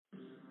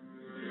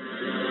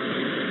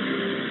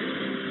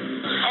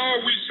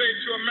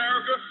to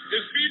America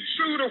is be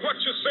true to what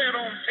you said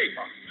on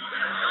paper.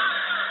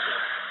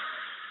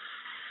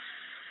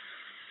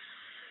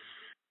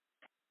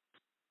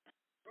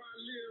 I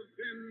lived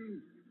in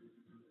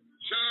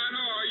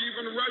China or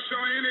even Russia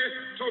or any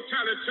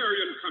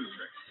totalitarian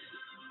country.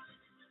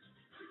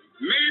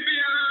 Maybe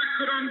I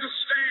could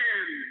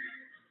understand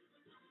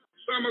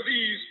some of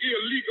these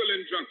illegal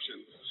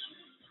injunctions.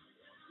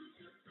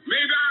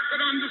 Maybe I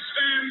could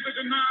understand the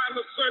denial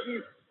of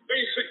certain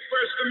basic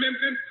First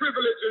Amendment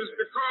privileges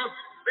because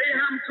they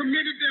haven't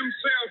committed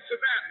themselves to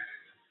that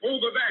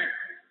over there.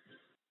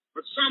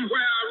 But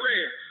somewhere I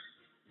read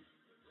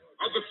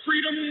of the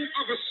freedom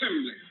of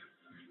assembly.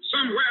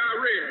 Somewhere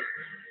I read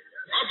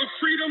of the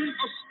freedom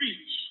of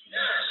speech.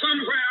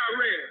 Somewhere I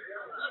read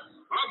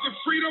of the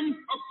freedom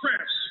of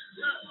press.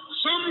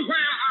 Somewhere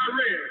I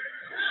read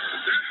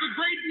that the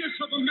greatness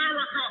of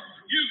America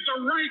is the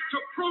right to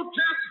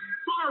protest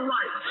for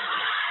rights.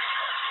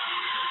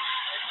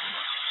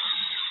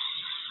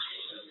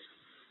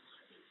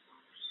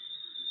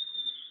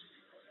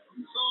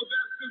 And so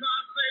just as I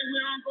say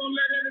we aren't going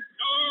to let any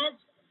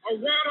dogs or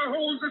water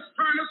hoses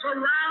turn us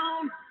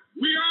around,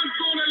 we aren't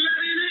going to let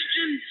any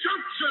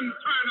injunction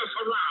turn us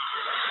around.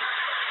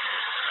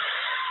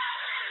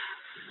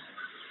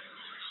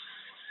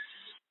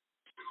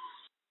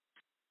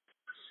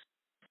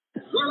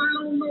 Well, I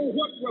don't know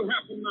what will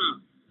happen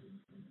now.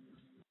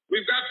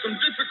 We've got some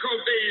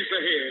difficult days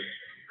ahead.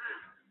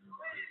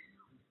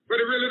 But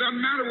it really doesn't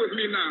matter with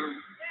me now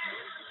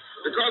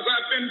because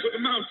I've been to the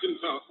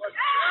mountaintop. I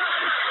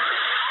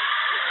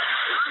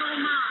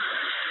don't mind.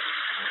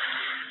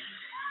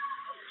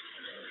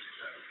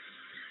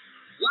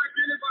 Like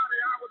anybody,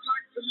 I would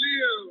like to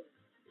live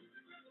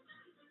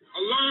a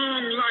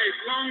long life.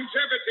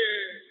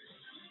 Longevity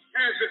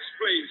has its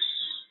place.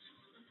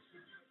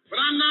 But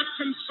I'm not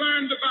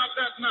concerned about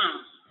that now.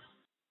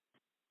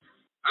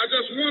 I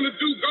just want to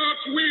do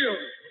God's will.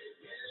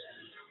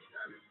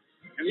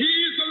 And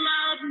He's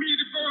allowed me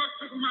to go up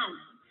to the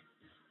mountain.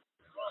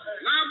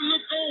 And I've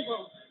looked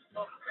over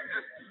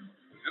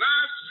and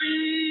I've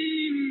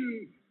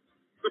seen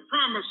the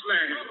promised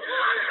land.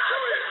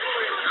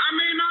 I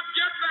may not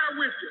get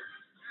there with you,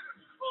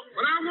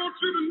 but I want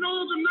you to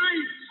know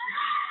tonight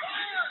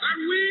that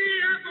we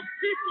as a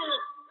people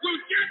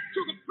will get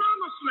to the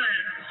promised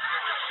land.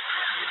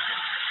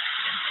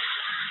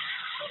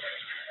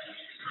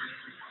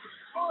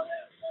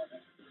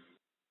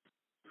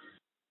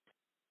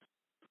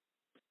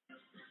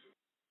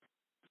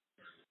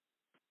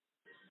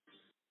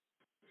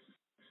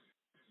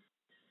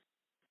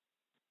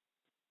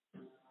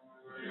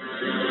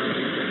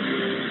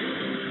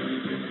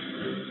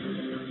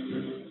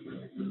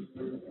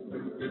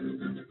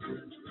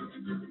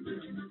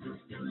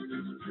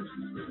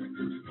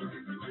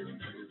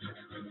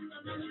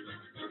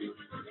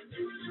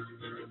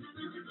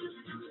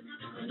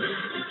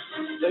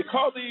 They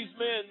call these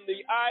men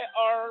the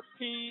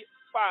IRP-5.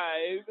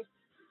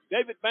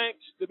 David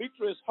Banks,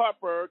 Demetrius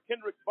Harper,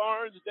 Kendrick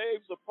Barnes,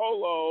 Dave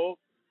Zappolo,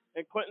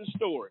 and Clinton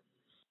Stewart.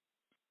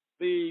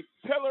 The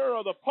pillar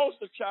or the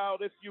poster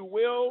child, if you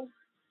will,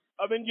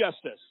 of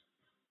injustice.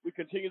 We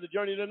continue the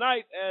journey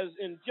tonight as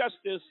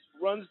injustice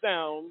runs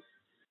down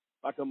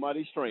like a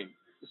mighty stream.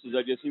 This is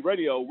AJC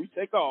Radio. We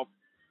take off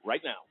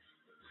right now.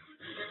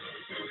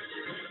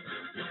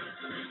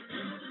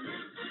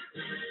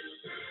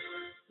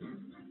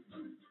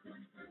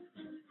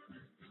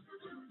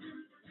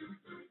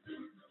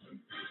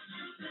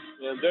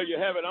 And there you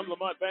have it. I'm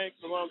Lamont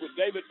Banks, along with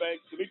David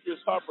Banks, Demetrius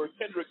Harper,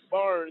 Kendrick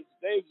Barnes,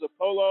 Dave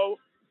Zappolo,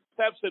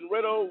 Samson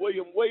Riddle,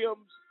 William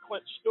Williams,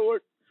 Clint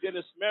Stewart,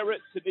 Dennis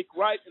Merritt, Sadiq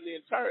Wright, and the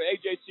entire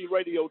AJC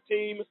Radio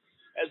team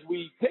as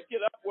we pick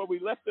it up where we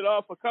left it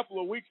off a couple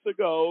of weeks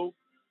ago,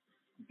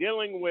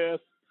 dealing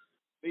with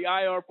the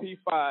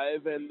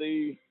IRP-5 and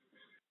the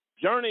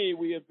journey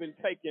we have been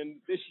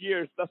taking this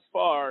year thus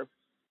far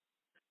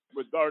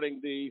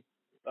regarding the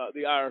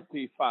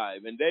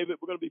IRP-5. And, David,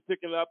 we're going to be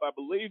picking up, I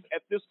believe,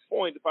 at this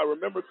point, if I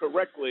remember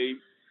correctly,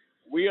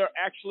 we are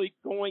actually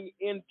going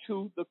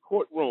into the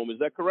courtroom. Is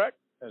that correct?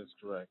 That is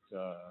correct.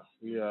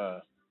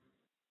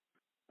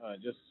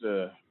 Just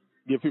to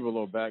give people a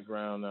little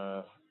background,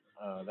 the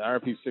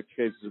IRP-6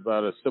 case is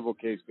about a civil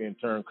case being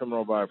turned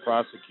criminal by a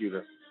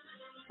prosecutor,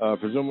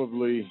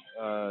 presumably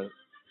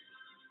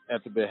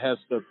at the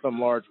behest of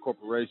some large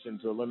corporation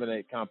to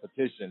eliminate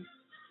competition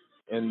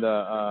in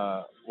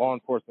the law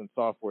enforcement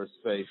software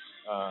space.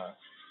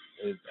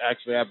 It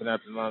actually happened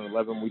after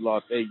 9/11. We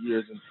lost 8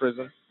 years in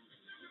prison.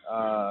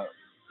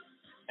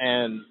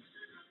 And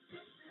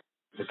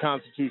the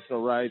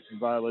constitutional rights and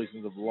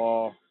violations of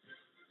law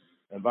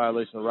and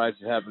violation of rights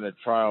that happened at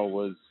trial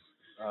was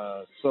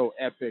so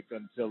epic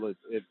until it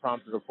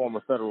prompted a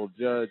former federal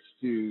judge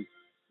to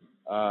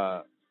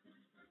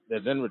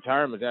that's in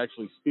retirement to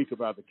actually speak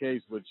about the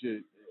case, which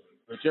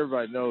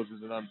everybody knows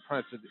is an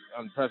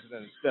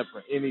unprecedented step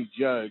for any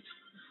judge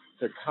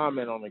to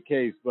comment on the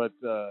case. But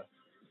the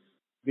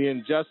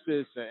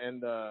injustice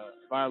and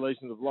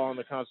violations of law and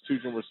the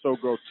Constitution were so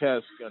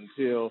grotesque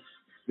until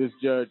this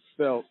judge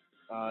felt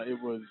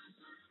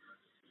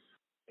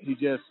he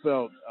just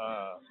felt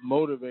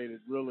motivated,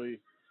 really,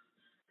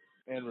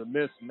 and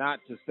remiss not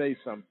to say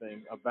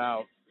something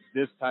about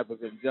this type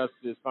of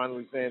injustice,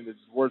 finally saying that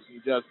it's worse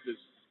injustice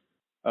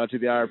to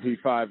the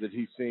IRP-5 that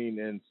he's seen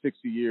in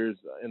 60 years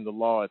in the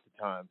law at the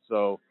time.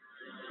 So,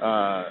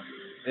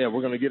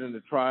 we're going to get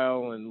into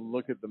trial and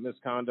look at the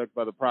misconduct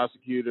by the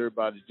prosecutor,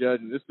 by the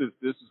judge. And this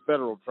is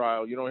federal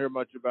trial. You don't hear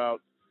much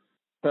about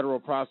federal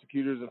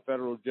prosecutors and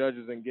federal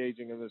judges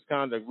engaging in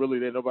misconduct. Really,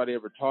 nobody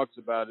ever talks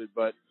about it.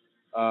 But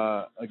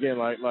again,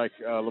 like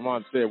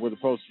Lamont said, we're the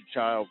poster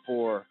child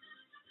for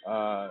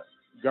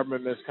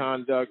government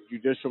misconduct,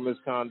 judicial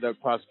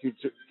misconduct,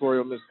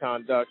 prosecutorial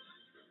misconduct,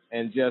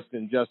 and just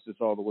injustice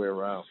all the way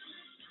around.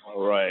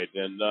 All right,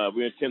 and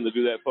we intend to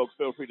do that, folks.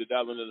 Feel free to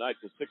dial in tonight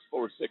to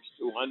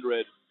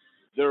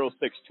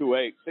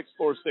 646-200-0628,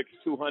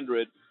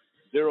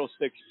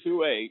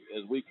 646-200-0628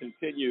 as we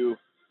continue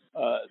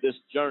this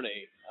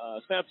journey.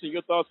 Samson,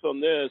 your thoughts on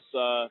this?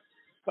 A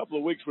couple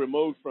of weeks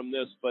removed from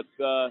this, but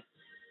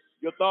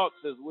your thoughts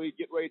as we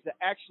get ready to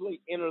actually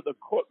enter the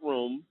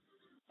courtroom,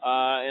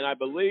 and I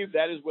believe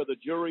that is where the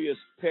jury is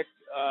picked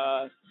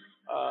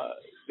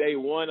day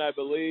one, I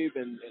believe,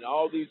 and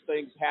all these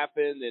things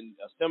happen, and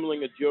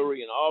assembling a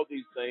jury and all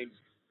these things.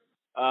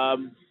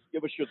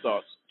 Give us your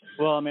thoughts.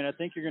 Well, I mean, I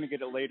think you're going to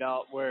get it laid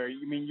out where,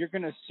 you're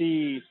going to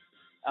see,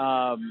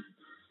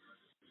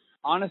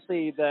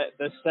 honestly,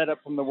 the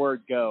setup from the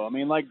word go. I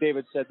mean, like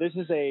David said, this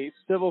is a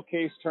civil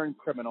case turned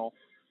criminal,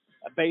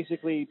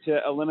 basically to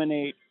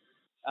eliminate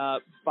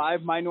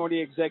 5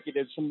 minority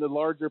executives from the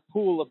larger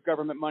pool of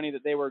government money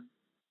that they were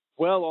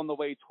well on the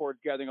way toward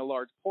gathering a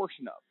large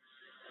portion of.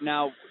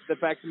 Now, the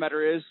fact of the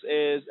matter is,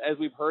 as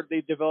we've heard,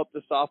 they've developed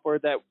a software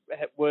that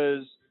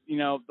was,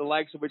 the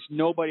likes of which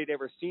nobody had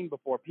ever seen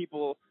before.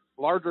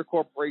 Larger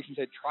corporations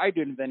had tried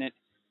to invent it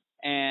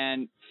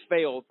and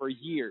failed for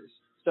years.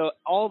 So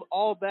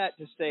all that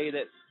to say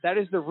that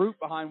is the root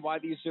behind why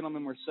these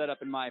gentlemen were set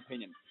up, in my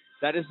opinion.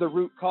 That is the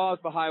root cause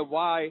behind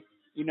why,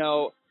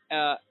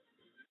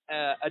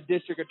 a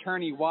district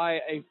attorney, why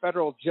a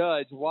federal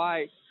judge,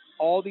 why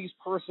all these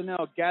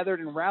personnel gathered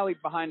and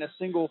rallied behind a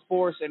single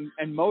force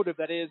and motive,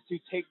 that is to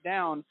take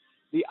down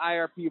the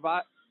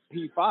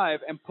IRP-5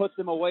 and put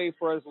them away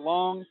for as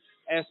long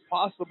as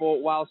possible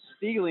while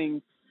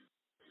stealing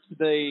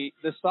the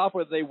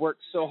software that they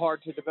worked so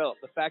hard to develop.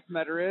 The fact of the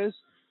matter is,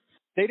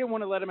 they didn't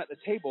want to let them at the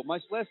table,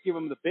 much less give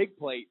them the big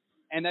plate.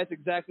 And that's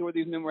exactly where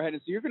these men were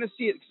headed. So you're going to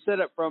see it set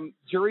up from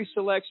jury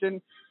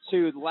selection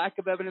to the lack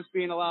of evidence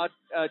being allowed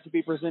to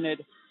be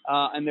presented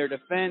in their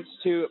defense,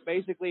 to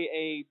basically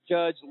a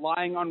judge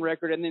lying on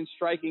record and then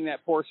striking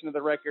that portion of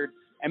the record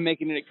and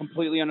making it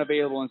completely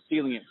unavailable and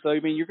sealing it. So,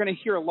 you're going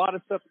to hear a lot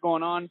of stuff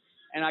going on,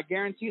 and I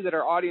guarantee that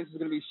our audience is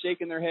going to be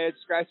shaking their heads,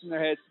 scratching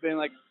their heads, being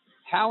like,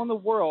 how in the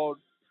world,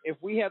 if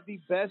we have the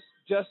best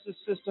justice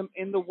system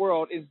in the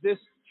world, is this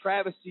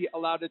travesty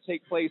allowed to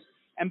take place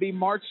and be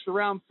marched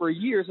around for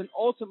years and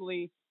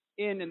ultimately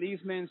and these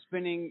men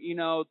spending,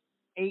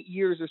 8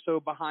 years or so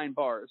behind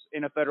bars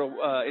in a federal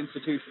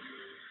institution?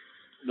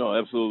 No,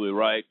 absolutely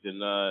right. And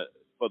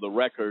for the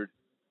record,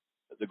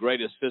 the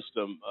greatest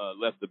system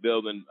left the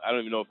building. I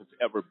don't even know if it's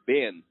ever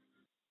been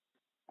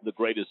the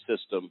greatest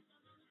system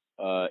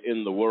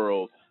in the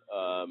world,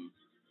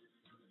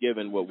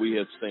 given what we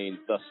have seen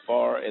thus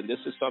far. And this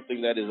is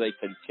something that is a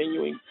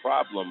continuing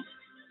problem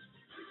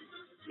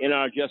in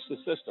our justice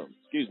system,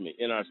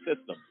 in our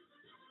system,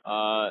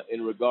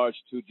 in regards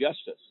to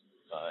justice.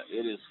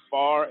 It is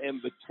far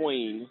in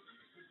between,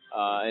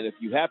 and if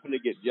you happen to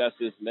get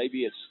justice,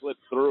 maybe it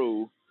slipped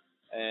through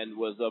and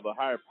was of a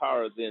higher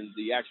power than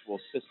the actual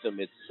system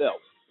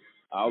itself.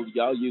 I'll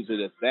use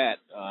it as that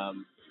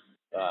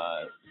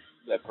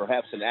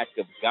perhaps an act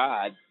of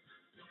God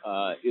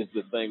is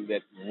the thing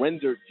that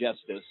rendered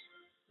justice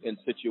in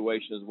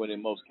situations when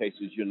in most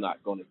cases you're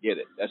not going to get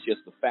it. That's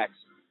just the facts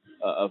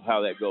of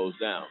how that goes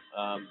down.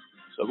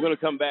 So we're going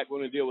to come back. We're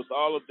going to deal with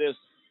all of this,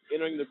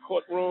 entering the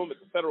courtroom at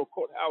the federal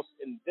courthouse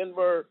in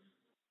Denver.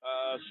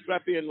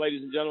 Strap in,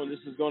 ladies and gentlemen.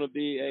 This is going to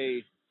be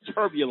a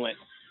turbulent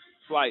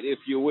flight, if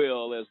you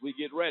will, as we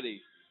get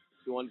ready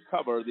to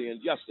uncover the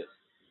injustice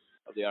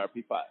of the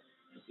IRP-5.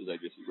 This is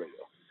AJC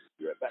Radio.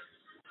 Be right back.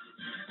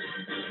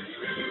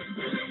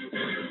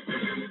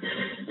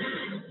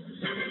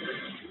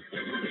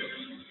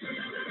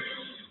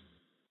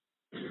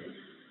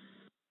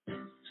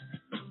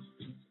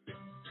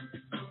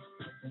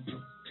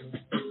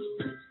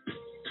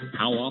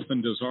 How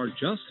often does our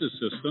justice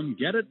system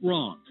get it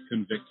wrong,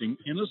 convicting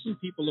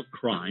innocent people of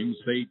crimes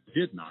they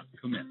did not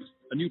commit?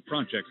 A new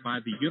project by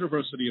the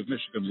University of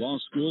Michigan Law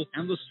School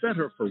and the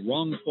Center for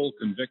Wrongful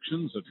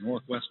Convictions at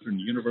Northwestern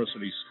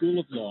University School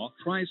of Law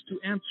tries to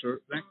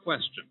answer that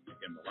question.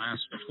 In the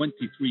last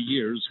 23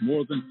 years,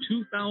 more than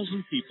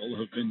 2,000 people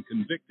have been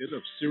convicted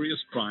of serious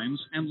crimes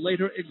and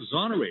later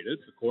exonerated,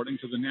 according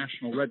to the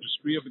National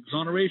Registry of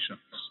Exonerations.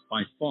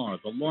 By far,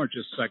 the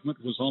largest segment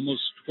was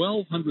almost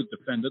 1,200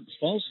 defendants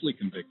falsely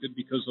convicted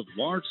because of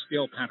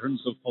large-scale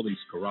patterns of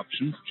police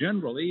corruption,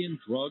 generally in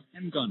drug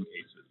and gun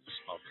cases.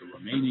 Of the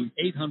remaining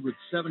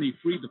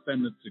 873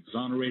 defendants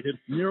exonerated,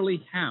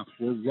 nearly half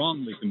were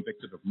wrongly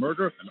convicted of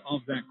murder, and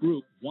of that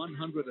group,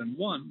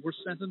 101 were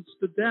sentenced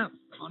to death.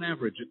 On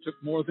average, it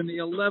took more than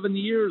 11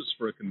 years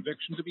for a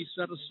conviction to be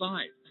set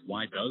aside.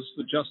 Why does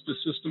the justice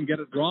system get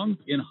it wrong?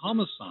 In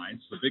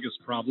homicides, the biggest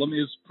problem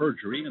is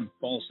perjury and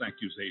false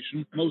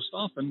accusation, most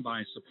often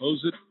by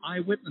supposed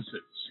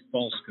eyewitnesses.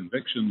 False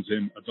convictions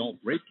in adult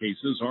rape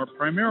cases are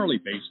primarily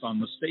based on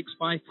mistakes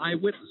by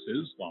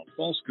eyewitnesses, while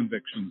false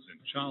convictions in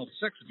child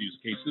sex abuse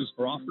cases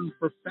are often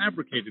for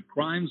fabricated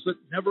crimes that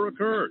never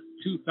occurred.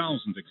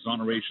 2,000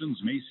 exonerations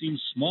may seem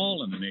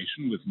small in a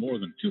nation with more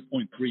than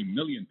 2.3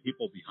 million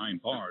people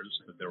behind bars,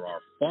 but there are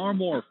far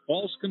more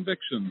false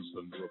convictions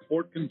than the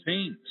report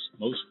contains.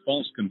 Most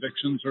false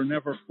convictions are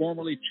never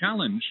formally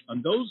challenged,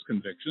 and those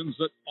convictions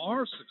that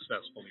are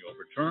successfully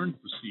overturned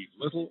receive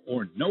little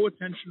or no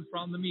attention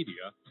from the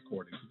media,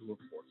 according to the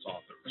report's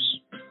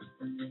authors.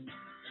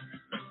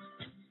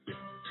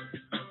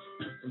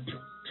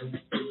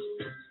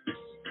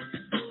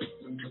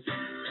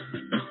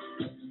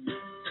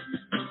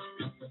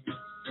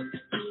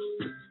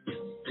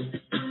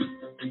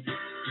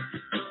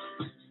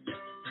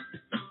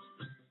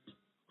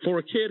 For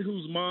a kid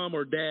whose mom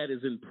or dad is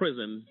in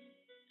prison,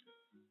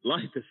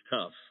 life is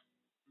tough.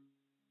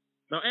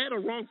 Now add a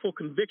wrongful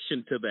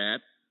conviction to that,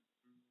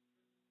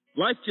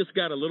 life just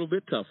got a little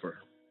bit tougher.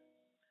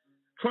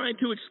 Trying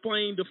to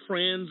explain to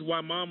friends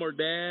why mom or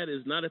dad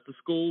is not at the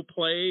school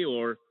play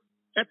or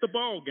at the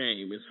ball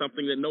game is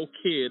something that no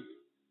kid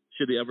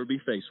should ever be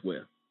faced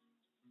with,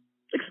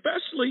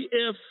 especially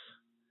if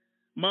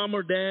mom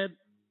or dad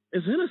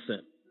is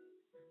innocent.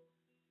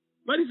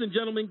 Ladies and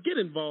gentlemen, get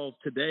involved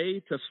today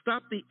to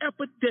stop the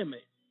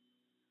epidemic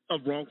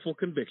of wrongful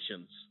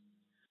convictions.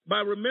 By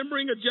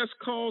remembering a Just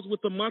Cause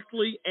with a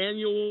monthly,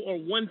 annual, or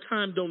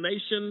one-time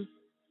donation,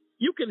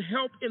 you can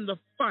help in the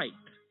fight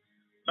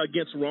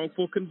against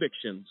wrongful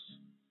convictions.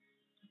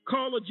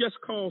 Call a Just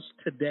Cause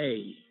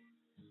today,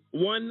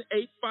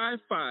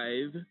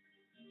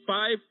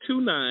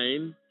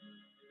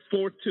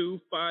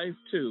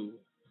 1-855-529-4252.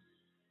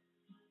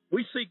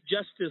 We seek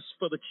justice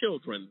for the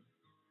children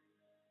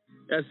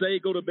as they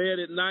go to bed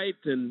at night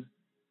and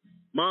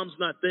mom's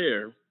not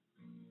there,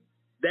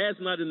 dad's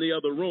not in the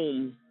other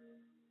room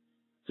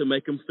to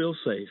make them feel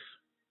safe.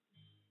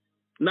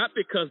 Not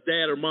because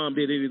dad or mom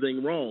did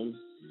anything wrong,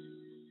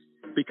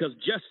 because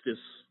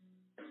justice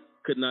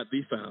could not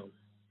be found.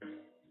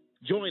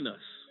 Join us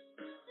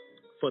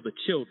for the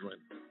children,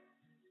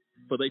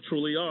 for they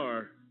truly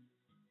are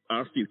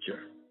our future.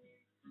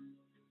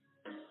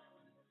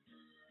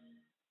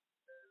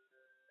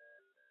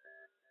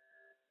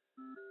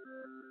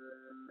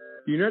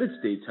 The United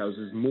States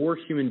houses more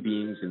human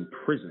beings in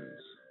prisons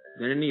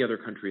than any other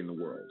country in the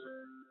world.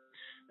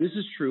 This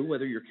is true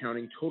whether you're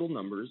counting total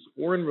numbers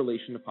or in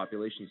relation to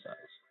population size.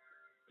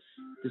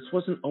 This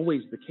wasn't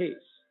always the case.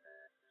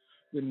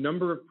 The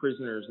number of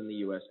prisoners in the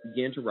U.S.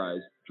 began to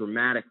rise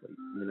dramatically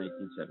in the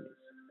 1970s.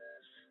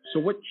 So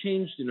what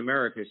changed in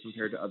America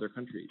compared to other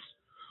countries?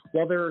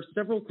 While there are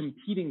several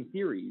competing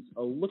theories,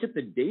 a look at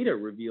the data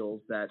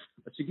reveals that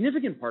a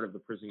significant part of the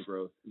prison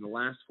growth in the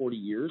last 40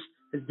 years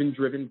has been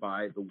driven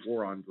by the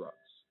war on drugs.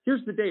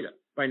 Here's the data.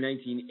 By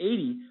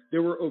 1980,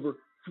 there were over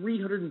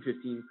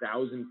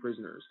 315,000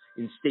 prisoners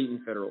in state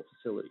and federal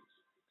facilities.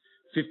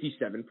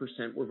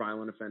 57% were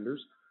violent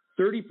offenders.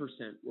 30%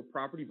 were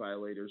property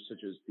violators,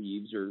 such as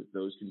thieves or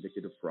those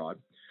convicted of fraud.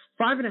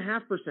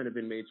 5.5% of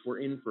inmates were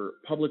in for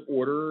public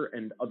order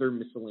and other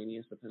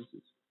miscellaneous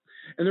offenses.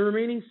 And the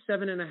remaining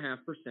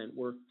 7.5%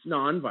 were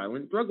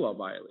nonviolent drug law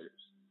violators.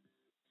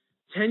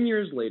 10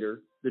 years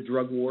later, the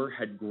drug war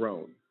had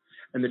grown,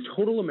 and the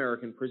total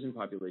American prison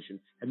population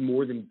had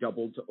more than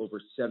doubled to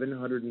over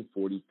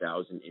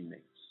 740,000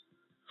 inmates.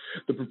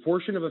 The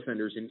proportion of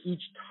offenders in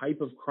each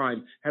type of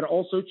crime had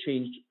also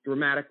changed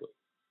dramatically.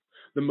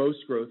 The most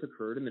growth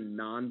occurred in the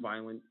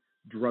nonviolent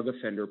drug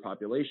offender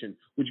population,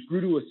 which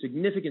grew to a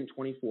significant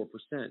 24%.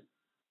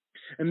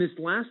 And this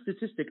last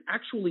statistic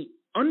actually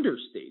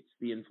understates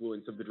the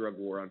influence of the drug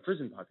war on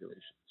prison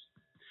populations.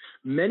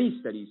 Many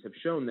studies have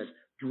shown that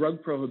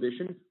drug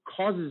prohibition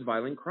causes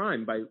violent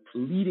crime by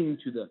leading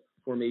to the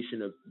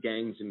formation of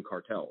gangs and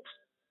cartels.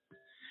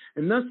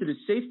 And thus it is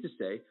safe to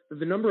say that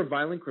the number of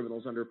violent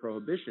criminals under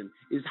prohibition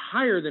is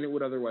higher than it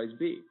would otherwise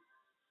be.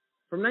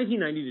 From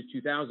 1990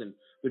 to 2000,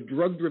 the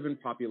drug-driven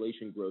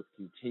population growth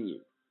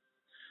continued.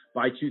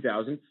 By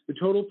 2000, the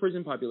total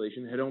prison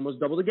population had almost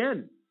doubled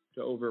again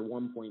to over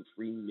 1.3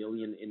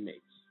 million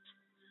inmates.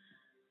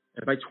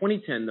 And by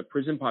 2010, the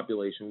prison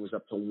population was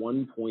up to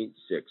 1.6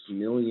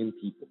 million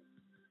people.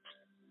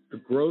 The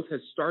growth has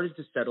started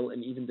to settle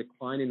and even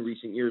decline in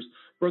recent years,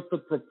 but the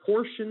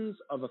proportions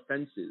of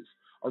offenses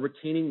are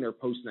retaining their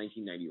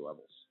post-1990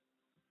 levels.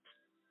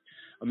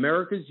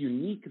 America's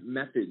unique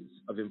methods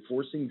of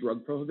enforcing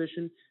drug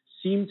prohibition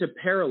seem to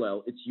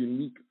parallel its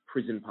unique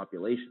prison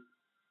population.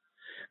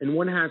 And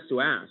one has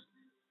to ask,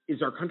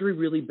 is our country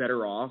really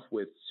better off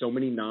with so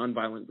many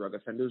nonviolent drug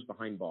offenders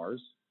behind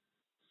bars?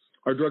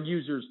 Are drug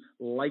users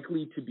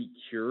likely to be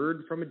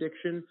cured from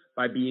addiction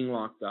by being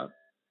locked up?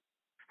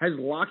 Has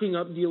locking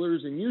up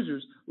dealers and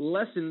users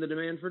lessened the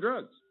demand for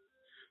drugs?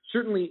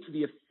 Certainly,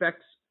 the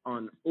effects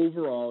on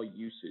overall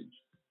usage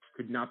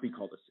could not be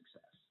called a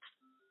success.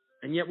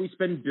 And yet we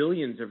spend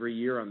billions every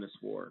year on this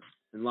war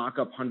and lock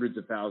up hundreds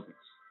of thousands.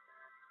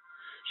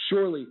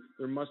 Surely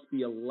there must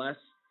be a less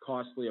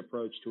costly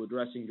approach to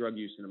addressing drug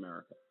use in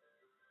America.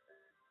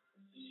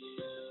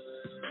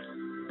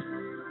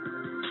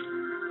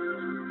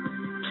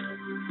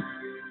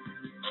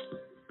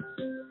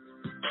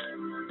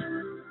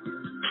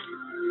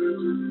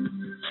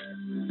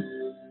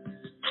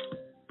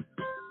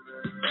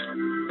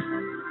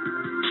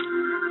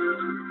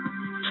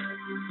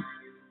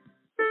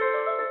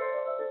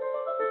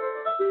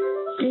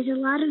 There's a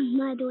lot of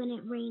mud when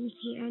it rains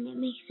here, and it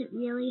makes it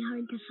really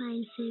hard to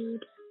find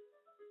food.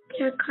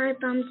 There are car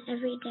bombs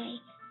every day.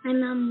 My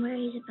mom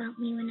worries about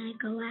me when I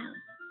go out.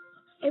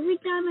 Every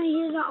time I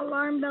hear the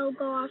alarm bell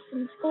go off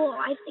in school,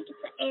 I think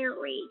it's an air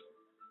raid.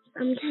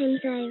 Sometimes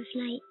I have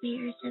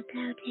nightmares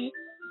about it.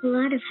 A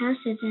lot of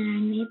houses in our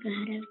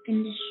neighborhood have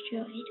been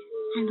destroyed.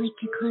 I like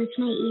to close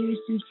my ears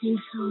and sing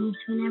songs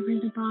whenever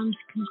the bombs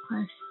come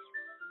close.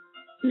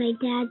 My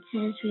dad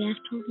says we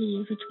have to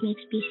leave, which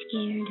makes me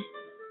scared.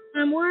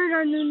 I'm worried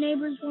our new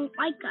neighbors won't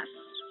like us.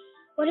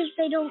 What if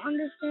they don't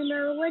understand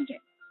our religion?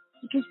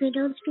 Because we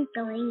don't speak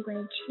the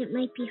language, it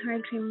might be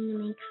hard for them to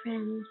make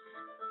friends.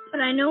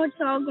 But I know it's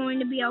all going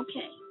to be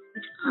okay.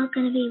 It's all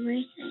going to be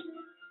worth it.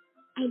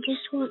 I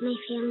just want my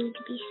family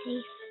to be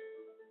safe.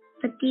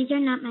 But these are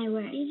not my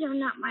words. These are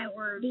not my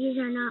words. These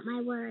are not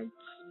my words.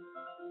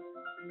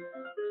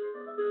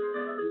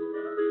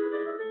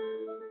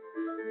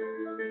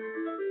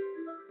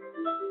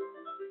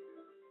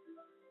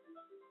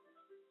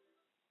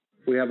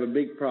 We have a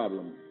big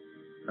problem,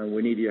 and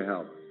we need your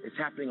help. It's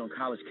happening on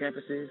college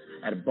campuses,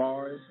 at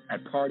bars,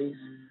 at parties,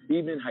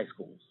 even in high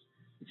schools.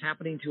 It's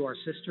happening to our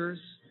sisters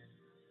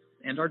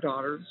and our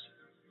daughters,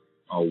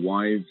 our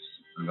wives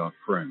and our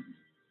friends.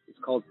 It's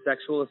called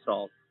sexual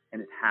assault,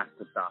 and it has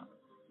to stop.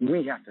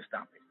 We have to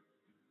stop it.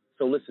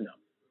 So listen up.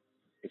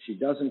 If she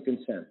doesn't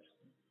consent,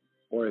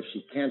 or if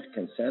she can't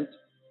consent,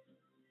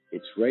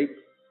 it's rape,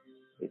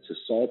 it's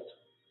assault.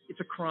 It's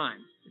a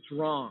crime. It's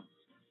wrong.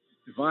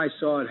 If I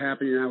saw it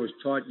happening, I was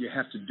taught you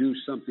have to do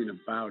something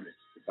about it.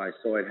 If I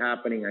saw it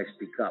happening, I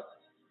speak up.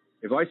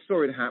 If I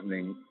saw it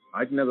happening,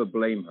 I'd never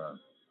blame her.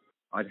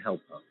 I'd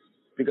help her.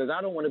 Because I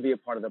don't want to be a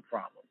part of the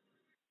problem.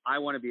 I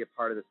want to be a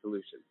part of the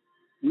solution.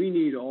 We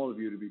need all of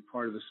you to be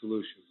part of the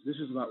solution. This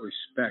is about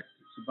respect.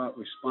 It's about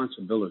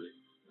responsibility.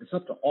 It's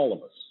up to all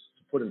of us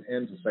to put an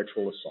end to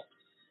sexual assault.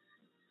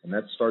 And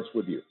that starts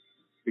with you.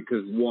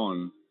 Because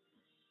one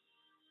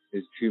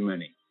is too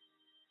many.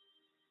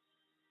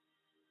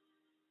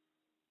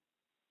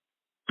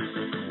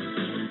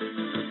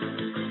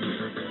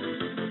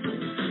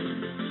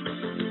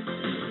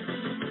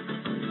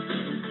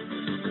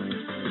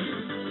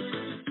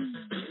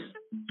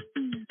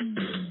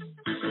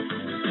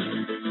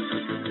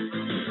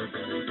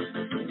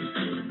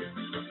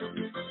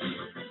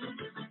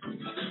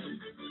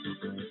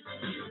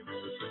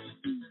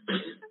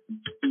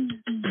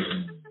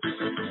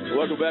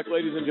 Welcome back,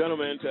 ladies and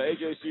gentlemen, to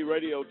AJC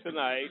Radio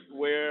tonight,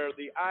 where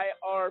the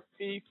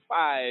IRP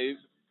 5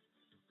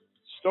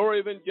 Story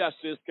of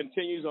Injustice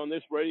continues on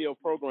this radio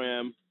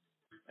program.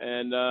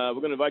 And we're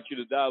going to invite you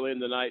to dial in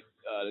tonight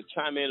to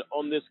chime in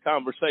on this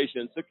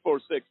conversation,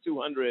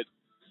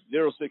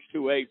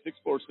 646-200-0628,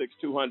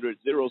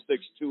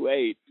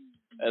 646-200-0628.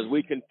 As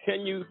we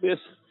continue this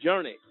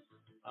journey,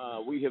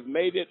 we have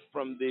made it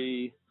from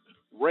the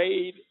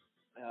raid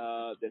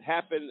that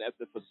happened at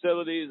the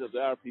facilities of the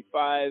IRP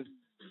 5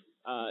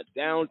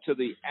 down to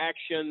the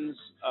actions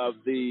of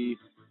the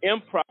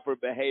improper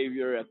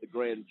behavior at the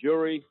grand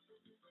jury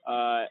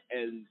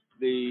and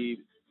the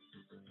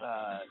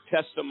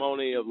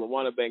testimony of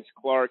LaWanna Banks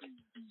Clark,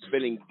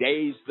 spending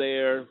days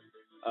there.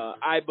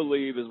 I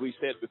believe, as we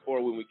said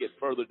before, when we get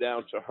further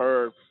down to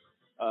her,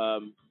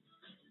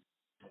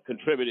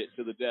 contributed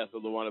to the death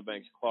of LaWanna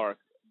Banks Clark.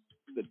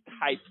 The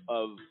type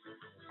of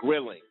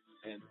grilling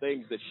and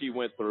things that she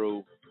went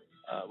through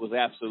was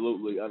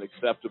absolutely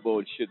unacceptable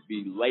and should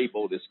be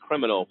labeled as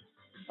criminal.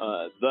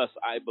 Thus,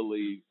 I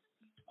believe,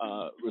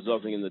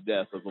 resulting in the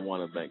death of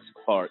LaWanna Banks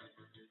Clark.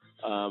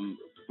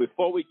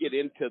 Before we get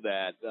into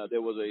that,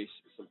 there was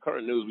some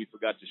current news we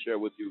forgot to share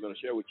with you. We're going to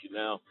share with you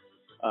now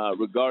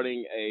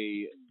regarding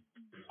a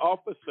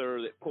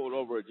officer that pulled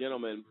over a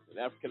gentleman, an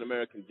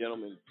African-American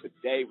gentleman,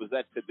 today. Was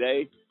that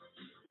today,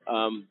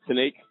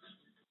 Tanique?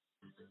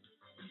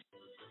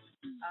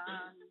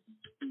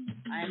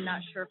 I'm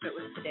not sure if it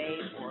was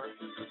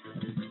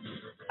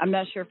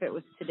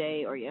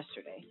today or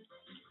yesterday.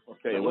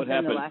 Okay, what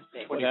happened?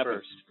 What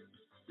happened?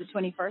 The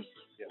 21st?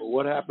 Yeah, well,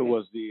 what happened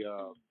was the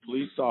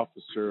police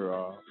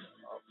officer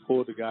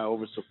pulled the guy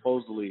over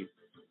supposedly,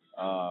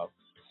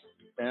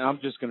 and I'm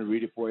just going to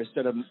read it for you. It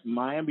said a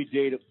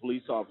Miami-Dade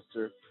police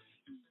officer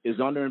is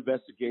under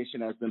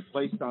investigation, has been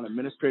placed on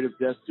administrative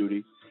desk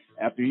duty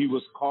after he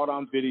was caught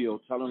on video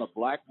telling a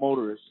black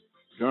motorist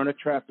during a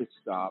traffic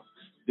stop.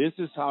 This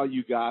is how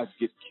you guys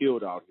get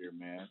killed out here,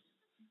 man.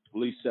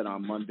 Police said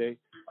on Monday.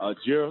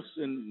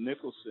 Jerson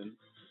Nicholson,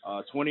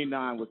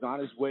 29, was on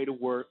his way to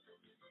work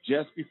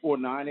just before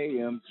 9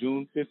 a.m.,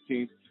 June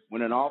 15th,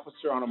 when an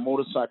officer on a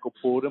motorcycle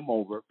pulled him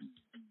over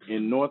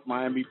in North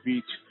Miami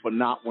Beach for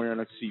not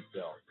wearing a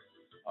seatbelt.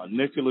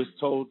 Nicholas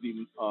told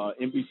the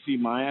NBC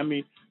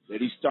Miami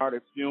that he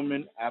started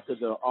fuming after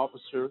the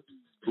officer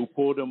who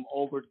pulled him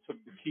over took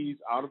the keys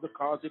out of the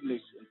car's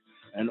ignition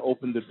and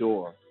opened the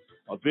door.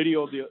 A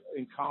video of the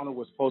encounter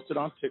was posted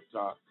on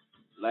TikTok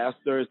last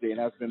Thursday and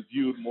has been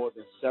viewed more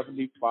than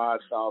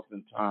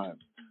 75,000 times.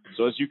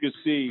 So as you can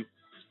see,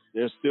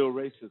 there's still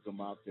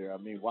racism out there. I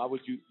mean, why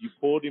would you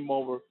pulled him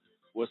over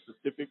for a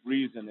specific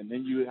reason, and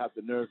then you have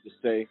the nerve to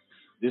say,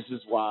 this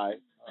is why,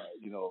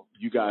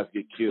 you guys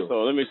get killed.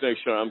 So let me make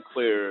sure I'm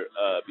clear.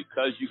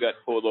 Because you got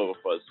pulled over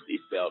for a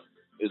seatbelt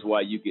is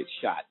why you get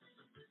shot.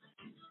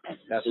 Is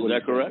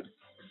that correct?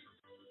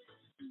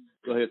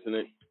 Go ahead,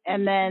 Tanik.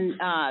 And then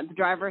the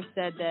driver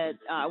said that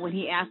when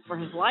he asked for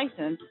his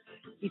license,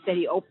 he said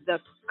the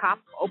cop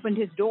opened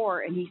his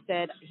door and he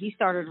said he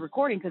started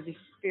recording because he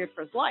feared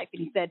for his life.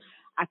 And he said,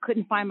 I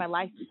couldn't find my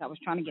license. I was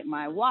trying to get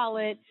my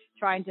wallet,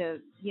 trying to,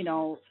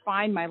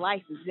 find my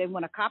license. Then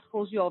when a cop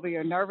pulls you over,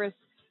 you're nervous.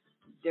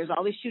 There's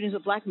all these shootings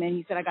with black men.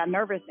 He said, I got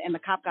nervous and the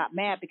cop got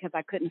mad because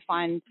I couldn't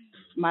find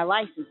my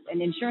license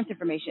and insurance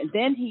information.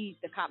 Then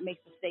the cop makes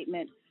a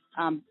statement,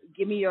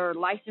 give me your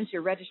license,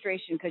 your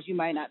registration, because you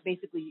may not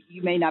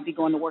be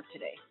going to work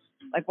today.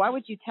 Like, why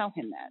would you tell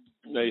him that?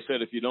 No, he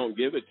said, if you don't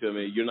give it to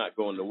me, you're not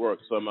going to work.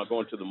 So am I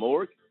going to the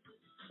morgue?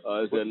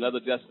 Is there another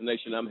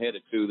destination I'm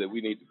headed to that we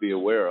need to be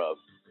aware of?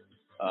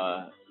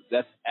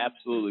 That's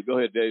absolutely. Go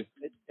ahead, Dave.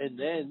 And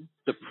then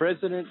the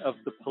president of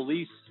the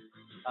Police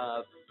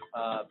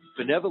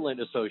Benevolent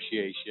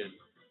Association,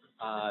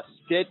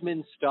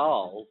 Stedman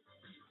Stahl,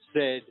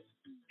 said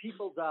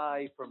people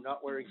die from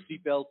not wearing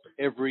seatbelts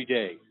every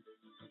day.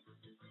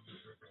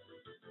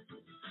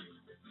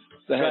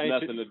 That has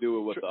nothing to do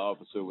with what the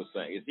officer was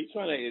saying. Is he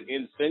trying to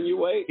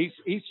insinuate?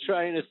 He's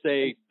trying to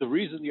say the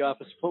reason the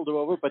officer pulled him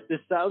over, but this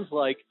sounds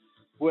like,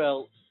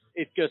 well,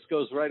 it just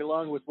goes right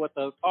along with what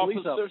the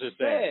police officer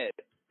said.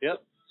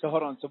 Yep. So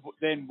hold on. So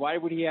then why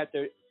would he have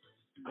to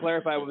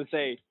clarify and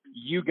say,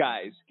 you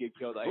guys get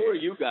killed out here? Who are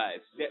you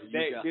guys?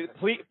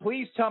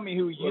 Please tell me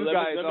who you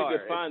guys are. Let me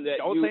define that.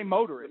 Don't say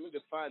motorists. Let me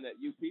define that.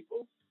 You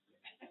people?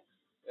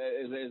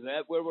 Is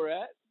that where we're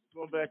at?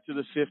 Going back to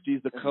the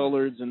 50s, the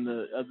coloreds and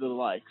the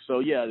like. So,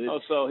 yeah,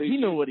 he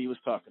knew what he was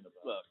talking about.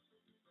 Look,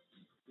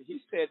 he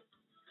said,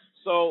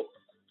 so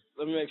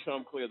let me make sure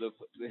I'm clear. The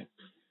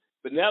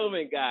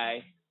benevolent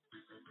guy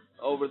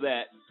over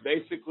that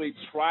basically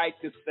tried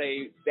to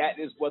say that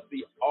is what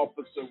the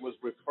officer was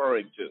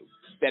referring to,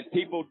 that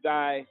people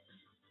die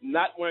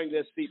not wearing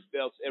their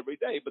seatbelts every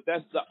day. But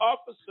that's the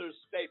officer's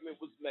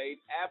statement was made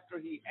after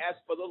he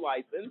asked for the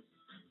license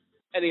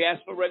and he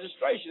asked for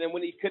registration. And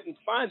when he couldn't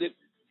find it,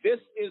 this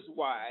is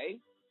why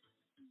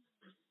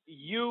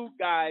you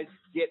guys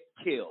get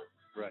killed.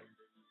 Right.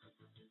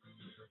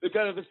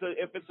 Because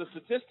if it's a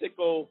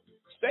statistical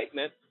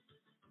statement,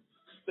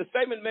 the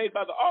statement made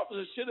by the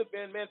officer should have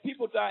been, man,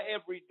 people die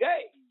every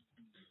day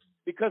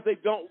because they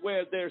don't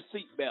wear their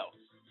seatbelts.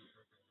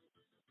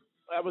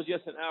 That was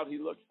just an out he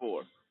looked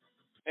for.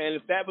 And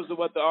if that was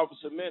what the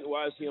officer meant,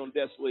 why is he on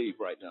desk leave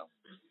right now?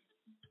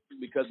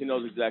 Because he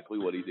knows exactly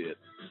what he did.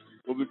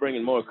 We'll be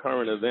bringing more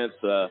current events.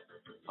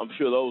 I'm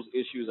sure those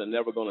issues are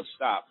never going to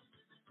stop,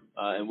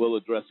 and we'll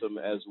address them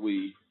as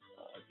we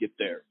get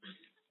there.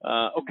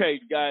 Okay,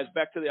 guys,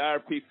 back to the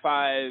IRP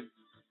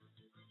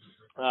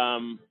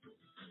 5.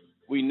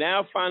 We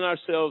now find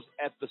ourselves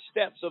at the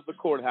steps of the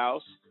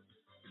courthouse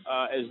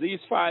as these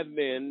 5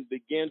 men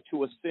begin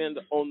to ascend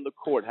on the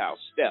courthouse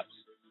steps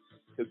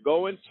to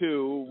go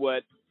into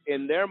what,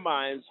 in their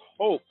minds,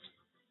 hoped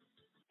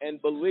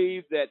and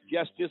believed that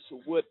justice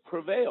would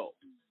prevail.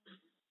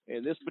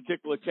 In this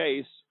particular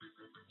case,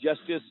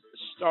 justice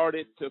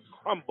started to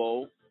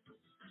crumble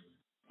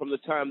from the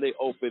time they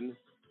opened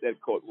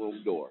that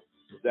courtroom door.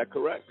 Is that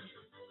correct?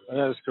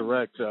 That is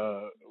correct.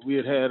 We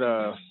had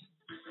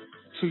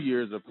 2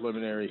 years of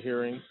preliminary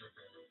hearings.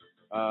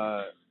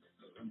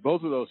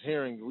 Both of those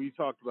hearings, we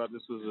talked about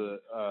this was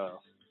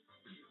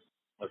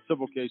a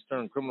civil case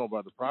turned criminal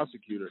by the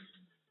prosecutor.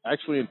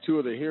 Actually, in 2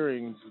 of the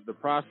hearings, the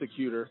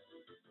prosecutor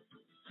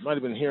might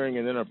have been hearing,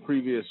 and then a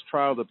previous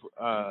trial, the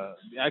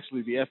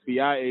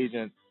FBI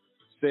agent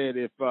said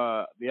if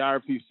the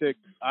IRP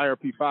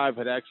 5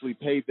 had actually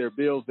paid their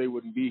bills, they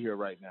wouldn't be here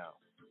right now.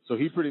 So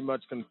he pretty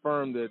much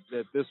confirmed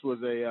that this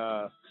was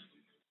a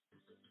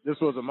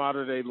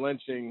modern day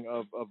lynching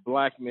of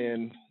black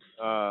men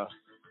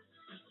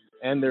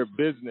and their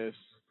business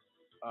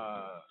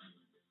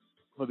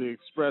for the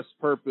express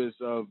purpose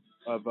of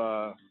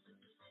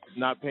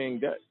not paying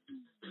debt.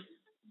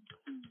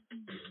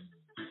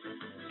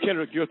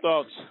 Kendrick, your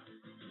thoughts?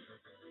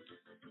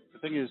 The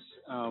thing is,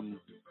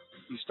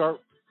 you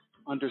start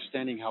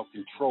understanding how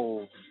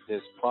controlled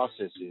this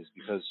process is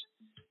because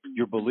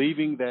You're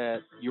believing that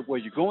you're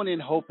going in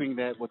hoping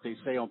that what they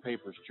say on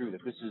paper is true,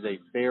 that this is a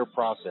fair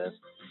process.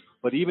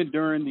 But even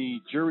during the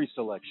jury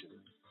selection,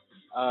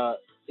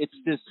 it's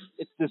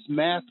this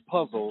math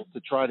puzzle to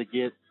try to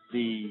get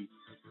the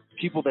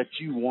people that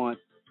you want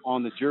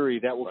on the jury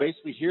that will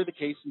basically hear the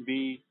case and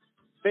be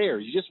fair.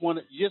 You just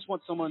want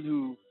someone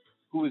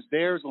who is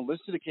there, is going to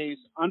listen to the case,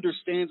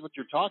 understands what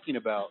you're talking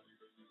about,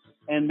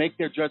 and make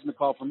their judgment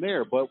call from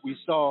there. But we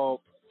saw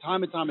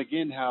time and time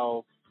again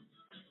how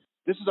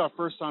this is our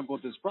first time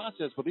going through this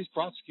process, but these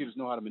prosecutors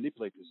know how to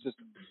manipulate the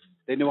system.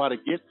 They know how to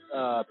get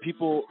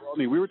people. I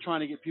mean, we were trying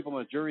to get people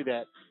on a jury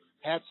that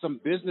had some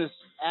business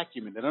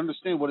acumen, that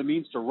understand what it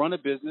means to run a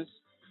business,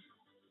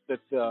 that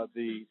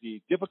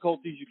the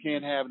difficulties you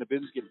can have in a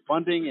business, getting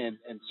funding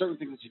and certain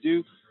things that you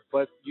do.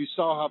 But you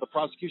saw how the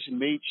prosecution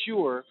made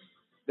sure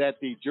that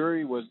the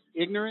jury was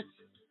ignorant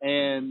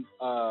and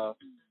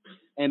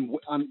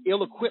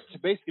ill-equipped to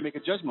basically make a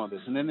judgment on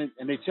this. And then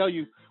they tell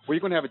you, well, you're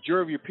going to have a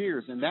jury of your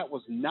peers, and that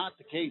was not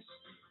the case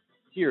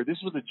here. This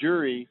was a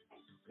jury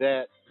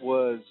that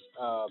was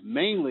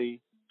mainly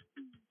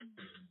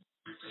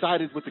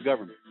sided with the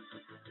government,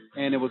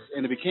 and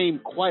it became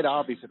quite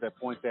obvious at that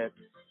point that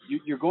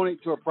you're going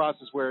into a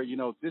process where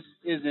this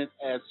isn't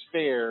as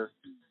fair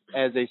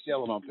as they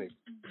sell it on paper.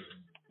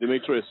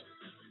 Demetrius.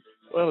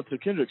 Well, to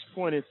Kendrick's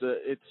point,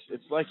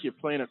 it's like you're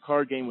playing a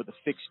card game with a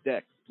fixed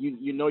deck.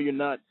 You know you're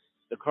not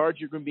the cards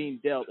you're being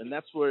dealt, and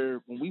that's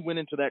where when we went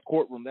into that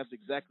courtroom, that's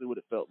exactly what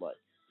it felt like.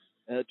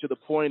 To the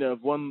point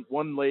of one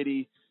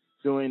lady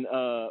doing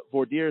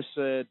voir dire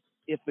said,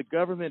 if the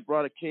government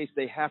brought a case,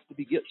 they have to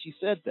be guilty. She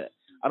said that.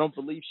 I don't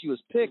believe she was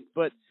picked,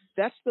 but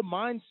that's the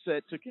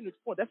mindset. To Kendrick's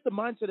point, that's the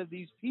mindset of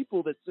these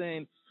people that's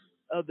saying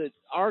that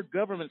our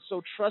government's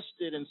so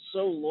trusted and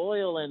so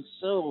loyal and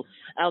so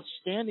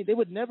outstanding, they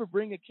would never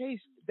bring a case.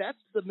 That's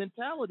the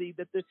mentality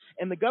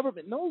and the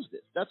government knows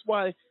this. That's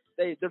why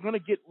they're going to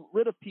get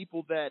rid of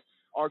people that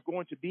are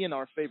going to be in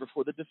our favor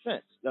for the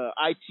defense, the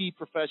IT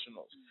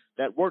professionals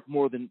that work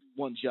more than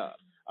one job,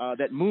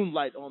 that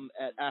moonlight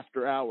at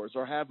after hours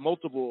or have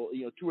multiple,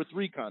 2 or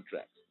 3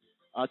 contracts.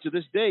 To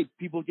this day,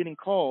 people getting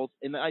called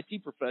in the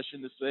IT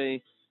profession to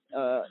say,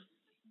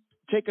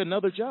 take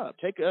another job,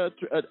 take a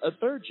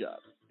third job,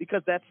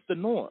 because that's the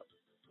norm.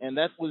 And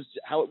that was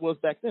how it was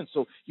back then.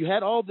 So you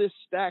had all this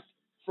stacked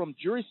from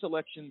jury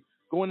selection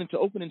going into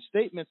opening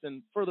statements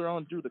and further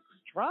on through the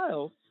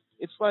trial.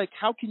 It's like,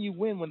 how can you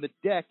win when the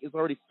deck is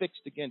already fixed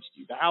against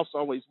you? The house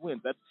always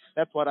wins.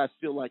 That's what I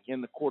feel like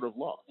in the court of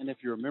law. And if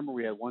you remember,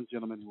 we had one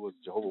gentleman who was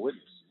Jehovah's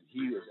Witness.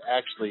 He was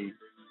actually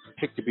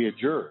picked to be a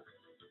juror.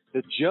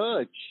 The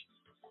judge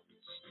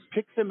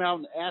picked him out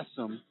and asked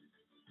him,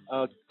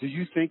 do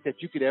you think that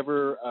you could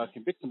ever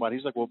convict somebody?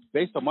 He's like, well,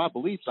 based on my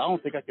beliefs, I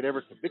don't think I could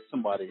ever convict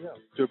somebody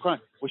to a crime.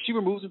 Well, she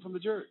removes him from the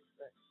jury.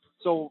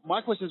 So my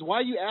question is, why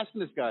are you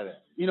asking this guy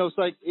that? It's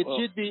like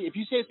should be, if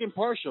you say it's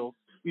impartial,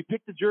 we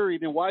pick the jury,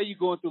 then why are you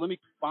going through, let me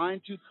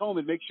fine-tooth comb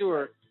and make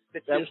sure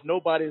that there's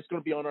nobody that's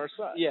going to be on our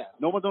side. Yeah,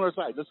 no one's on our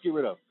side. Let's get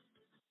rid of them.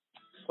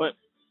 But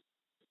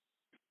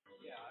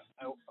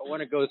I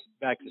want to go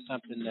back to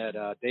something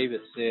that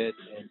David said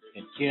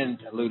and Ken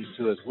alluded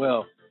to as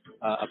well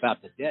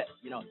about the debt.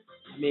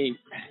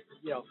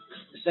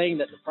 Saying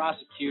that the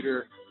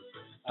prosecutor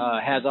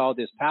has all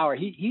this power,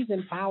 he's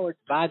empowered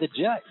by the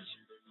judge.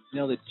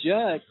 The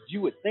judge,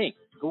 you would think,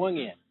 going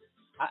in,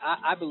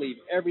 I believe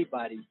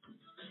everybody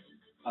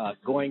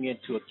going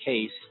into a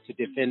case to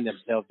defend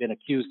themselves, been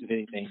accused of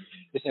anything,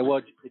 they say,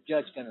 well, the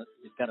judge is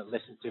gonna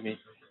listen to me,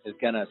 is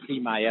gonna see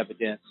my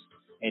evidence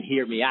and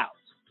hear me out,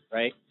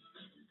 right?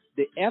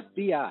 The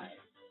FBI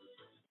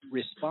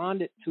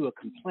responded to a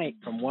complaint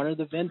from one of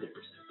the vendors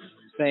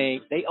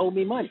saying they owe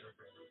me money.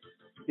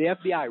 The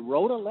FBI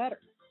wrote a letter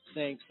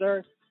saying,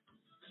 sir,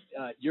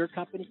 your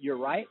company, you're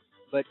right,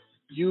 but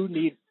you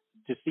need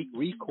to seek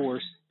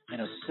recourse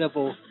in a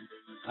civil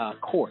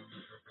court.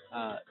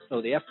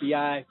 So the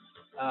FBI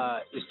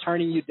is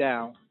turning you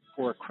down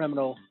for a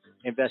criminal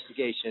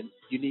investigation.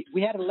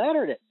 We had a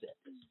letter that said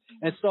this.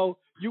 And so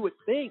you would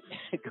think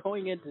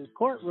going into the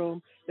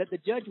courtroom that the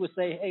judge would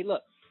say, hey,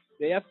 look,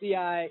 the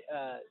FBI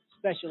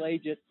special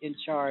agent in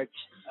charge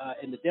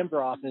in the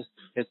Denver office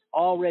has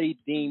already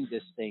deemed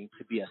this thing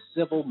to be a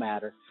civil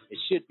matter. It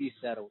should be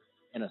settled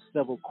in a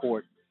civil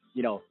court.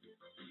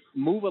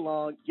 Move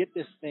along, get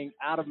this thing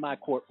out of my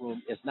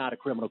courtroom. It's not a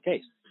criminal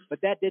case. But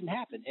that didn't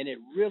happen. And it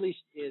really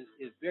is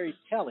very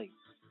telling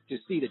to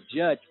see the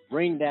judge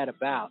bring that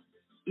about,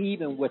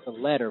 even with a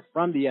letter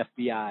from the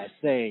FBI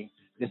saying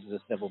this is a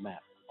civil matter.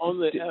 On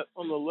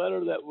the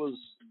letter that was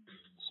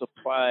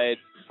supplied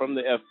from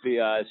the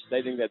FBI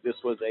stating that this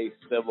was a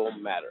civil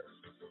matter,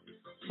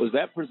 was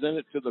that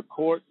presented to the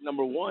court?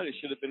 Number one, it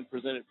should have been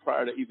presented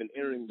prior to even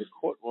entering the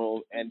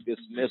courtroom and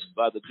dismissed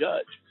by the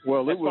judge.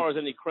 Well, as far as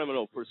any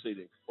criminal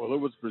proceeding. Well, it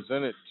was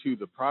presented to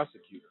the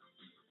prosecutor.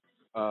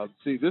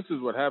 See, this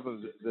is what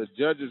happens. The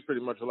judge is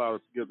pretty much allowed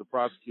to give the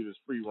prosecutors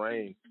free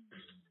reign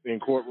in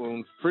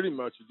courtrooms, pretty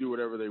much to do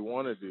whatever they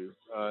want to do.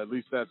 At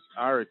least that's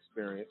our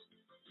experience.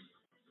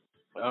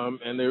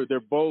 And they're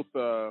both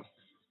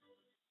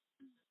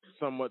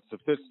somewhat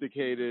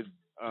sophisticated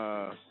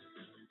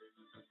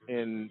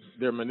in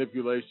their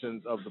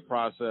manipulations of the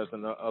process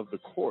and of the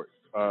court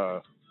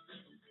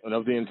and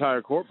of the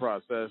entire court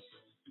process.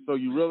 So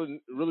you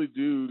really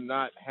do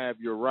not have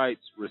your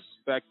rights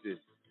respected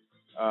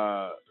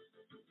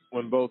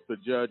when both the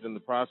judge and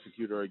the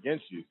prosecutor are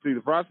against you. See,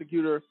 the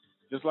prosecutor,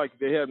 just like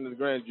they have in the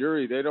grand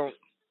jury,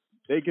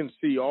 they can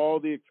see all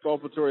the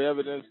exculpatory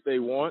evidence they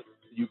want.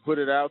 You put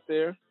it out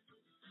there,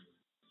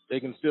 they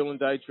can still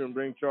indict you and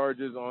bring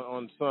charges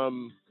on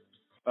some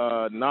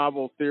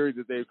novel theory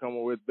that they've come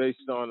up with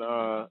based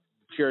on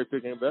cherry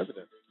picking of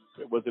evidence.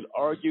 Was it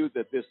argued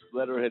that this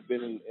letter had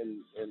been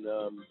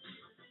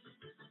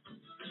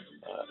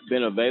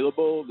been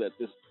available, that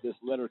this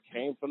letter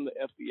came from the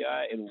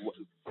FBI and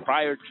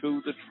prior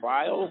to the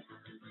trial?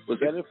 Was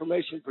that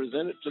information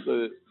presented to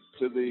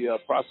the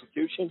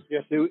prosecution?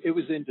 Yes, it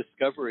was in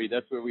discovery.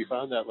 That's where we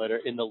found that letter.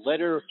 And the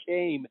letter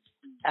came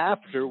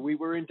after we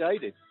were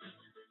indicted.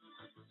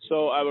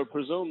 So I would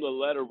presume the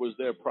letter was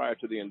there prior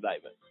to the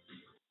indictment.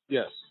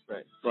 Yes.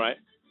 Right. Right.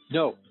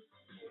 No.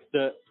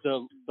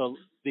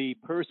 The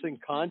person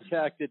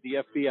contacted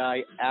the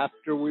FBI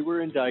after we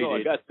were indicted. No,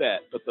 I got that.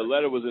 But the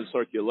letter was in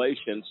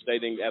circulation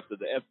stating after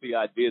the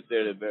FBI did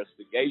their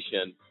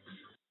investigation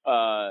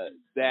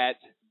that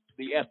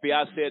the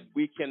FBI said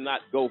we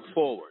cannot go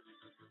forward.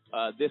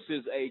 This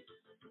is a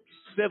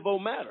civil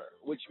matter,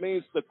 which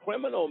means the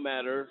criminal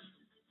matter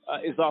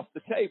is off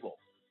the table.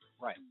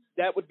 Right.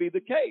 That would be the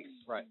case.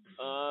 Right.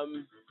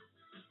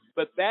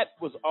 But that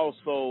was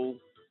also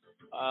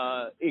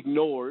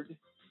ignored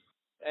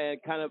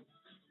and kind of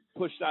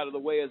pushed out of the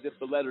way as if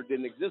the letter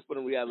didn't exist, but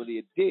in reality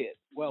it did.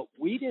 Well,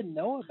 we didn't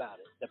know about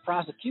it. The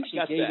prosecution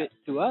Got gave that. it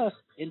to us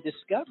in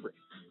discovery.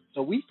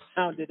 So we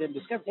found it in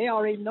discovery. They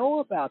already know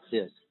about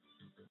this.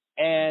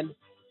 And,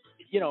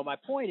 my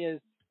point is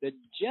the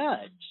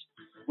judge,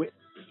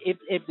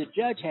 if the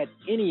judge had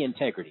any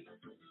integrity,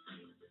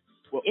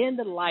 well, in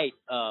the light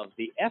of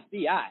the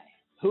FBI,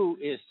 who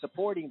is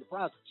supporting the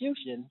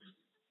prosecution,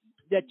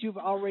 that you've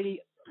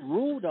already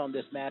ruled on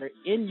this matter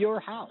in your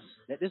house,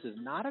 that this is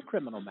not a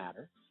criminal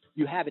matter.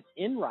 You have it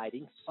in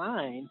writing,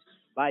 signed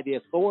by the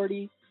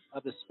authority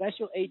of the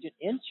special agent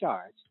in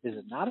charge. This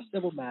is not a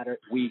civil matter.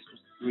 We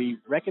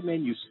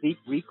recommend you seek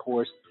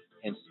recourse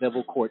in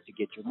civil court to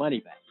get your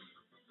money back.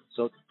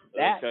 So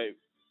that's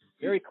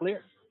very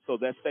clear. So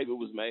that statement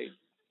was made?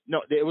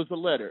 No, it was a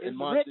letter. It's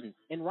written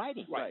in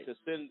writing. Right.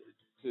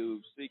 To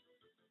seek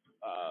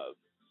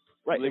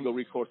legal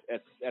recourse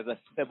as a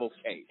civil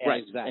case.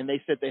 Right. Exactly. And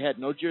they said they had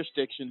no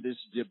jurisdiction. This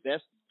is your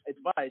best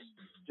advice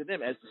to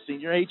them as the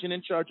senior agent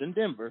in charge in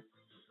Denver,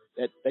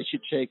 that they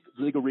should take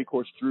legal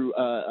recourse through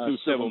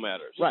civil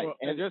matters. Right. Well,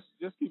 and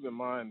just keep in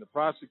mind, the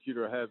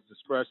prosecutor has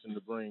discretion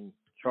to bring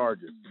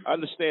charges. I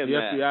understand the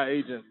that. FBI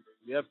agent,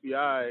 the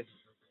FBI,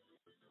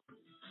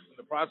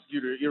 the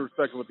prosecutor,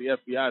 irrespective of what the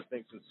FBI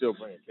thinks, can still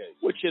bring a case.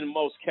 Which in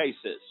most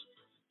cases,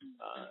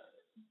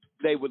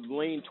 they would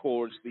lean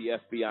towards the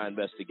FBI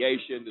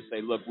investigation to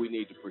say, look, we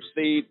need to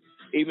proceed.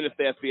 Even if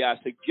the FBI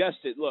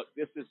suggested, look,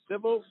 this is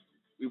civil,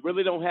 we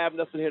really don't have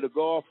nothing here to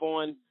go off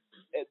on.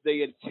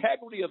 The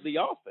integrity of the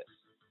office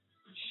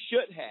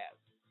should have,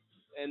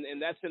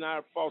 and that's in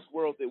our false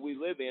world that we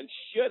live in,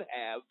 should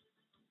have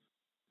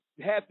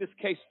had this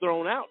case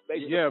thrown out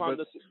based upon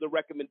the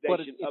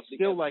recommendation of the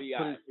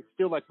FBI. It's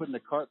still like putting the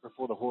cart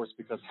before the horse,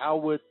 because how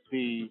would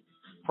the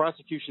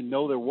prosecution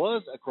know there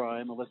was a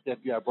crime unless the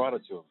FBI brought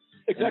it to them?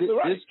 Exactly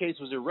right. This case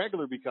was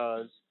irregular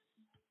because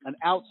an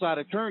outside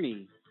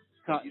attorney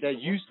that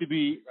used to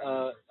be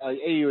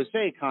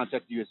AUSA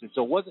contacted the USA.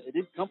 So it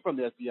didn't come from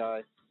the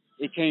FBI.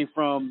 It came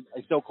from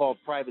a so-called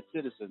private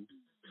citizen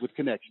with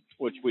connections.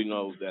 Which we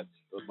know that's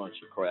a bunch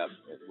of crap.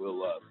 And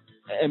we'll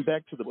and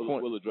back to the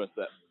point. We'll address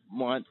that.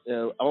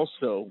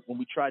 Also, when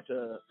we tried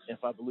to,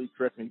 if I believe,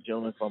 correct me,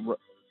 gentlemen, if I'm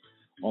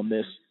on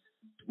this,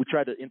 we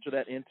tried to enter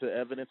that into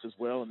evidence as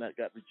well, and that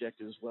got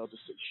rejected as well,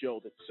 just to show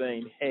that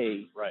saying,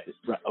 hey. Right.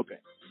 Okay.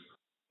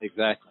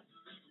 Exactly.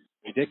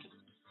 Ridiculous.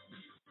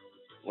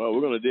 Well,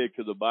 we're going to dig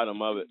to the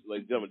bottom of it,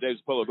 ladies and gentlemen. Dave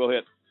Zapolo, go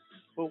ahead.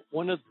 Well,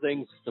 one of the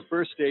things, the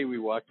first day we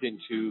walked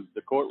into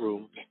the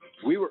courtroom,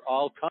 we were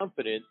all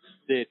confident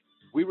that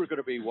we were going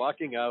to be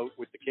walking out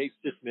with the case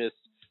dismissed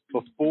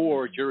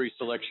before jury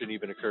selection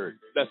even occurred.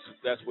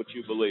 That's what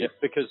you believe. Yeah,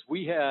 because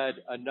we had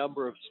a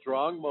number of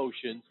strong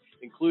motions,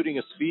 including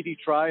a speedy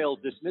trial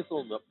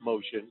dismissal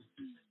motion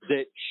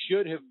that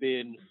should have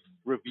been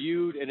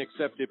reviewed and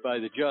accepted by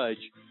the judge.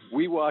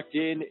 We walked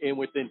in, and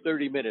within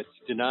 30 minutes,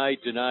 denied.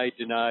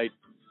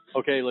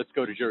 Okay, let's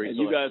go to jury and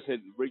selection. You guys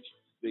had reached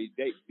the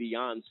date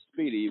beyond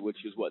speedy,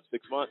 which is what,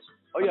 6 months?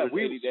 Oh, yeah.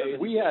 180 days?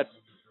 We had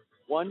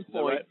one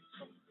point. Right?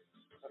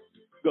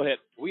 Go ahead.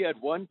 We had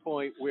one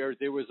point where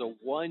there was a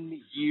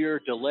 1 year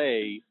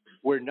delay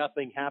where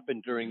nothing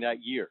happened during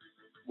that year.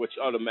 Which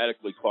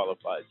automatically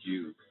qualifies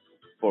you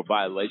for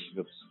violation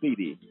of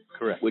speedy.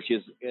 Correct. Which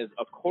is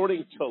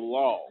according to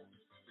law,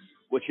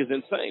 which is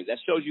insane. That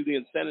shows you the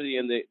insanity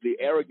and the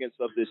arrogance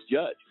of this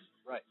judge.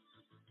 Right.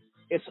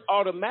 It's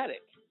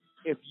automatic.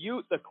 If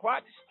the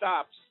clock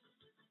stops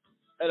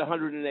at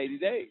 180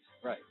 days.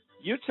 Right.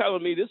 You're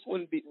telling me this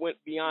went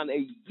beyond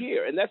a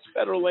year, and that's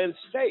federal and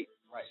state.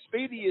 Right.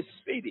 Speedy is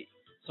speedy.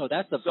 So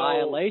that's a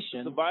violation.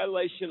 It's a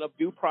violation of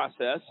due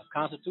process. Of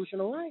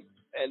constitutional right.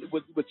 And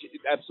which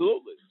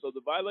absolutely. So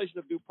the violation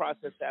of due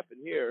process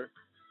happened here.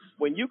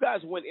 When you guys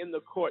went in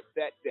the court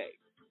that day,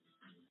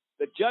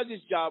 the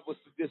judge's job was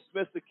to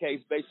dismiss the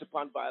case based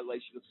upon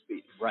violation of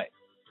speedy. Right.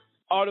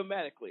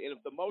 Automatically. And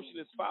if the motion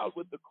is filed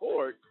with the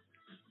court,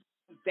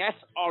 that's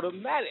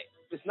automatic.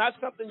 It's not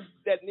something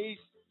that needs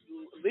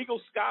legal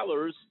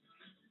scholars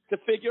to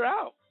figure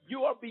out.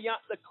 You are beyond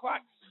the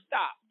clock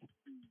stopped.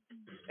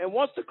 And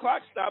once the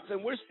clock stops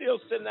and we're still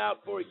sitting out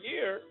for a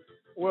year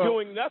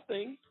doing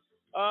nothing,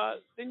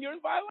 then you're in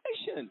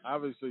violation.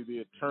 Obviously, the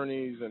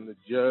attorneys and the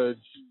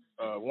judge,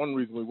 one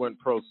reason we went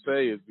pro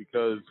se is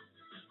because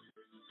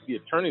the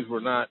attorneys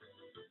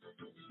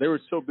they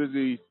were so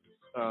busy,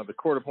 the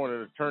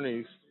court-appointed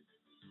attorneys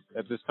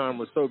at this time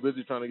were so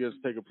busy trying to get us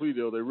to take a plea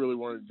deal, they really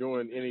weren't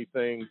doing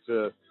anything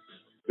to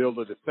build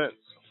a defense.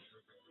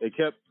 They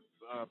kept,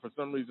 for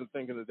some reason,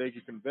 thinking that they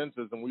could convince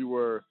us, and we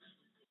were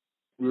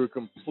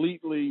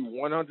completely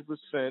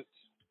 100%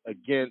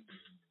 against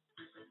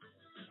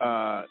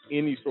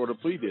any sort of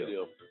plea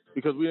deal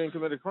because we didn't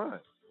commit a crime.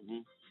 Mm-hmm.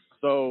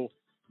 So,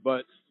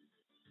 but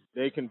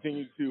they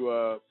continued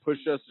to push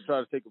us to try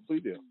to take a plea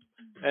deal.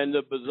 And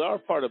the bizarre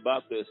part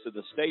about this, in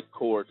the state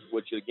court,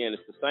 which again is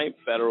the same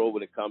federal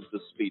when it comes to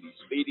speedy.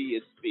 Speedy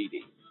is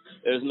speedy.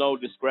 There's no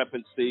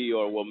discrepancy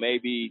or, well,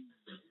 maybe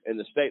in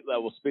the state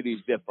level, speedy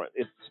is different.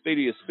 It's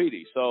speedy is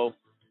speedy. So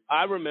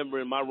I remember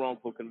in my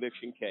wrongful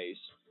conviction case,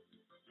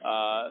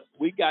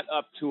 we got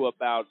up to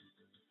about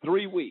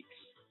 3 weeks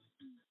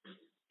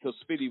till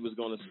speedy was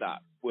going to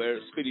stop, where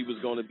speedy was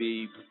going to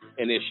be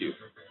an issue.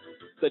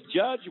 The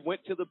judge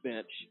went to the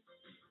bench,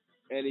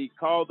 and he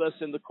called us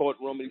in the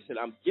courtroom, and he said,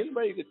 I'm getting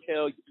ready to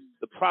tell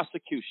the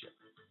prosecution,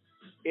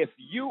 if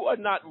you are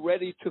not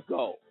ready to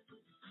go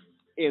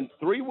in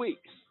 3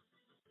 weeks,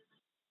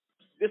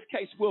 this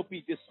case will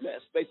be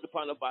dismissed based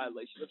upon a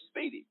violation of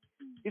speedy.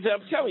 He said,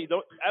 I'm telling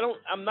you,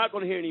 I'm not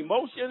going to hear any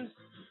motions.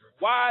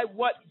 Why?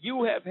 What?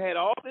 You have had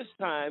all this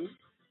time.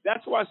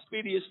 That's why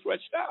speedy is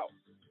stretched out.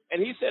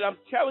 And he said, I'm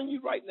telling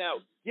you right now,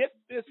 get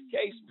this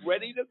case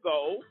ready to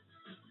go,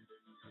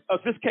 or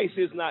this case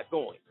is not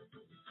going.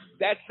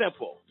 That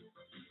simple.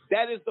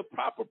 That is the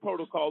proper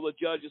protocol the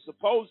judge is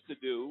supposed to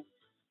do.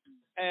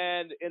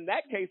 And in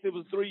that case, it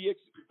was 3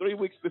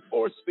 weeks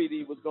before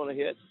speedy was going to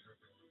hit.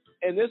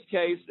 In this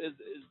case, as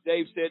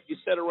Dave said, you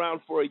sat around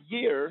for a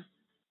year,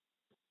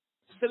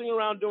 sitting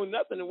around doing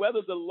nothing. And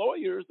whether the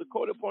lawyers, the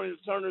court-appointed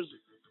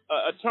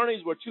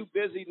attorneys were too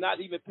busy,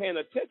 not even paying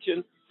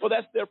attention, well,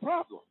 that's their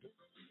problem.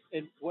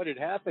 And what had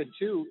happened,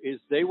 too, is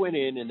they went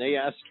in and they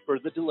asked for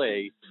the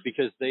delay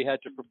because they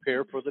had to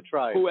prepare for the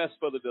trial. Who asked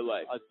for the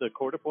delay? The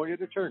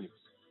court-appointed attorneys.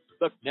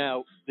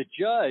 Now, the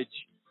judge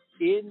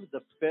in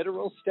the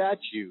federal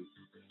statute,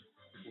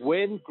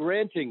 when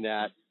granting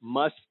that,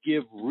 must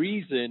give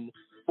reason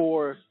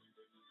for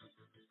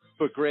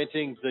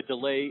granting the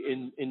delay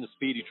in the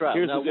speedy trial.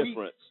 Here's now, the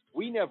difference.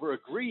 We never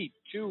agreed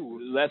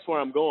to. That's where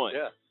I'm going.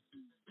 Yeah.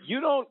 You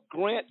don't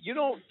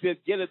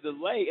get a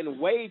delay and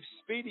waive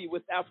speedy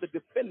without the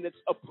defendant's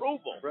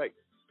approval. Right.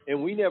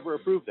 And we never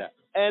approved that.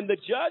 And the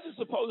judge is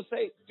supposed to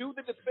say,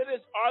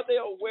 are they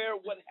aware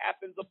of what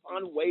happens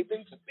upon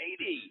waiving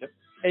speedy?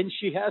 And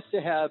she has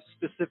to have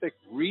specific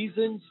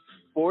reasons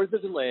for the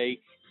delay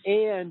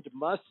and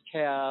must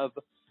have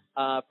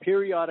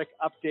periodic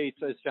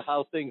updates as to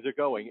how things are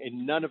going.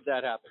 And none of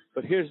that happened.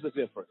 But here's the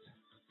difference.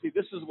 See,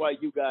 this is why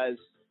you guys,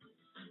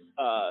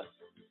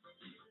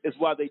 is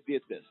why they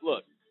did this.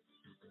 Look,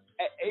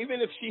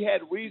 even if she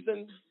had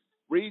reason,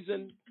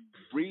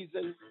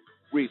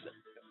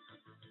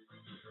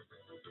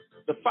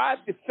 the 5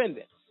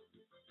 defendants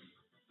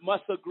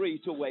must agree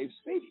to waive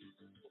speedy.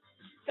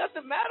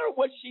 Doesn't matter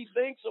what she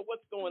thinks or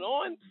what's going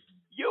on.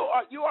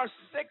 You are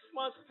 6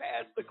 months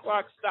past the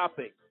clock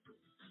stopping.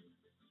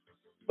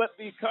 But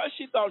because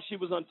she thought she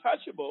was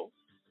untouchable,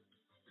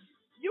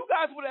 you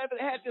guys would have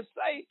had to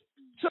say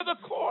to the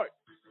court,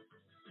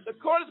 the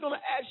court is going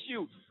to ask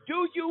you,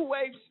 do you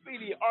waive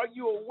speedy? Are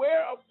you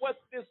aware of what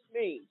this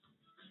means?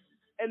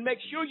 And make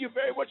sure you're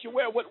very much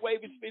aware of what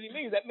waiving speedy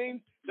means. That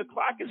means the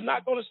clock is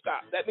not going to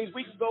stop. That means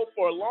we can go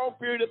for a long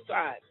period of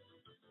time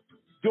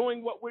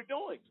doing what we're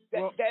doing.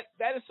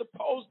 That is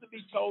supposed to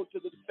be told to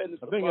the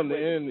defendants. I think in the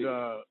end,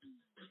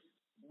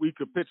 we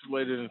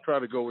capitulated and tried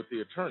to go with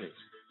the attorneys.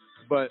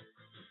 But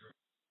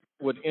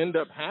what ended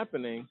up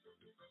happening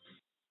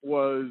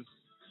was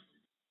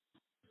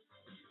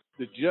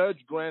the judge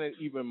granted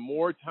even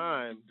more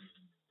time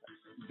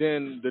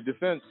than the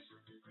defense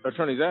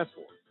attorneys asked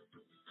for,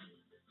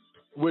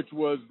 which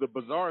was the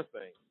bizarre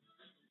thing,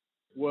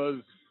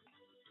 was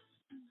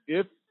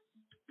if,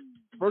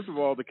 first of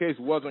all, the case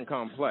wasn't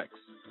complex.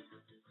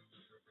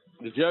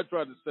 The judge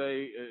tried to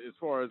say, as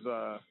far as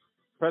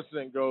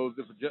precedent goes,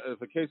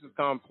 if a case is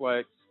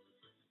complex,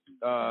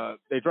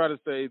 they try to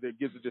say that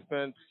gives the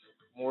defense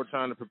more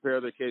time to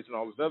prepare their case and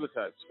all this other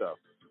type of stuff.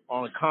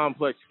 on a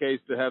complex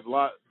case that has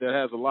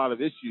a lot of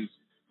issues.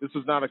 This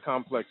was not a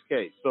complex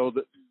case. So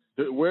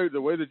the way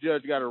the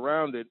judge got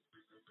around it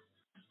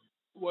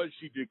was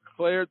she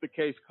declared the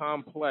case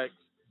complex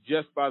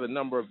just by the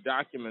number of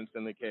documents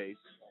in the case,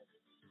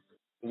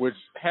 which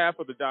half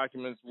of the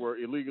documents were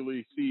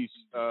illegally seized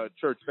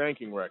church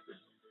banking records.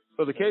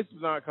 So the case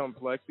was not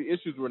complex. The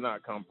issues were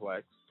not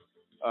complex.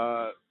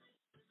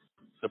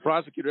 The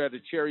prosecutor had to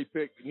cherry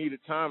pick, needed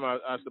time,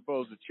 I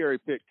suppose, to cherry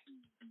pick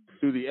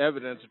through the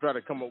evidence to try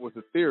to come up with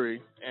a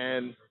theory.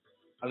 And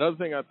another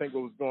thing I think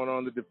what was going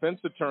on, the defense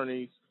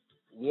attorneys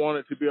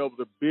wanted to be able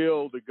to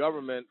bill the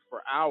government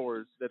for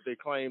hours that they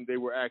claimed they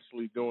were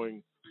actually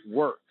doing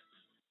work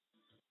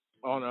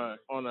on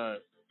a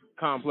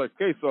complex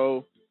case.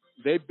 So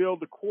they billed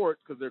the court,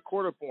 because they're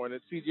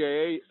court-appointed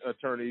CJA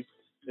attorneys.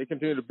 They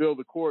continue to bill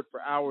the court for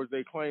hours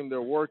they claim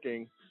they're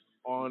working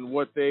on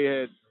what they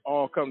had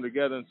all come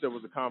together and said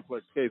was a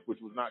complex case, which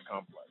was not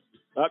complex.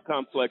 Not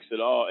complex at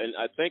all. And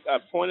I think I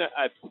point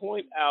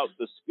out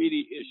the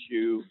Speedy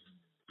issue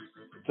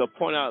to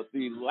point out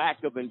the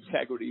lack of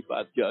integrity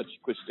by Judge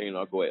Christine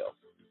Arguello.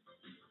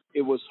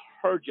 It was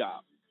her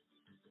job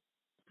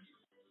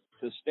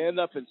to stand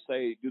up and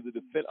say,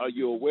 are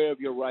you aware of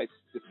your rights,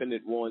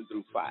 defendant 1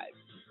 through 5?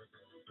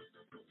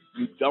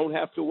 You don't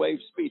have to waive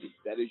Speedy.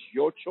 That is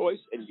your choice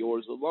and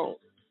yours alone.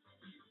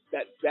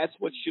 That's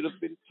what should have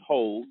been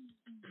told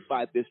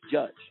by this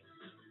judge.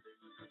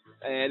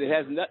 And it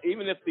has not,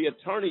 even if the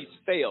attorneys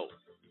failed,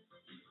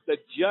 the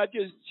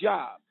judge's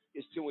job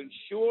is to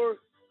ensure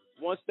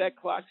once that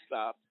clock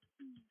stopped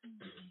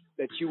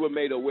that you were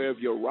made aware of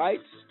your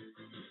rights.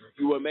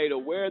 You were made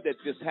aware that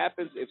this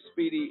happens if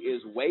Speedy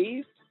is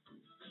waived.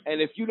 And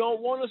if you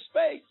don't want to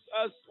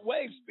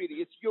waive Speedy,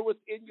 it's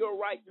within your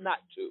right not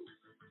to.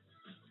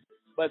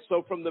 But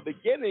so from the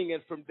beginning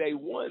and from day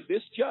one,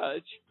 this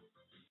judge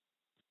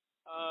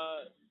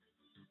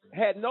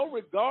had no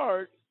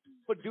regard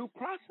for due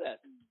process,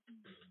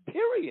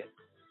 period.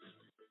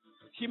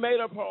 She made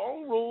up her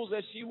own rules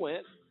as she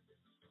went.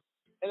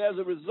 And as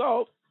a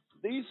result,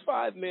 these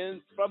 5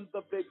 men, from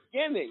the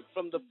beginning,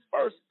 from the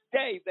first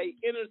day they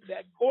entered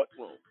that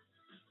courtroom,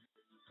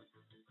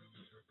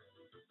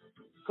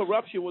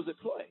 corruption was at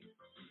play.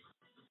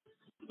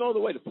 There's no other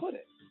way to put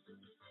it.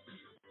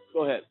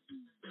 Go ahead.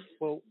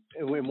 Well,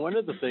 and one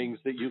of the things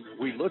that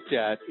we looked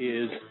at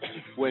is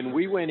when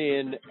we went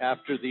in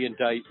after the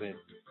indictment,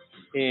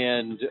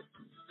 and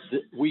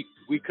we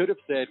could have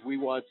said we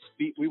want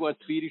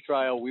speedy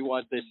trial, we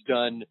want this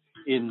done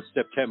in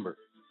September.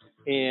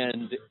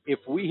 And if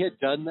we had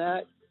done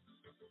that,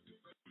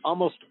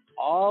 almost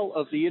all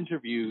of the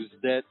interviews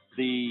that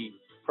the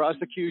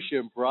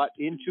prosecution brought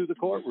into the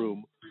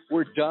courtroom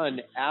were done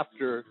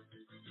after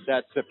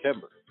that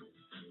September.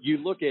 You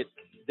look at,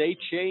 they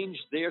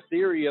changed their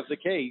theory of the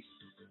case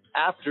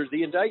after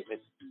the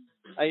indictment.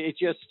 It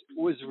just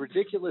was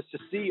ridiculous to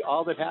see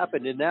all that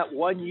happened in that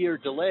 1 year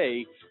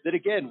delay that,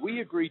 again,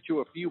 we agreed to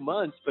a few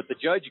months, but the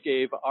judge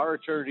gave our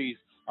attorneys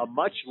a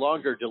much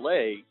longer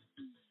delay.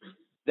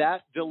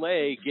 That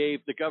delay gave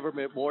the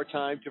government more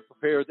time to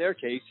prepare their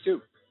case,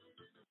 too.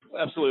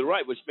 Absolutely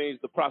right, which means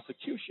the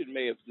prosecution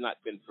may have not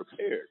been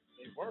prepared.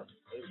 They weren't.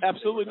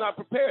 Absolutely not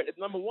prepared.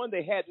 Number one,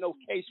 they had no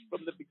case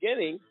from the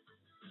beginning,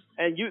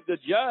 and the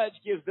judge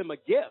gives them a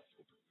gift.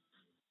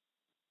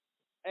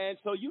 And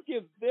so you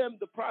give them,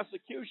 the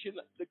prosecution,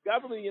 the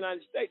government of the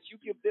United States, you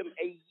give them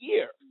a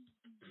year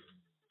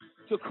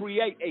to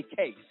create a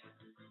case.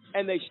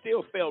 And they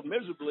still failed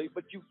miserably,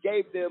 but you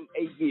gave them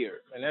a year.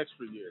 An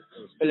extra year.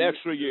 An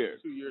extra year.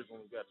 2 years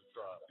when we got to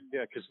trial.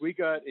 Yeah, because we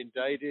got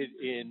indicted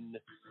in,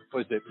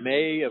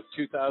 May of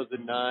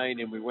 2009,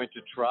 and we went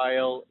to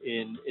trial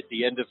at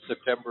the end of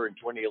September in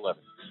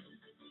 2011.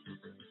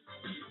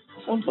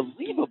 It's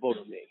unbelievable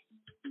to me.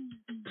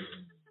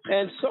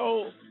 And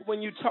so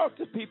when you talk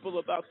to people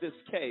about this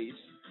case,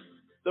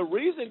 the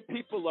reason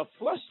people are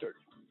flustered,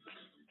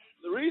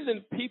 the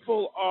reason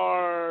people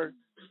are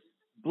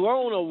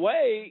blown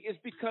away is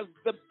because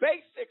the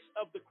basics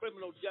of the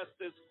criminal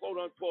justice, quote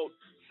unquote,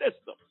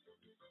 system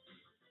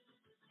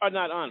are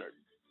not honored,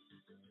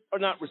 are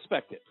not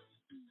respected.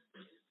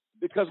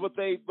 Because what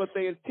they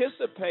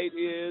anticipate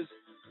is,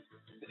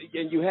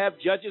 and you have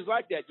judges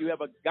like that, you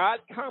have a God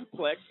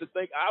complex to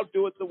think, I'll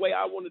do it the way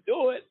I want to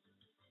do it,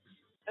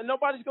 and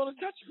nobody's going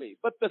to touch me.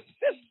 But the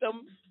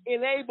system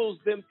enables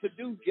them to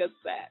do just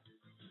that.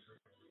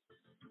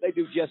 They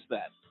do just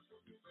that.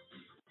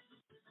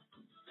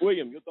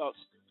 William, your thoughts?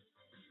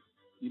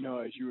 You know,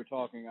 as you were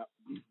talking,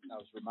 I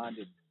was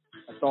reminded,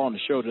 I saw on the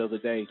show the other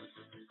day,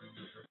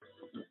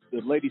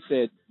 the lady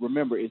said,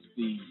 remember, it's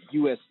the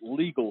U.S.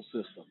 legal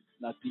system,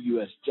 not the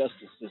U.S.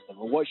 justice system.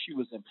 And what she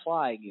was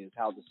implying is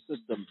how the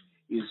system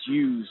is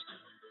used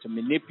to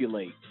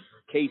manipulate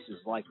cases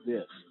like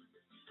this.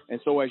 And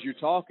so as you're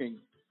talking,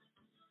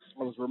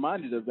 I was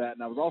reminded of that,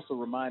 and I was also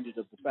reminded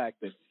of the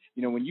fact that,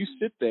 you know, when you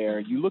sit there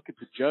and you look at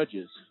the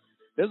judges,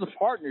 there's a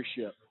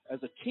partnership as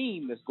a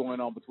team that's going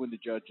on between the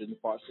judge and the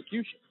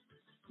prosecution.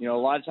 You know,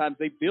 a lot of times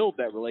they build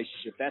that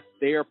relationship. That's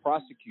their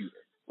prosecutor.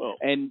 Well,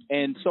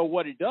 and so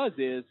what it does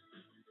is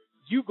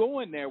you go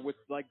in there with,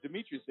 like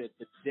Demetrius said,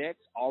 the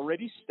deck's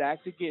already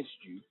stacked against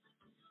you.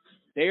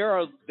 They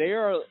are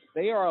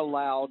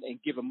allowed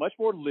and given much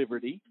more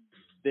liberty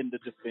than the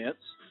defense,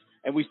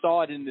 and we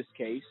saw it in this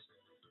case.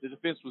 The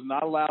defense was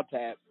not allowed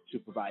to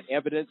provide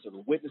evidence or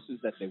the witnesses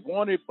that they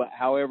wanted, but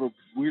however,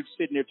 we're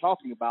sitting there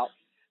talking about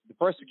the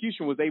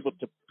prosecution was able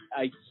to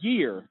a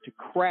year to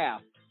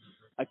craft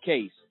a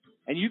case,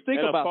 and you think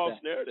about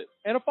that.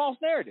 And a false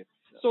narrative.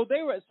 So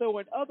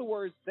in other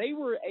words, they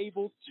were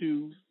able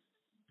to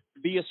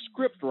be a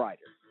script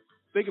writer.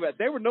 Think about it.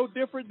 They were no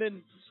different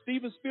than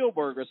Steven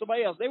Spielberg or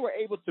somebody else. They were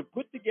able to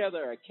put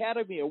together an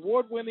Academy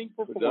Award-winning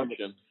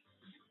performance.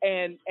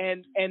 And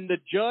the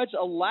judge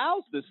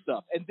allows this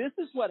stuff. And this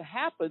is what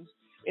happens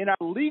in our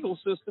legal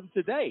system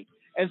today.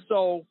 And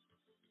so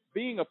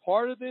being a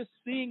part of this,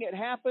 seeing it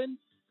happen,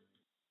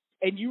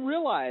 and you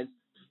realize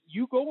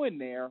you go in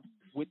there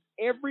with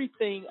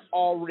everything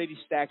already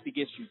stacked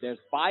against you. There's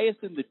bias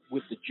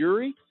with the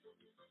jury.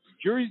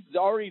 Jury's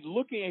already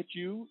looking at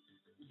you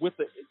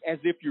as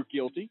if you're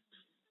guilty.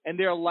 And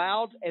they're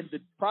allowed, and the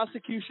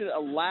prosecution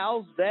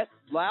allows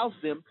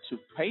them to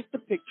paint the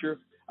picture,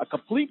 a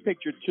complete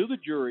picture to the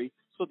jury,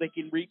 so they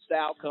can reach the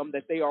outcome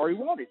that they already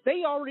wanted.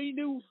 They already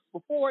knew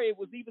before it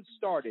was even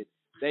started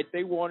that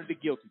they wanted a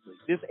guilty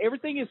plea.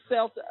 Everything is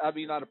not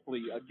a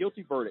plea, a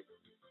guilty verdict.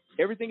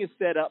 Everything is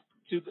set up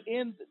to the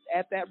end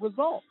at that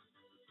result.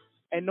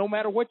 And no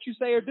matter what you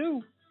say or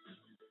do.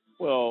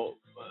 Well,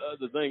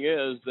 the thing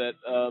is that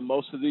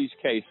most of these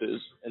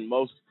cases and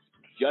most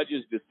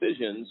judges'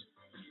 decisions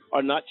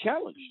are not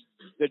challenged.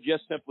 They're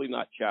just simply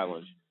not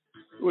challenged.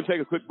 We're going to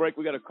take a quick break.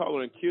 We got a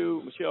caller in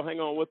queue. Michelle, hang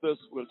on with us.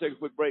 We're going to take a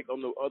quick break.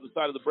 On the other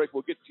side of the break,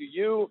 we'll get to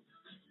you.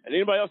 And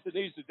anybody else that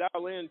needs to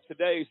dial in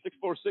today,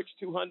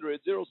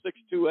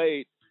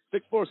 646-200-0628,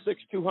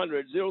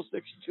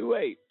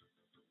 646-200-0628.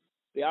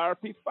 The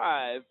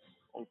IRP-5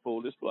 on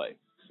full display.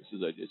 This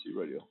is AJC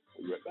Radio.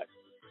 We'll be right back.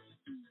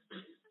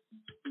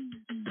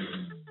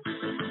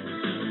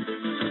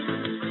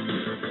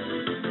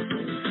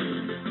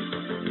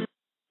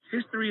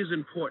 History is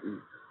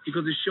important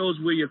because it shows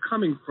where you're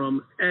coming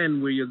from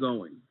and where you're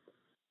going.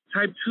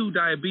 Type 2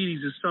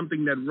 diabetes is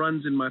something that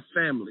runs in my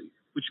family,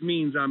 which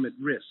means I'm at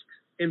risk.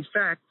 In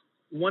fact,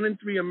 1 in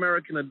 3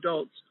 American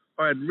adults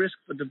are at risk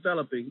for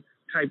developing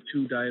type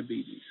 2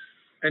 diabetes.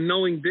 And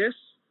knowing this,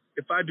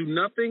 if I do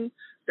nothing,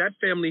 that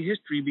family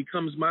history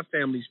becomes my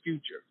family's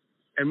future.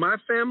 And my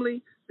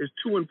family is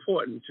too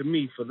important to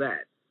me for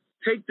that.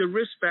 Take the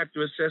risk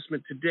factor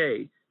assessment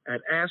today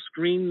at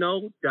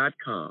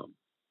AskScreenKnow.com.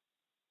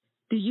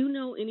 Do you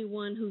know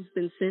anyone who's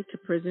been sent to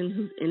prison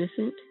who's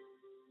innocent?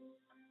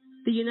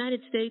 The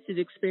United States is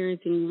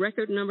experiencing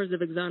record numbers of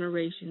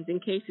exonerations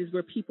in cases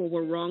where people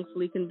were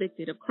wrongfully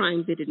convicted of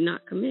crimes they did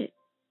not commit.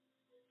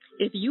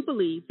 If you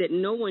believe that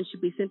no one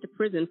should be sent to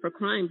prison for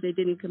crimes they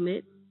didn't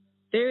commit,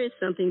 there is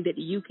something that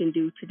you can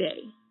do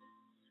today.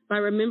 By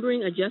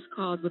remembering a just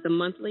cause with a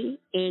monthly,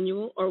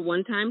 annual, or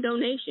one-time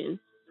donation,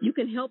 you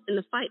can help in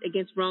the fight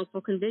against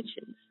wrongful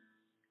convictions.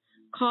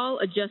 Call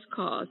a just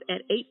cause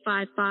at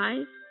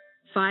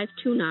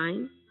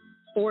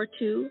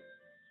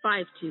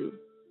 855-529-4252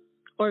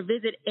 or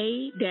visit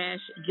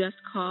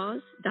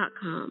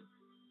a-justcause.com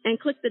and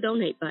click the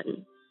donate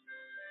button.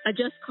 A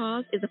Just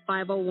Cause is a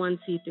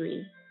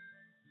 501c3.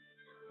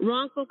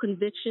 Wrongful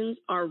convictions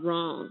are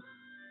wrong.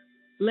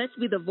 Let's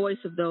be the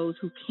voice of those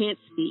who can't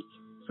speak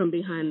from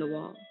behind the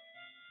wall.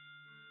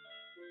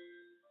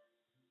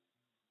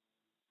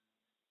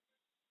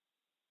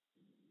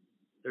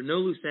 There are no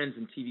loose ends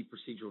in TV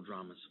procedural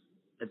dramas.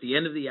 At the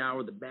end of the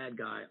hour, the bad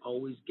guy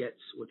always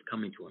gets what's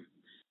coming to him.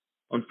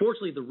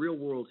 Unfortunately, the real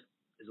world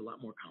is a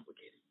lot more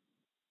complicated.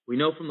 We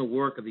know from the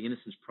work of the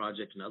Innocence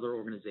Project and other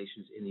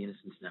organizations in the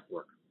Innocence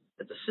Network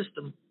that the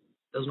system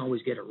doesn't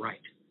always get it right.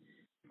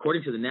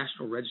 According to the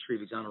National Registry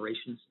of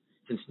Exonerations,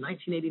 since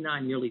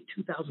 1989, nearly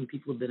 2,000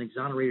 people have been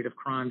exonerated of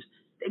crimes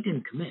they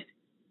didn't commit.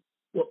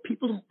 What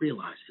people don't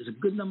realize is a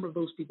good number of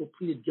those people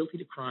pleaded guilty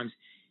to crimes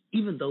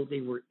even though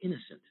they were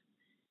innocent.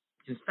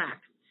 In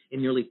fact,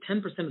 in nearly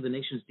 10% of the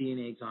nation's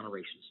DNA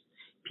exonerations,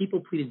 people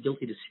pleaded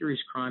guilty to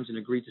serious crimes and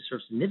agreed to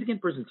serve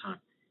significant prison time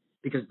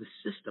because the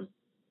system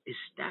is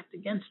stacked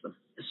against them,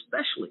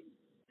 especially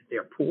if they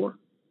are poor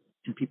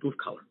and people of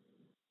color.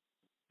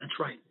 That's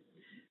right.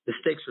 The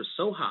stakes are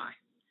so high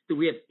that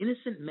we have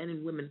innocent men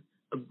and women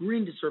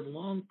agreeing to serve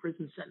long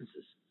prison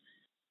sentences.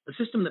 A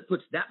system that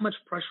puts that much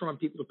pressure on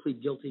people to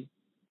plead guilty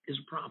is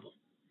a problem.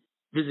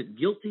 Visit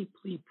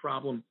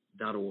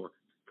guiltypleaproblem.org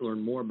to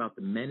learn more about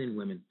the men and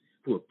women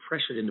who are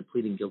pressured into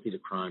pleading guilty to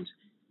crimes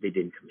they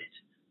didn't commit.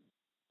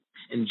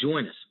 And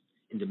join us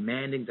in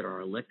demanding that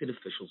our elected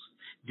officials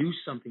do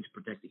something to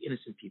protect the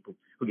innocent people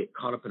who get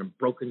caught up in a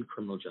broken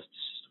criminal justice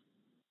system.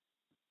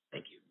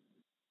 Thank you.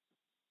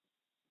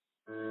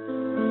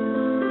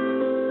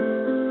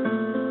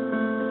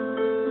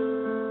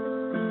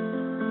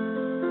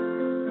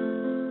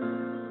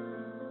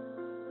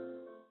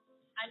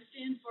 I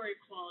stand for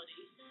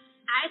equality.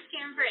 I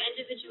stand for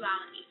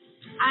individuality.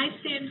 I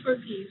stand for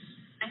peace.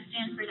 I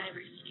stand for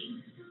diversity.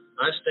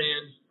 I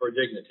stand for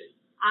dignity.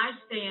 I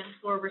stand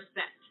for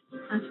respect.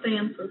 I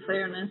stand for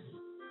fairness.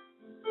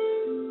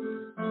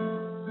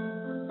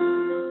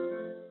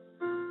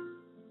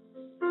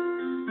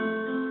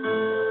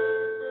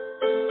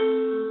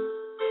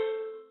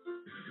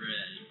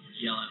 Red,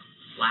 yellow,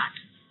 black,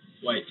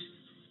 white.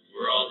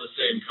 We're all the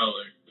same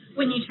color.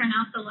 When you turn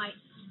out the light.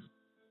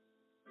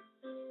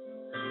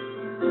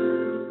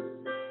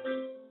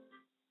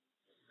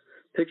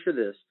 Picture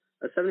this,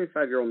 a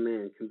 75-year-old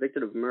man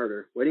convicted of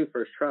murder, waiting for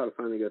his trial to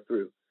finally go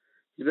through.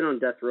 He's been on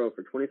death row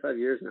for 25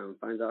 years now and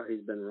finds out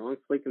he's been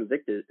wrongfully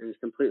convicted and is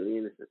completely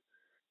innocent.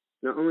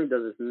 Not only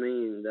does this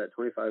mean that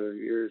 25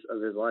 years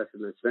of his life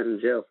have been spent in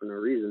jail for no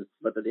reason,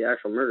 but that the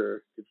actual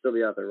murderer could still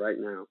be out there right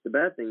now. The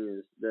bad thing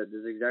is that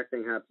this exact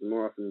thing happens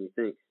more often than you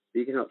think, but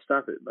you can help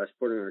stop it by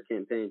supporting our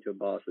campaign to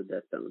abolish the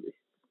death penalty.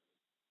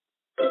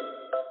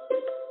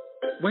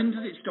 When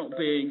does it stop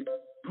being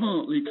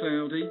partly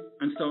cloudy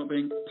and start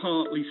being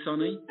partly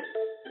sunny?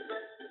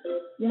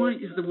 Why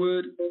is the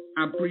word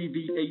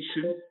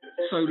abbreviation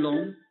so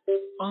long?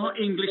 Are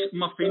English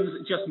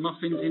muffins just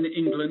muffins in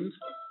England?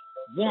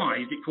 Why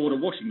is it called a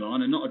washing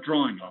line and not a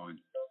drying line?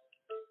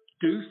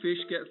 Do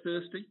fish get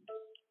thirsty?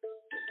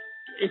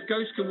 If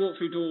ghosts can walk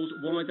through doors,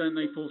 why don't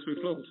they fall through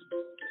floors?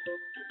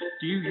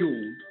 Do you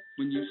yawn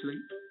when you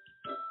sleep?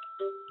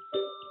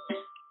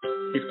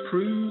 If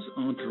prunes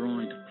are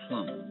dried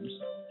plums,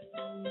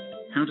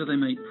 how do they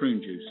make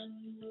prune juice?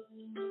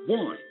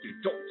 Why do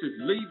doctors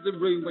leave the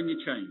room when you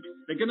change?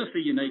 They're going to see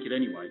you naked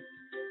anyway.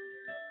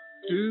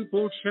 Do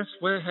bald chefs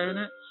wear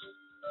hairnets?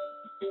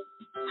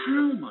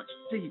 How much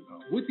deeper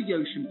would the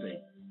ocean be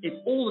if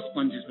all the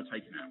sponges were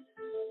taken out?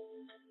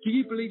 Do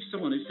you believe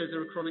someone who says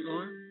they're a chronic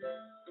liar?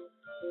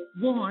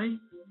 Why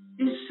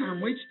is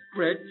sandwich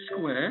bread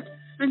square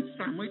and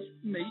sandwich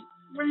meat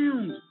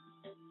round?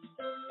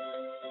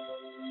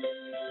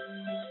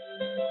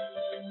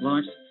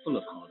 Life's full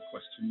of hard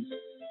questions.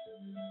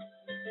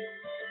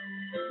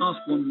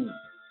 Ask one more.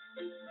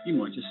 You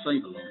might just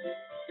save a life.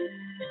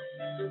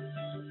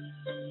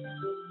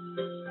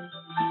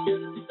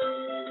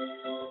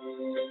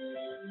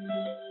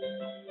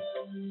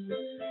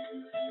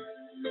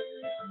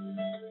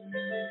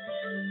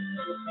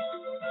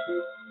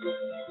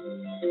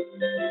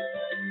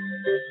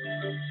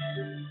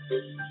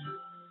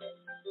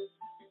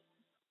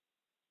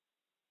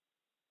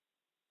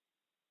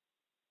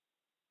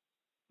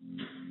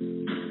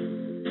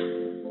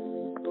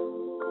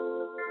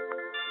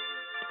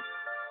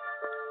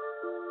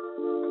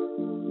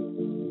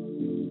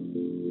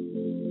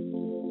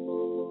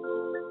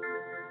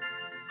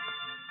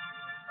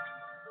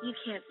 You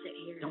can't sit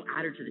here. Don't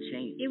add her to the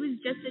chain. It was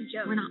just a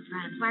joke. We're not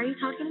friends. Why are you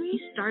talking to me?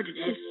 You started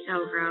it. It's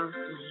so gross.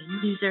 Lame.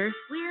 Loser.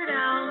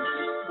 Weirdo.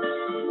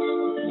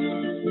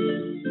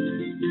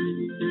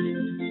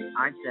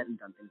 I've said and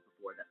done things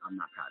before that I'm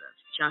not proud of.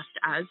 Just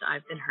as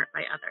I've been hurt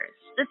by others.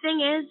 The thing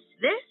is,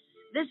 this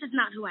is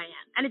not who I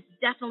am. And it's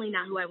definitely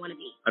not who I want to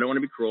be. I don't want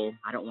to be cruel.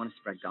 I don't want to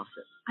spread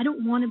gossip. I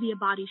don't want to be a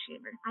body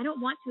shamer. I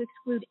don't want to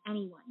exclude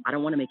anyone. I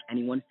don't want to make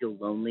anyone feel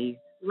lonely,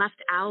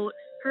 left out,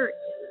 hurt.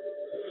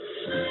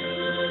 We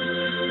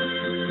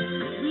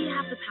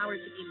have the power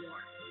to be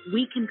more.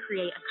 We can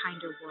create a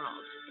kinder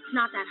world. It's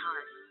not that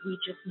hard. We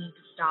just need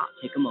to stop.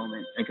 Take a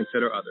moment and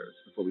consider others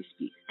before we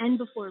speak. And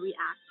before we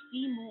act.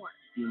 Be more.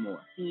 Be more.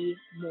 Be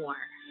more.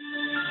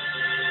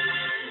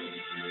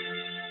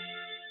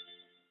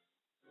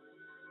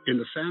 In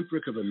the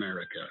fabric of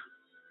America,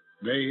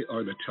 they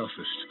are the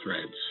toughest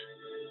threads.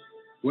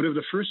 One of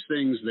the first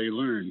things they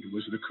learned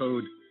was the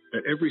code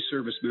that every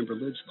service member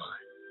lives by.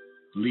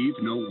 Leave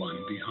no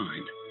one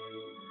behind.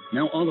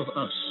 Now all of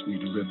us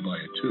need to live by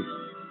it too,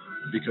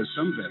 because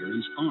some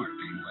veterans are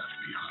being left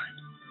behind.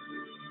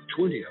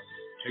 20 of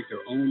them take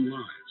their own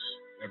lives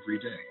every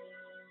day.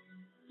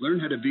 Learn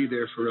how to be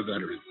there for a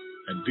veteran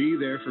at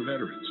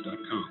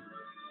BeThereForVeterans.com.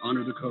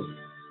 Honor the code.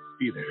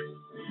 Be there.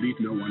 Leave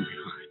no one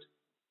behind.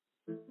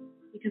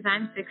 Because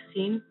I'm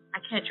 16, I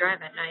can't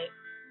drive at night.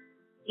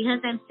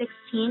 Because I'm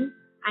 16,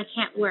 I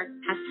can't work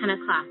past 10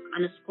 o'clock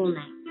on a school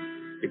night.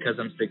 Because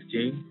I'm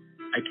 16,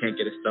 I can't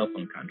get a cell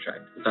phone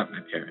contract without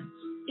my parents.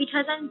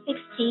 Because I'm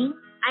 16,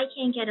 I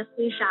can't get a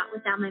flu shot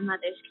without my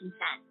mother's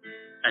consent.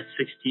 At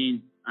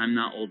 16, I'm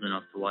not old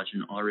enough to watch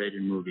an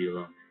R-rated movie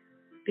alone.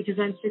 Because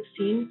I'm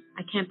 16,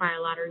 I can't buy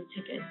a lottery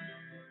ticket.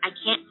 I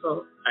can't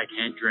vote. I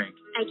can't drink.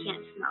 I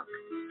can't smoke.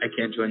 I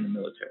can't join the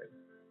military.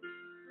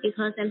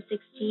 Because I'm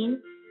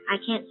 16, I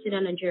can't sit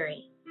on a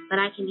jury, but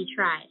I can be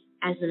tried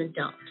as an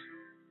adult.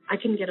 I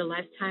can get a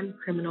lifetime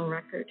criminal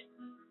record.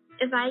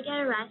 If I get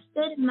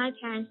arrested, my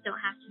parents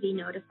don't have to be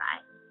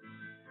notified.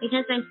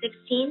 Because I'm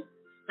 16,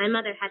 my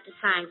mother had to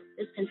sign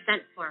this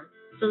consent form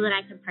so that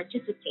I could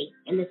participate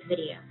in this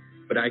video.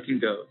 But I can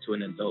go to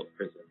an adult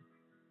prison.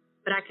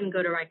 But I can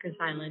go to Rikers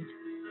Island.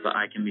 But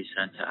I can be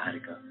sent to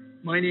Attica.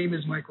 My name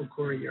is Michael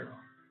Corriero.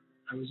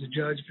 I was a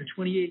judge for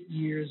 28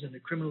 years in the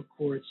criminal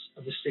courts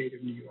of the state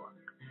of New York.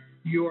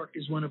 New York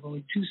is one of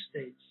only 2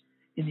 states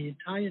in the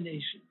entire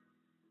nation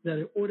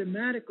that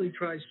automatically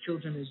tries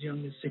children as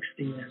young as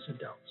 16 as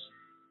adults.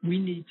 We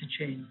need to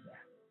change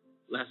that.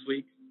 Last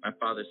week, my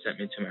father sent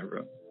me to my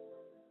room.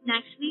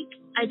 Next week,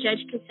 a judge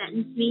could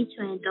sentence me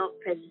to an adult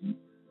prison.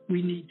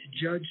 We need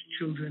to judge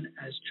children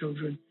as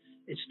children.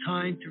 It's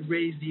time to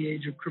raise the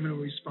age of criminal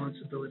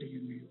responsibility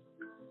in New York.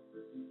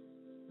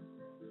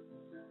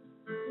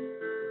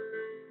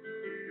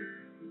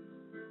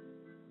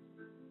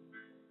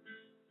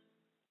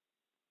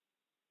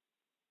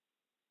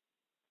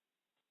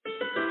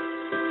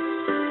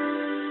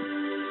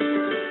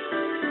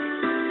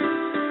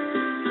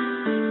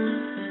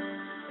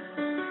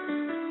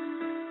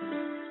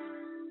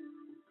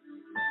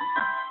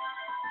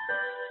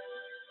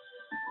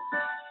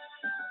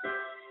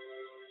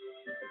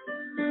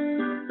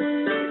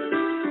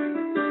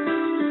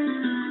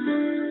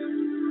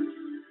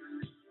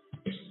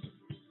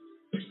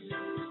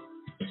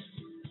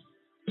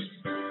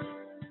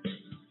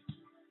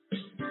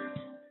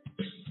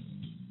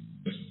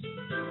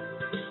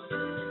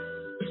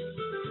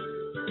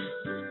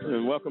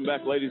 And welcome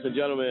back, ladies and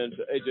gentlemen,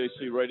 to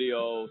AJC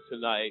Radio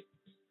tonight.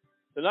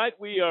 Tonight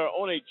we are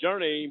on a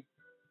journey,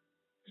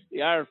 the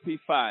IRP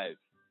 5.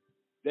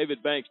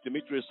 David Banks,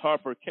 Demetrius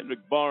Harper,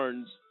 Kendrick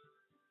Barnes,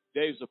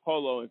 Dave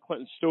Zappolo, and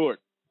Quentin Stewart.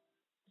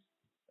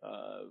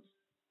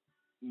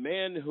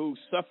 Men who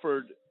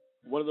suffered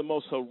one of the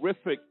most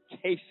horrific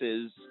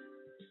cases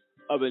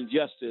of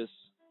injustice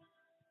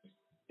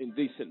in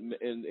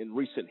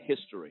recent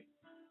history.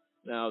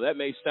 Now, that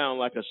may sound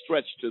like a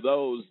stretch to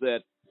those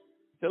that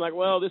feel like,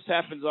 well, this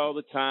happens all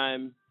the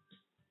time.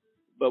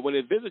 But when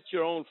it visits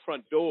your own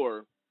front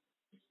door,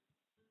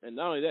 and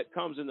not only that,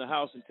 comes in the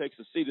house and takes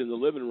a seat in the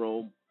living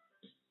room,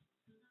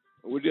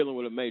 we're dealing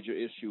with a major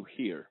issue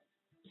here.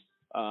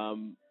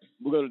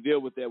 We're going to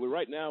deal with that.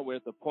 Right now, we're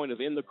at the point of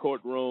in the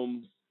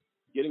courtroom,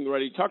 getting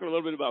ready, talking a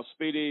little bit about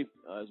Speedy,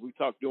 as we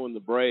talked during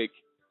the break.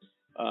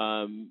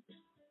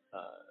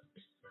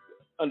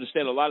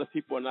 Understand a lot of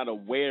people are not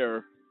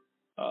aware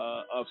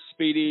of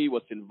Speedy,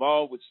 what's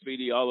involved with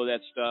Speedy, all of that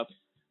stuff.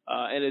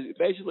 And it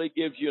basically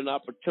gives you an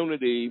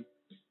opportunity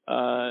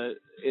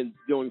in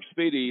doing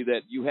Speedy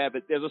that you have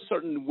it. There's a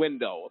certain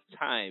window of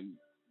time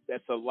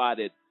that's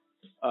allotted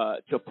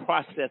to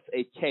process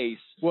a case.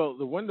 Well,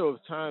 the window of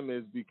time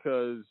is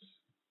because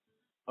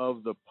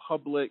of the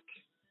public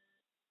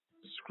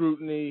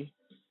scrutiny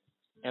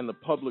and the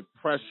public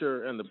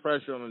pressure and the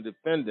pressure on the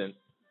defendant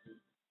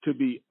to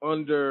be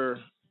under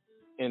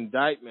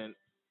indictment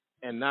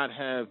and not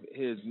have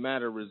his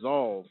matter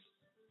resolved.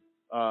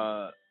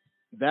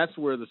 That's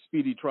where the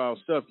speedy trial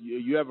stuff,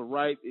 you have a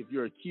right, if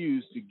you're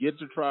accused, to get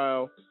to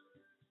trial,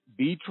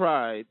 be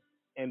tried,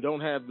 and don't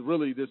have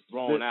really this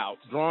drawn out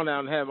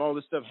and have all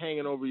this stuff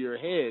hanging over your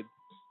head.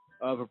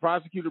 If a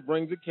prosecutor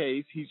brings a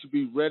case, he should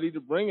be ready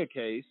to bring a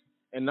case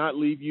and not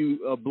leave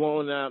you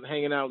blown out,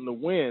 hanging out in the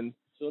wind.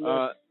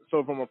 So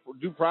from a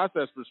due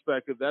process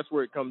perspective, that's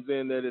where it comes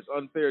in, that it's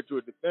unfair to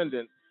a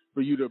defendant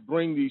for you to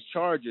bring these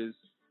charges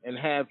and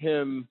have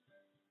him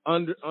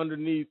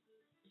underneath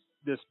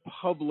this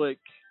public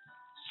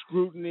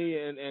scrutiny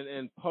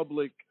and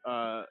public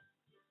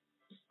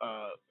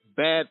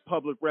bad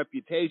public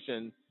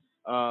reputation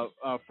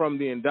from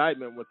the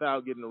indictment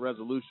without getting a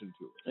resolution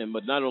to it.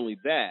 But not only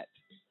that,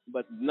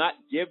 but not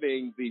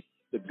giving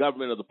the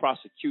government or the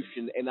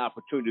prosecution an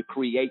opportunity to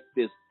create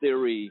this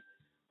theory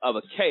of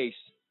a case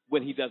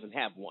when he doesn't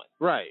have one.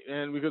 Right,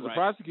 and because the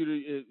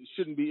prosecutor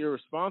shouldn't be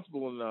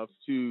irresponsible enough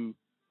to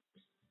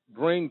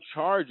bring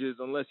charges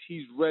unless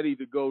he's ready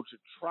to go to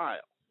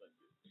trial.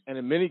 And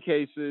in many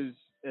cases,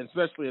 and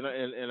especially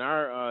in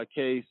our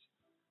case,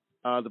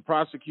 the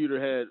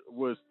prosecutor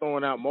was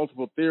throwing out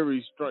multiple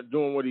theories,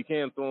 doing what he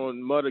can,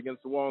 throwing mud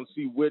against the wall and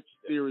see which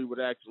theory would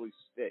actually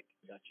stick.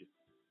 Gotcha.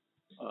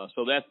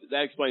 So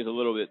that explains a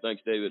little bit,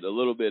 thanks, David, a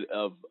little bit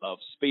of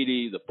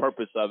Speedy, the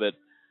purpose of it,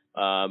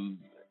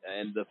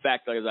 and the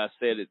fact that, as I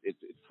said, it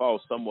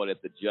falls somewhat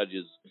at the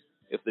judge's.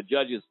 If the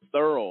judge is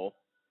thorough,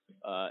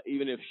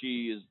 even if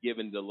she is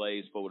given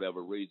delays for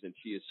whatever reason,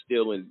 she is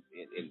still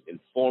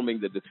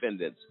informing the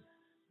defendants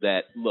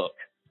that, look,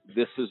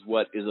 this is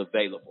what is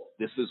available.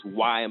 This is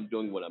why I'm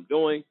doing what I'm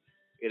doing.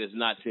 It is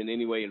not to in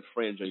any way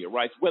infringe on your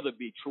rights, whether it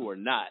be true or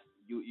not.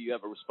 You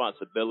have a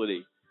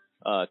responsibility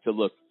to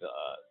look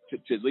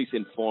to at least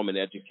inform and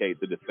educate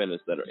the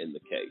defendants that are in the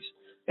case.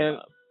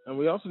 And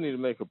we also need to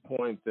make a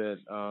point that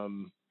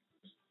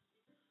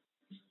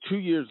 2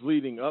 years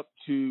leading up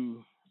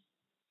to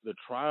the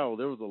trial,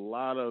 there was a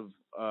lot of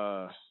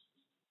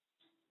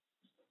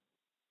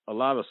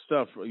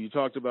stuff. You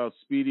talked about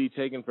Speedy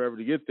taking forever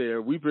to get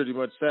there. We pretty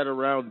much sat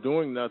around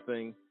doing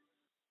nothing.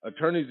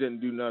 Attorneys didn't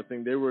do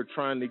nothing. They were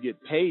trying to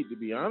get paid, to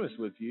be honest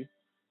with you.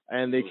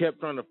 And they kept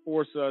trying to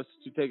force us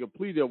to take a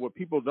plea deal. What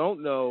people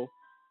don't know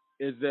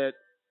is that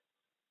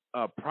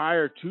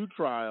prior to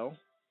trial,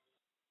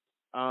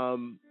 I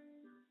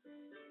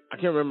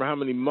can't remember how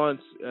many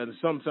months, and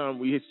sometime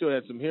we still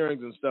had some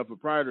hearings and stuff, but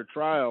prior to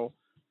trial,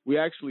 we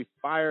actually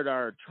fired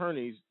our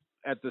attorneys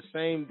at the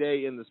same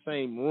day in the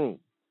same room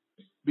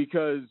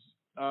because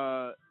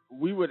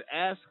we would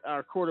ask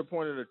our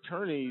court-appointed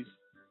attorneys,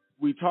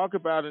 we talk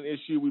about an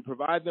issue, we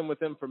provide them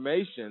with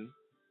information,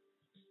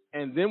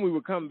 And then we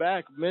would come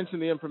back, mention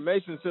the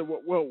information, and say,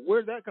 well,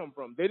 where'd that come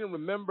from? They didn't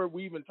remember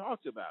we even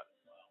talked about it.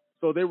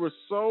 So they were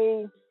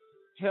so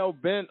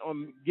hell-bent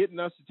on getting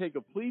us to take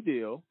a plea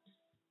deal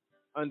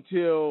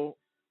until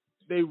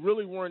they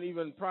really weren't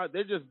even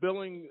they're just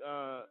billing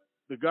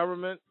the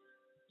government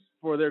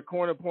for their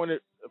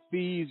court-appointed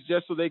fees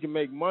just so they can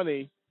make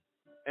money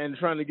and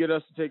trying to get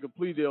us to take a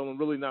plea deal and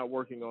really not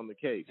working on the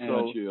case. And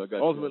so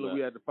ultimately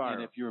we had to fire And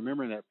them. if you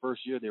remember in that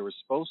first year, they were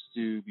supposed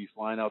to be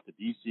flying out to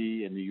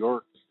D.C. and New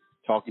York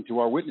talking to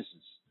our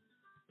witnesses.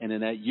 And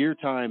in that year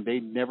time, they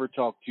never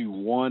talked to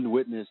one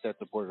witness that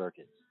supported our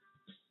case.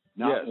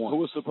 Not one. Who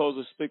was supposed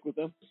to speak with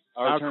them?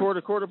 Our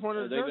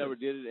court-appointed They attorney. never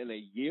did it in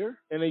a year?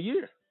 In a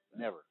year.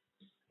 Never.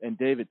 And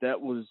David,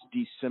 that was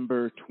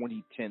December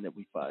 2010 that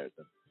we fired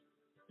them.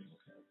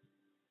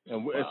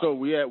 And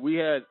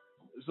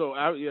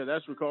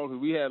that's recalled because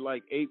we had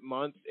like 8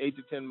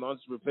 to 10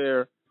 months to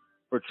prepare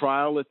for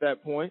trial at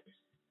that point.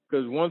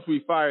 Because once we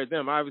fired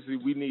them, obviously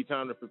we need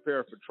time to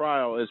prepare for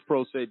trial as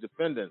pro se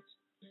defendants.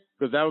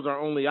 Because that was our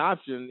only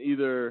option.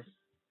 Either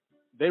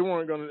they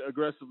weren't going to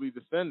aggressively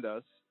defend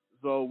us,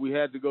 so we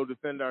had to go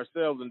defend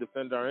ourselves and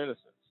defend our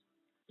innocence.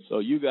 So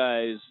you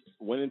guys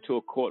went into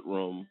a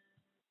courtroom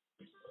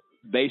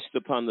based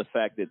upon the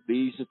fact that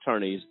these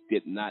attorneys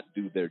did not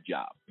do their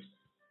job.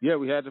 Yeah,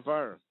 we had to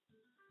fire them.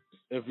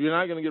 If you're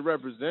not going to get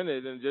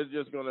represented and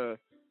just going to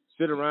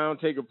sit around,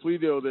 take a plea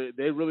deal,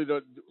 they really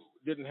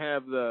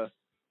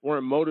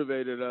weren't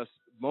motivated to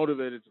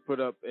put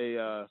up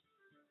a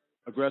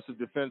aggressive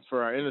defense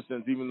for our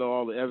innocence, even though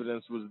all the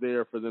evidence was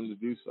there for them to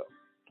do so.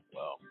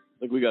 Well, I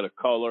think we got a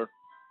caller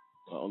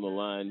on the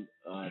line.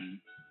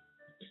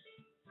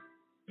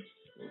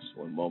 Just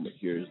one moment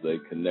here as they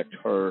connect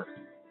her.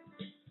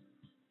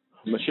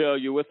 Michelle,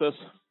 you with us?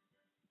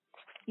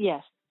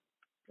 Yes.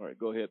 All right,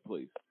 go ahead,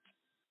 please.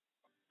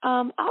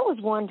 I was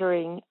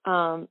wondering,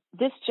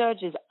 this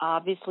judge is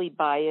obviously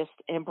biased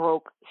and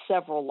broke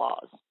several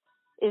laws.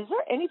 Is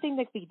there anything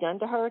that can be done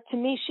to her? To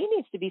me, she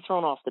needs to be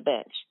thrown off the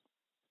bench.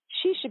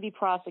 She should be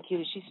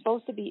prosecuted. She's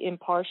supposed to be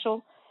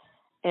impartial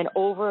and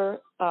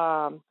over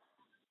the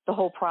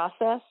whole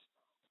process.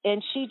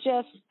 And she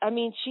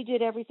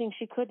did everything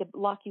she could to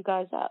lock you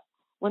guys up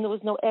when there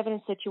was no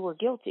evidence that you were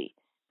guilty.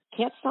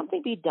 Can't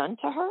something be done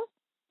to her?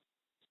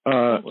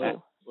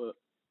 Well,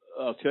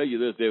 I'll tell you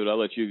this, David. I'll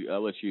let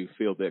you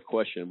field that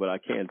question, but I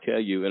can tell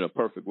you, in a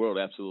perfect world,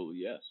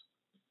 absolutely yes.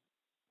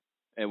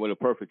 And with a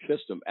perfect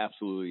system,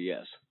 absolutely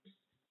yes.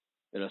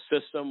 In a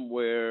system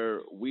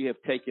where we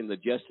have taken the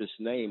justice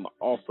name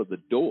off of the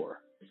door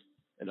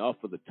and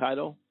off of the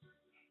title,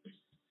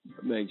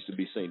 remains to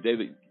be seen.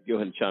 David, go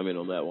ahead and chime in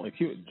on that one.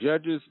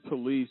 Judges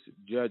police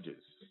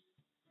judges.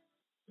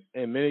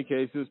 In many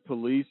cases,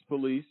 police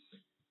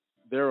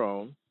their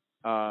own,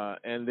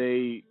 and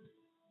they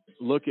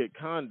look at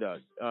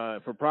conduct.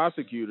 For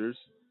prosecutors,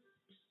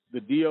 the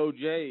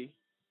DOJ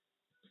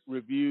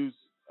reviews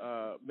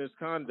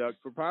misconduct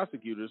for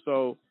prosecutors.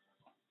 So,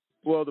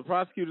 the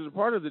prosecutors are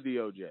part of the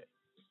DOJ.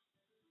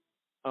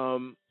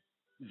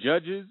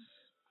 Judges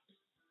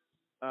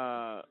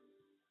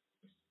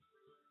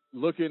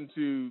look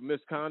into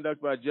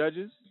misconduct by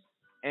judges,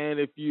 and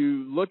if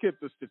you look at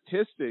the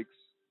statistics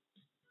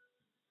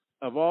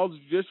of all the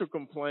judicial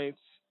complaints,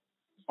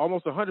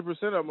 almost 100%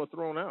 of them are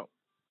thrown out.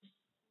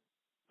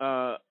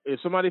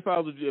 If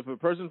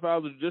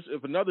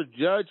another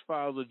judge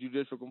files a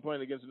judicial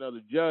complaint against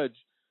another judge,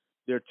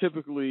 they're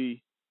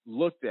typically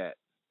looked at.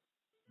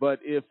 But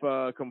if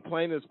a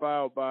complaint is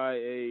filed by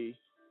a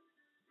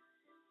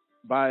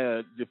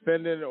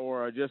defendant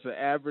or just an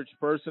average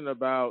person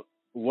about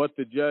what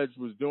the judge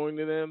was doing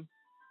to them,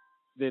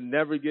 then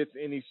never gets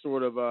any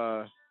sort of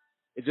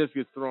it just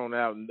gets thrown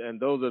out, and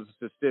those are the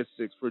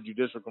statistics for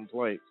judicial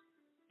complaints,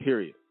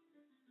 period.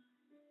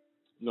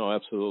 No,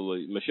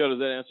 absolutely. Michelle, does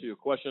that answer your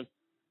question?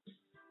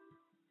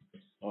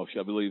 Oh,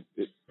 I believe,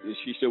 is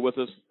she still with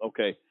us?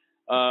 Okay.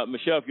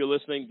 Michelle, if you're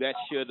listening, that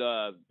should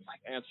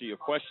answer your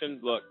question.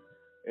 Look,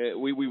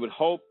 we would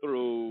hope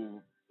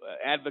through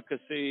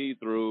advocacy,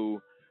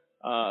 through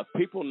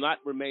people not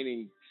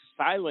remaining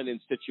silent in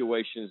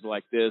situations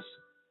like this,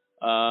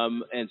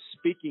 and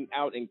speaking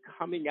out and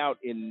coming out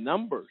in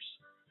numbers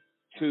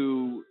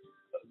to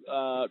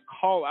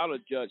call out a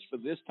judge for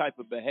this type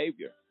of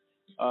behavior.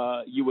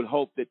 You would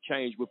hope that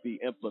change would be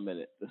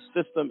implemented. The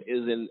system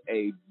is in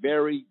a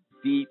very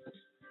deep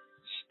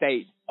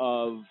state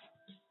of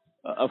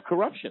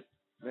corruption.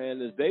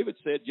 And as David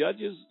said,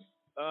 judges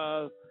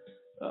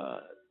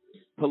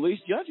police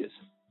judges.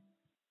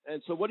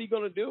 And so what are you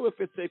going to do if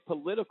it's a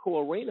political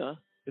arena?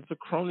 It's a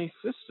crony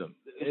system.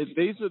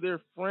 These are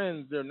their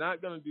friends. They're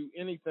not going to do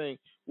anything.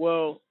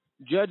 Well,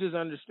 judges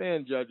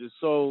understand judges,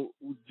 so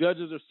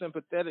judges are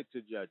sympathetic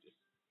to judges.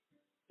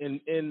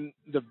 In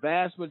the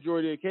vast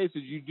majority of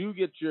cases, you do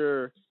get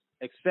your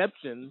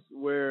exceptions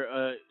where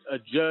a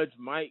judge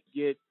might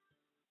get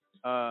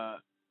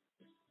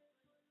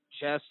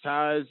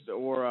chastised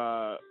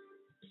or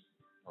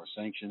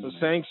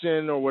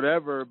sanctioned or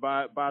whatever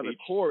by the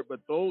court, but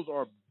those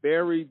are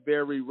very,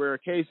 very rare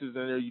cases,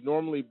 and they're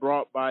normally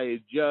brought by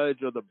a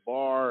judge or the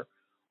bar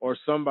or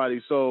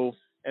somebody. So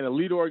an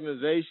elite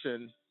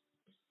organization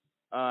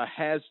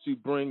has to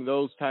bring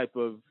those type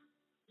of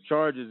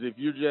charges. If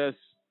you're just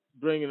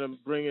bringing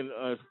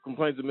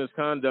complaints of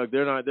misconduct,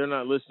 they're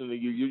not listening to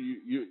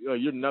you.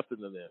 You're nothing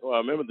to them. Well, I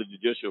remember the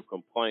judicial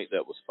complaint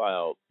that was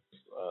filed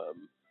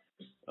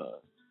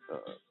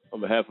on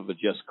behalf of a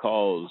just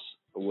cause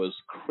was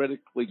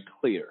critically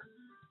clear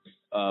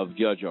of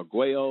Judge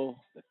Arguello,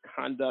 the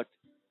conduct.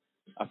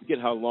 I forget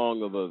how long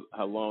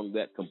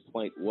that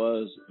complaint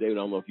was. David, I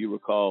don't know if you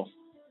recall,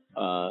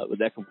 but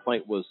that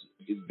complaint was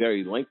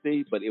very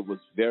lengthy, but it was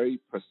very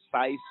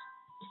precise,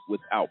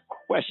 without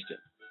question.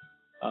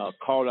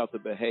 Called out the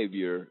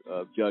behavior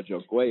of Judge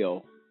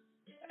Arguello,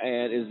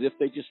 and as if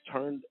they just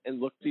turned and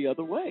looked the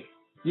other way.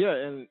 Yeah,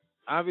 and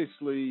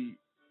obviously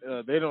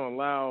they don't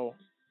allow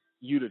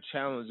you to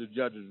challenge the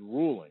judge's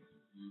ruling.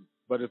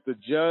 But if the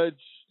judge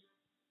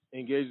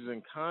engages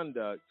in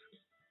conduct,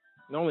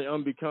 not only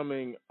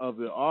unbecoming of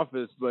the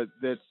office, but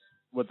that's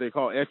what they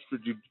call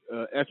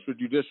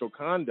extrajudicial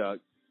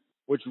conduct,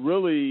 which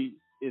really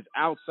is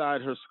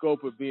outside her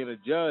scope of being a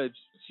judge.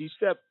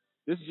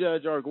 This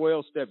Judge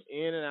Arguello stepped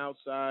in and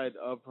outside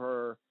of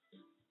her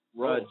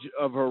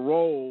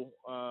role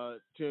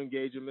to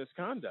engage in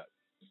misconduct.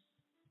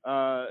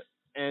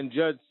 And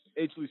Judge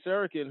H. Lee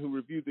Sarakin, who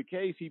reviewed the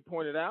case, he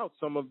pointed out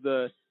some of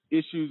the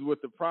issues with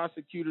the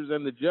prosecutors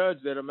and the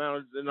judge that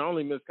amounted to not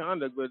only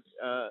misconduct but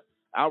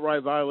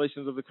outright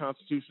violations of the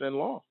Constitution and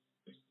law.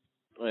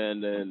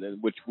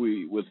 And which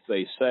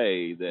they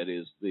say that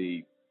is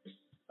the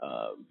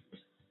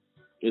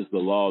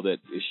law that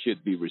it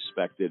should be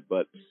respected.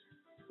 But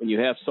when you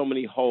have so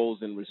many holes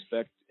in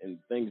respect and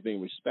things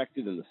being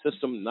respected and the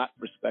system not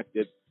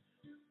respected,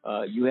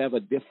 you have a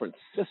different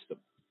system.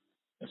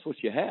 That's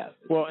what you have.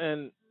 Well,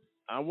 and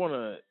I want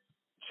to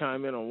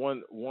chime in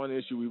on one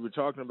issue. We were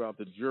talking about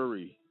the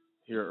jury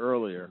here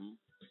earlier,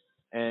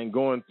 and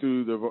going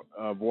through the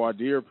voir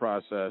dire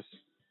process.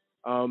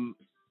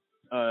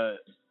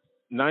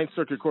 Ninth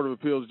Circuit Court of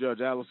Appeals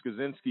Judge Alice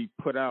Kaczynski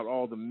put out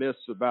all the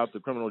myths about the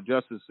criminal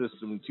justice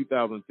system in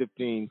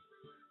 2015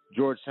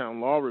 Georgetown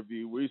Law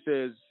Review, where he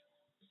says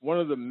one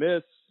of the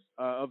myths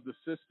of the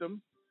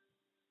system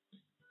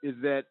is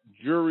that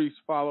juries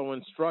follow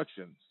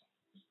instructions.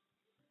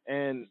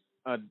 And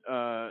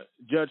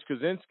Judge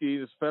Kaczynski,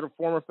 this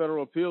former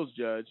federal appeals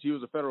judge, he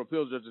was a federal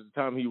appeals judge at the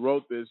time he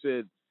wrote this,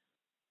 said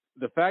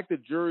the fact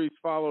that juries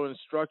follow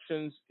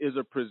instructions is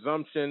a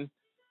presumption.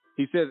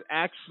 He says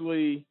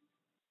actually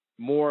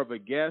more of a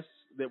guess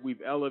that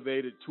we've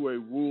elevated to a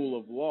rule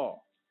of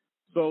law.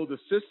 So the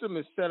system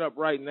is set up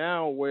right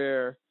now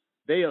where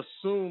they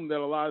assume that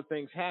a lot of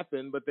things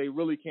happen, but they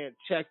really can't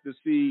check to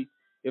see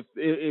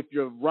if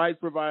your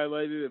rights were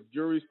violated, if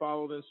juries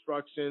followed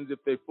instructions, if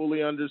they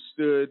fully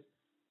understood.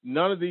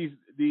 None of these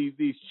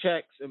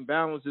checks and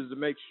balances to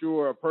make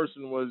sure a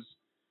person was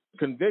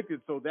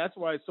convicted. So that's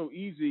why it's so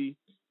easy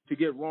to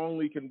get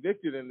wrongly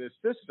convicted in this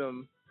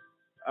system,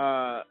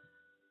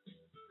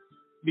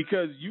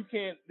 because you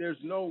can't.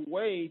 There's no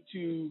way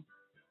to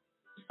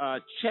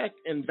check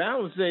and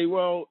balance. Say,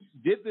 well,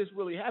 did this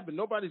really happen?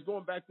 Nobody's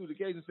going back through the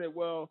case and say,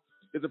 well,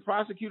 did the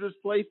prosecutors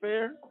play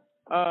fair?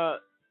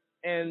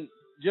 And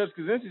Judge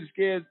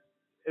Kaczynski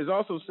has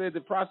also said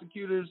that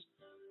prosecutors.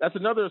 That's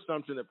another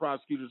assumption, that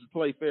prosecutors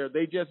play fair.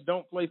 They just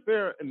don't play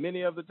fair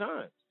many of the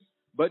times.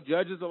 But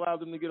judges allow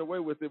them to get away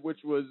with it,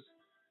 which was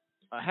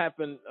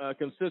happened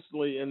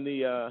consistently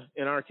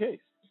in our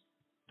case.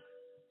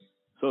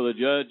 So the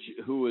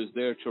judge who is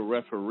there to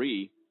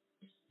referee,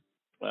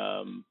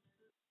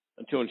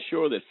 to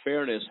ensure that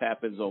fairness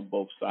happens on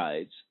both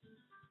sides,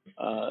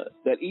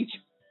 that each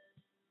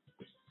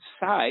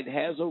side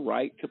has a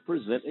right to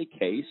present a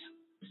case,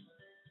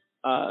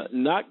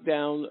 knocked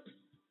down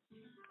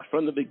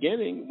from the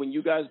beginning when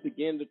you guys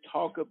began to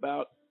talk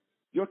about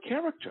your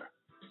character,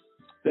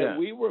 that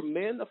we were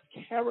men of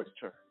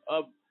character,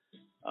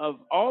 of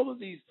all of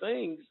these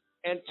things,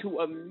 and to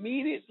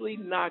immediately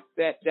knock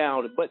that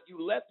down. But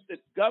you let the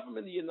government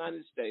of the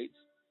United States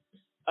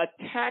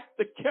attack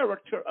the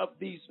character of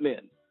these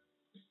men.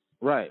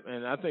 Right,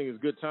 and I think it's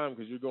a good time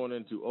because you're going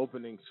into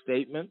opening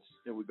statements.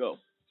 There we go.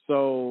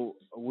 So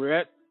we're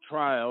at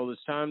trial.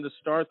 It's time to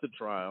start the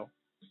trial.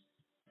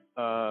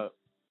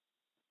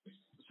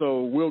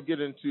 So we'll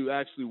get into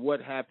actually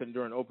what happened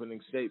during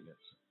opening statements.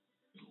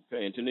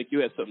 Okay, and Nick, you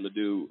had something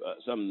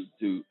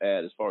to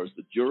add as far as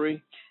the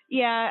jury?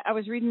 Yeah, I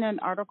was reading an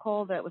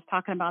article that was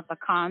talking about the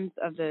cons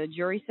of the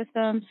jury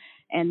system,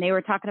 and they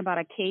were talking about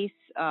a case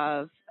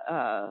of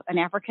an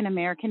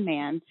African-American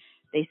man.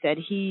 They said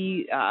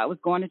he was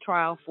going to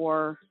trial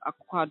for a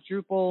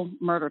quadruple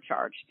murder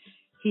charge.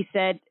 He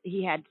said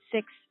he had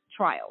 6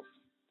 trials.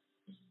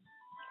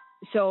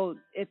 So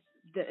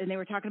and they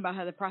were talking about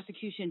how the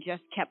prosecution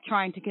just kept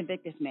trying to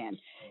convict this man,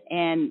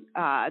 and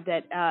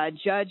that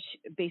judge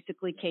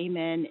basically came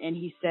in and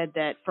he said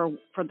that for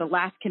the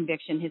last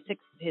conviction,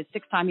 his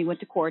sixth time he went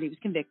to court, he was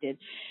convicted,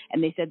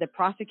 and they said the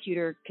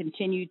prosecutor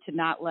continued to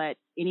not let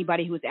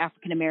anybody who was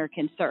African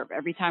American serve.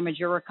 Every time a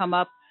juror come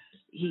up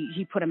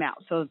he put him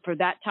out. So for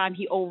that time,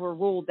 he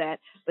overruled that.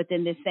 But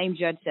then this same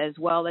judge says,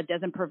 well, that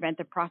doesn't prevent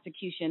the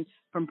prosecution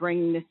from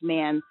bringing this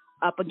man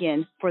up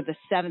again for the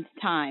 7th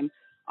time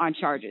on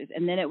charges.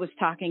 And then it was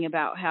talking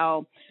about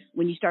how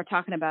when you start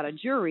talking about a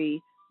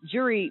jury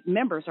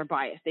members are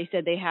biased. They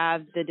said they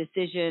have the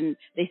decision.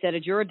 They said a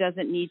juror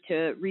doesn't need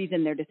to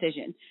reason their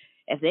decision.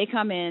 If they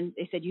come in,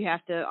 they said you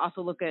have to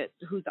also look at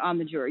who's on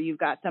the jury. You've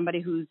got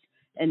somebody who's,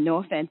 and no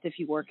offense if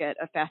you work at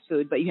a fast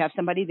food, but you have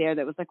somebody there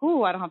that was like,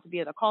 oh, I don't have to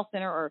be at the call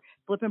center or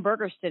flipping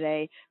burgers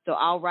today, so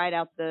I'll write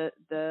out the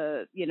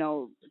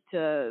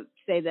to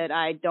say that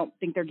I don't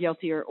think they're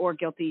guilty or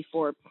guilty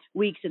for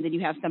weeks. And then you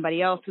have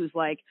somebody else who's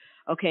like,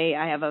 okay,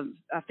 I have a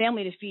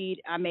family to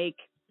feed. I make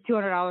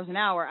 $200 an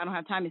hour. I don't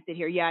have time to sit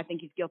here. Yeah, I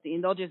think he's guilty.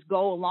 And they'll just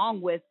go along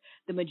with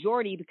the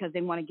majority because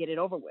they want to get it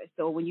over with.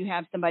 So when you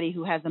have somebody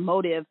who has a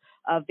motive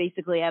of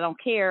basically, I don't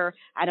care,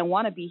 I don't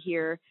want to be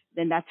here,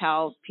 then that's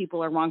how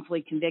people are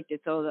wrongfully convicted.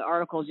 So the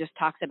article just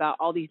talks about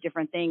all these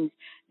different things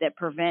that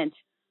prevent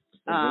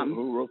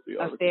who wrote the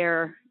article? A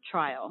fair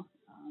trial.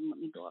 Let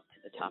me go up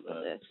to the top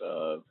of this.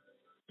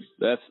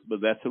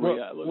 That's a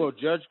reality. Well,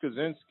 Judge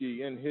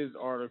Kaczynski in his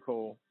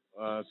article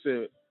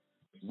said,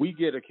 we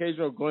get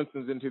occasional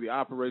glimpses into the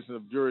operation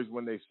of juries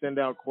when they send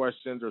out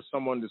questions or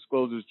someone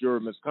discloses juror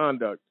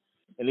misconduct,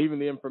 and even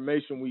the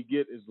information we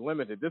get is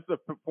limited. This is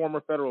a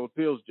former federal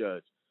appeals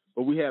judge,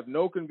 but we have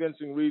no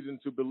convincing reason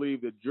to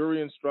believe that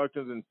jury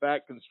instructions in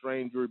fact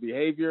constrain jury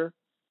behavior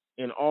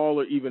in all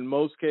or even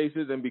most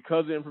cases, and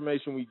because the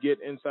information we get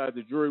inside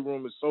the jury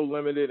room is so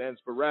limited and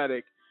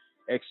sporadic,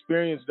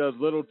 experience does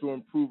little to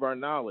improve our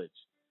knowledge.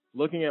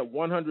 Looking at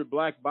 100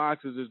 black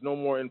boxes is no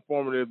more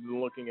informative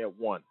than looking at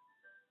one.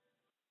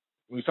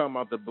 When you're talking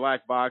about the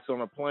black box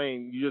on a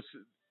plane,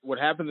 what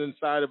happens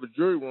inside of a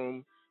jury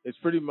room is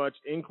pretty much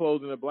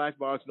enclosed in a black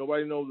box.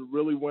 Nobody knows what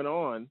really went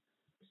on.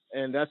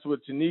 And that's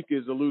what Tanika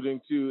is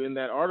alluding to in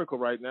that article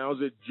right now, is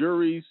that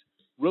juries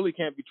really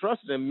can't be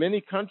trusted. And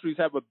many countries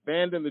have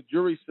abandoned the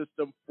jury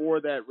system for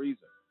that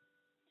reason.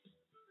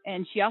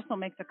 And she also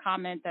makes a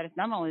comment that it's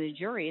not only the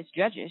jury, it's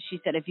judges.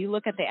 She said, if you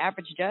look at the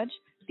average judge,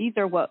 these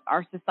are what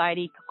our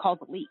society calls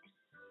elite.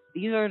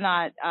 These are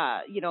not,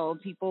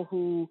 people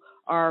who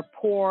are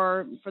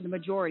poor for the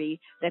majority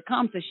that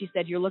come. So she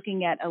said, you're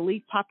looking at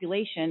elite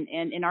population,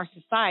 and in our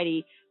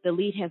society, the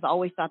elite has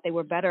always thought they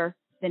were better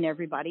than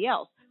everybody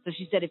else. So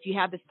she said, if you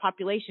have this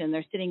population,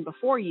 they're sitting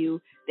before you,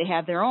 they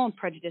have their own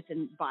prejudice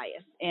and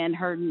bias. And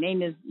her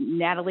name is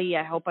Natalie.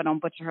 I hope I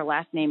don't butcher her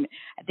last name.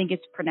 I think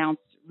it's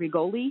pronounced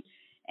Rigoli.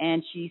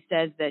 And she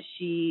says that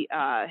she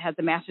has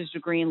a master's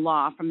degree in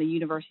law from the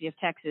University of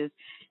Texas,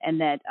 and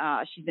that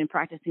she's been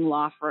practicing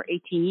law for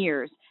 18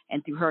 years.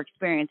 And through her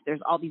experience, there's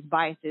all these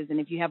biases. And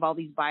if you have all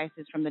these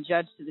biases from the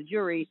judge to the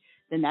jury,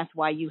 then that's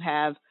why you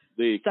have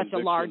such a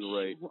large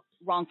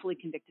wrongfully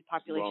convicted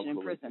population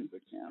in prison.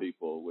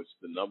 People, which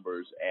the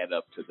numbers add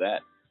up to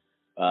that.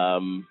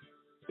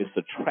 It's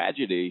a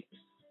tragedy,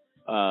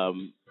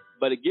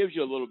 but it gives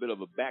you a little bit of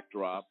a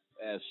backdrop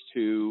as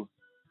to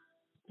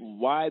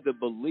why the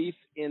belief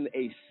in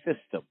a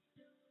system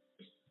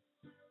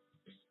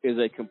is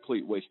a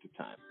complete waste of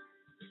time.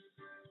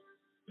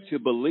 To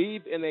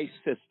believe in a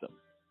system,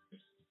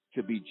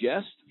 to be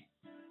just,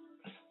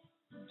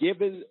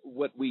 given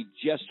what we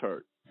just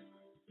heard.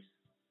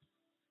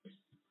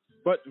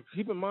 But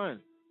keep in mind,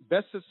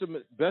 best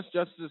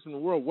justice in the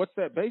world, what's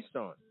that based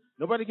on?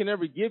 Nobody can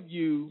ever give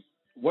you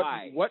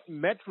what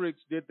metrics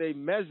did they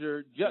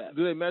measure,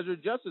 do they measure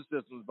justice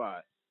systems by?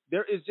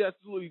 There is just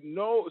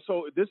no,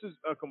 so this is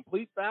a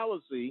complete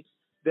fallacy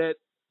that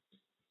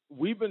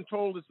we've been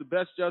told it's the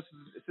best justice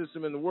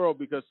system in the world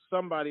because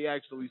somebody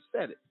actually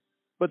said it.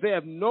 But they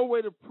have no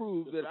way to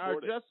prove that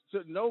our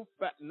justice,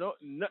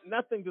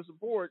 nothing to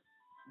support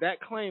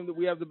that claim that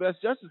we have the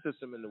best justice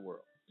system in the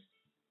world.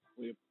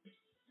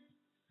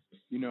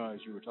 You know, as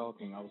you were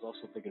talking, I was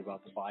also thinking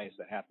about the bias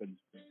that happens.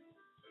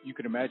 You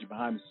can imagine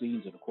behind the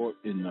scenes of the court,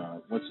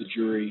 once the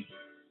jury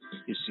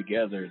is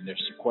together and they're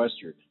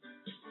sequestered,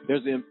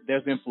 there's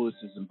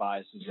influences and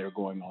biases that are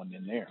going on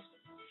in there,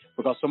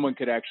 because someone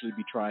could actually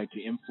be trying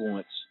to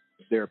influence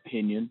their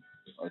opinion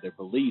or their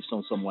beliefs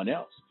on someone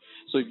else.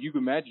 So if you can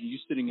imagine you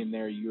sitting in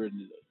there,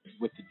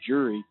 with the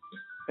jury,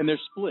 and they're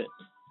split.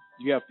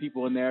 You have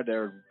people in there that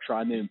are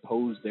trying to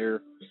impose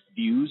their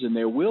views and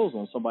their wills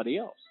on somebody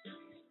else.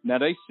 Now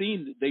they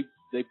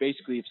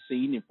basically have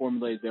seen and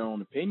formulated their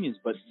own opinions,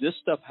 but this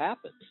stuff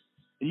happens,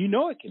 and you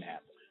know it can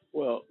happen.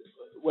 Well,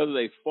 whether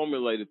they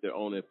formulated their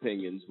own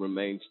opinions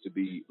remains to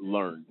be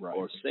learned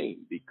or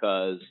seen,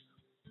 because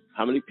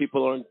how many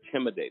people are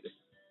intimidated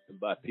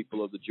by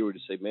people of the jury to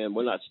say, man,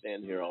 we're not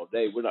standing here all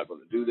day. We're not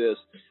going to do this.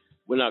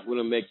 We're going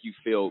to make you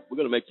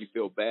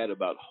feel bad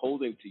about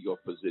holding to your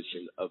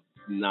position of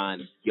not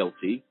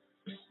guilty,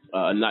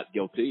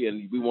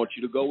 and we want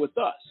you to go with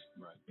us.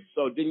 Right.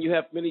 So then you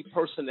have many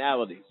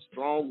personalities,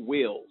 strong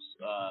wills.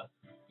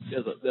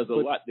 There's a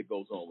lot that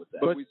goes on with that.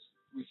 But we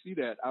see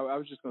that. I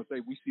was just going to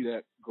say, we see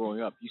that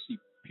growing up. You see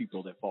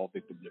people that fall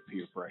victim to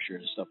peer pressure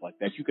and stuff like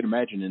that. You can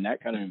imagine in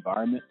that kind of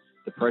environment,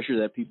 the pressure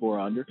that people are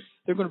under,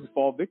 they're going to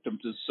fall victim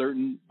to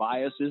certain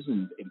biases,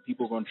 and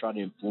people are going to try to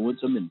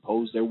influence them,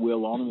 impose their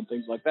will on them, and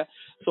things like that.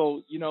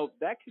 So,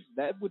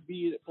 that would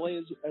be at play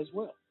as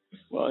well.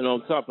 Well, and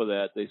on top of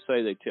that, they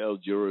tell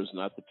jurors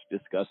not to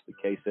discuss the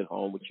case at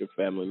home with your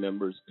family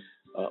members.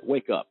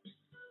 Wake up.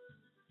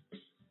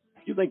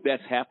 You think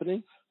that's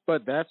happening?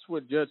 But that's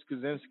what Judge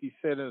Kaczynski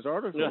said in his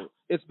article. Yeah.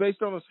 It's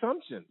based on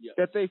assumption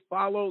that they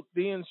followed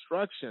the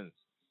instructions,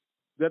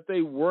 that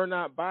they were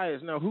not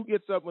biased. Now, who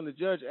gets up when the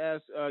judge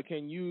asks,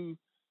 can you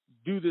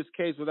do this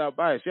case without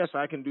bias? Yes,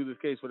 I can do this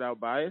case without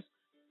bias.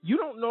 You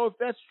don't know if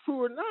that's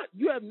true or not.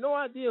 You have no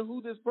idea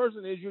who this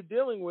person is you're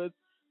dealing with.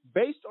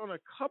 Based on a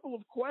couple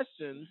of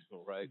questions,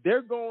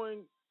 they're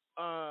going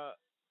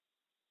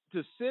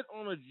to sit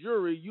on a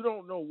jury. You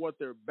don't know what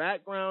their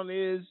background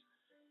is.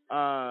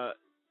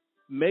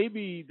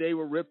 Maybe they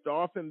were ripped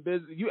off in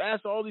business. You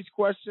ask all these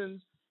questions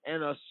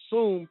and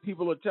assume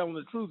people are telling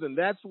the truth, and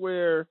that's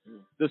where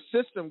the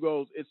system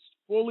goes. It's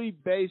fully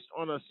based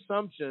on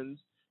assumptions.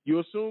 You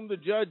assume the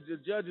judge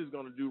is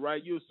going to do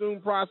right. You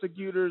assume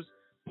prosecutors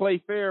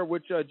play fair,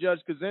 which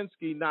Judge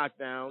Kaczynski knocked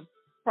down.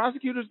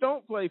 Prosecutors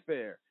don't play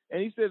fair.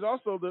 And he says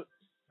also that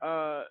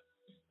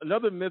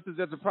another myth is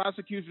that the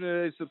prosecution is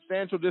at a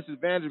substantial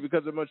disadvantage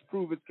because it must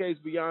prove its case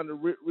beyond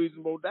a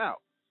reasonable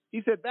doubt.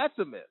 He said that's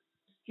a myth.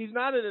 He's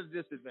not at a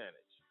disadvantage.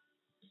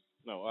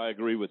 No, I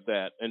agree with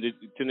that. And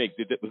Tanique,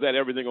 was that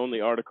everything on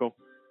the article?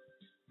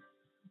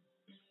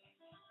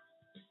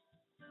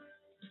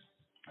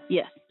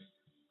 Yes.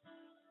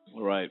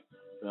 All right.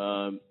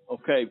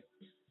 Okay.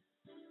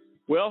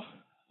 Well,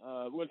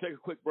 we're going to take a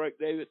quick break,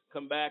 David.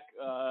 Come back.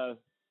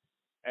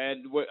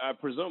 And I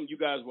presume you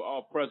guys were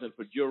all present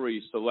for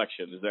jury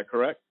selection. Is that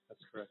correct?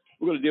 That's correct.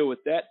 We're going to deal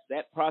with that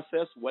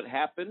process, what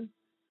happened,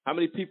 how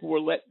many people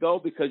were let go,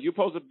 because you're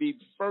supposed to be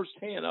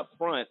firsthand up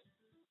front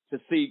to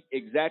see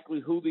exactly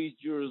who these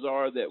jurors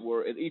are that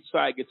were, and each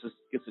side gets a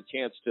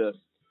chance to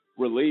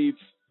relieve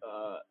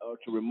or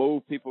to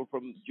remove people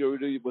from jury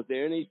duty. Was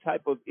there any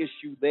type of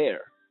issue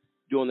there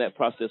during that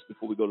process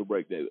before we go to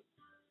break, David?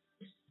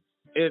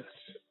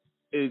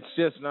 It's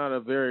just not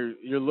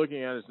you're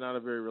looking at it's not a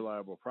very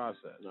reliable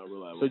process. Not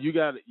reliable. So you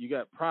got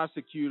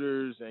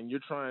prosecutors, and you're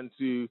trying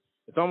to,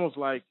 it's almost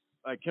like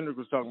Kendrick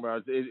was talking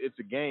about, it's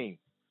a game.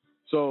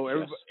 So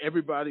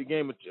everybody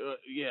game,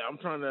 I'm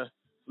trying to,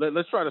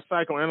 let's try to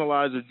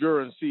psychoanalyze a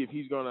juror and see if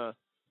he's going to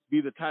be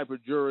the type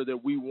of juror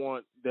that we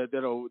want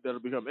that'll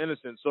become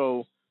innocent.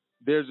 So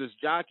there's this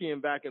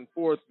jockeying back and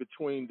forth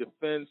between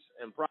defense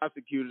and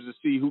prosecutors to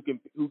see who can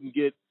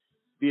get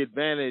the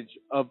advantage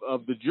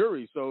of the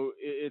jury. So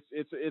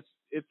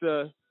it's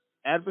a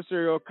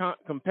adversarial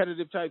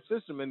competitive type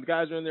system, and the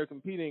guys are in there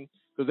competing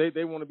because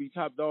they want to be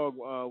top dog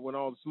when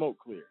all the smoke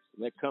clears.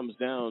 And that comes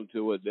down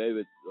to what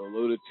David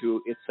alluded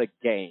to. It's a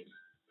game,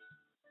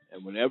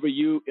 and whenever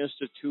you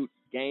institute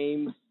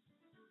game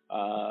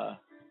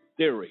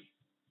theory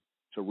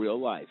to real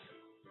life,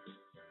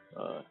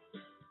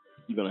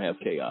 you're going to have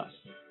chaos.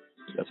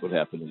 That's what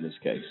happened in this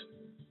case.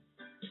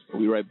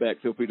 We'll be right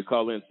back. Feel free to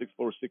call in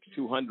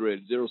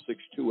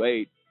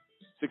 646-200-0628.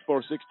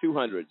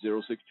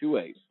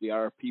 646-200-0628. The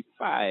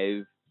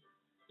RP5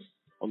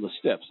 on the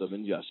steps of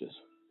injustice.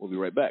 We'll be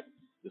right back.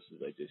 This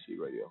is AJC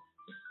Radio.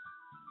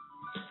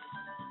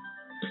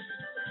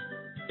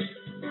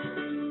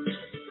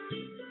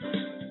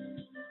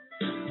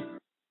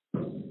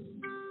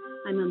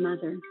 I'm a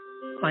mother.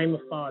 I'm a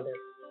father.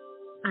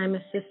 I'm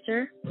a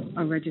sister.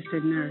 A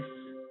registered nurse.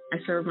 I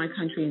serve my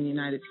country in the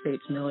United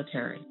States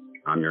military.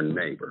 I'm your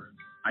neighbor.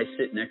 I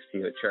sit next to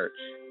you at church.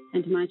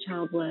 And my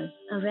child was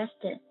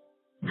arrested,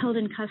 held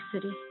in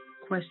custody,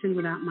 questioned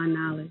without my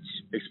knowledge,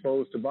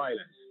 Exposed to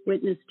violence.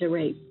 witnessed a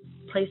rape,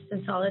 Placed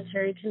in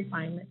solitary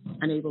confinement.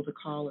 Unable to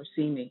call or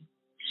see me.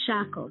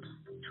 shackled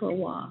to a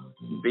wall,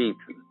 Beaten.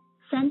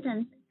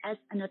 Sentenced as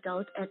an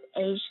adult at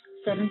age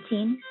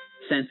 17.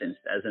 Sentenced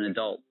as an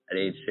adult at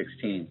age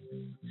 16.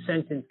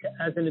 Sentenced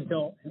as an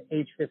adult at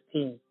age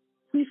 15.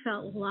 We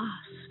felt lost,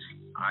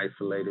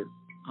 Isolated.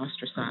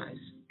 Ostracized.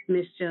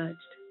 misjudged,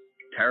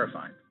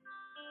 Terrified.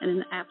 and in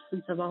the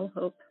absence of all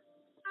hope,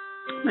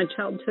 my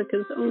child took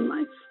his own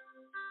life.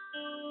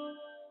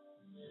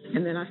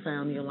 And then I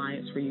found the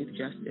Alliance for Youth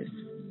Justice.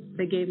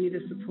 They gave me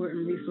the support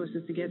and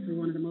resources to get through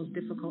one of the most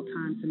difficult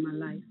times in my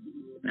life.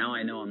 Now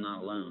I know I'm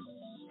not alone.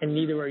 And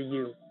neither are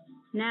you.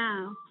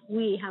 Now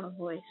we have a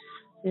voice.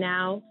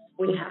 Now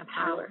we have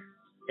power.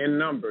 In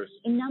numbers.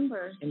 In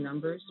numbers, In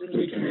numbers,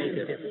 We can make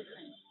a difference.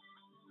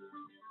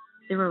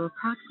 There are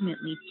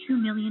approximately 2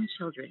 million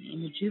children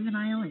in the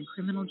juvenile and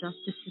criminal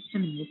justice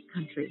system in this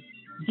country.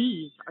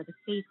 These are the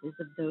faces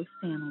of those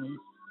families.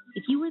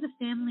 If you are the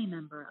family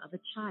member of a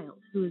child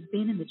who has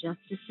been in the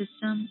justice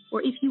system,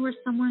 or if you are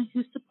someone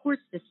who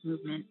supports this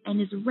movement and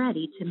is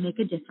ready to make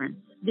a difference,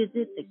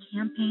 visit the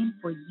Campaign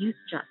for Youth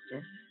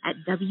Justice at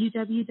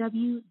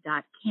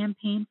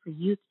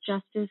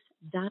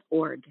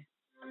www.campaignforyouthjustice.org.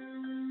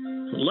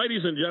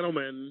 Ladies and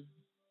gentlemen,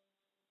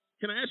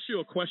 can I ask you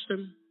a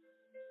question?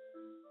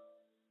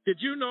 Did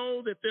you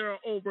know that there are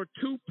over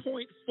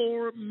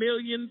 2.4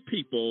 million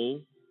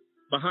people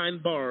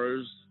behind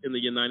bars in the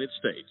United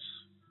States?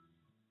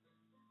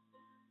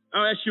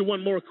 I'll ask you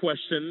one more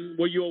question.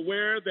 Were you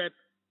aware that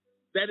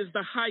that is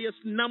the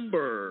highest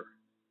number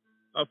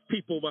of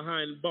people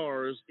behind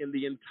bars in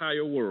the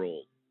entire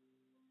world?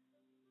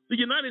 The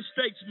United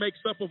States makes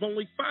up of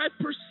only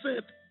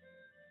 5%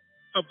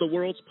 of the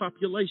world's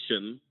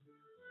population,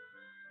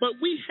 but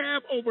we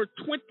have over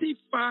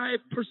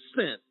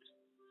 25%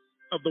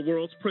 of the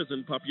world's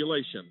prison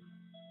population.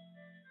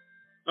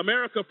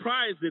 America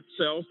prides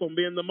itself on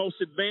being the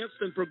most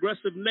advanced and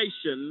progressive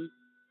nation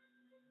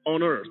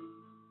on earth.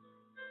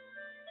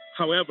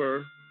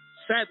 However,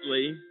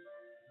 sadly,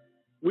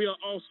 we are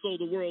also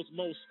the world's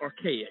most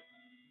archaic.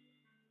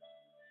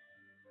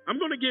 I'm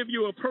going to give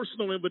you a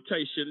personal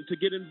invitation to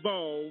get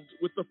involved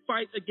with the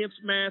fight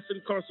against mass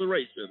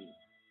incarceration.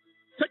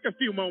 Take a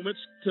few moments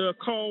to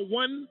call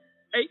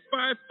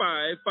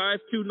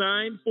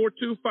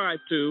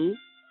 1-855-529-4252.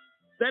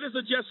 That is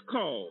a just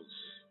cause,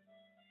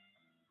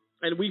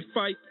 and we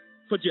fight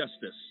for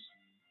justice.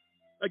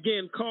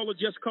 Again, call a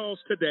just cause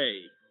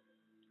today.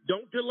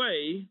 Don't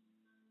delay.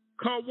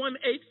 Call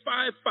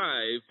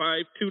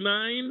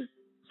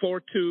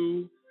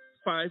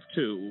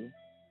 1-855-529-4252.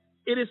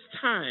 It is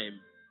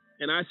time,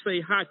 and I say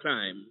high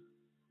time,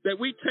 that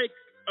we take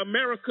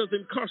America's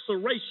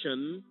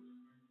incarceration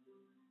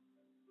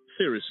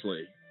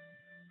seriously.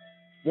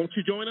 Won't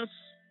you join us?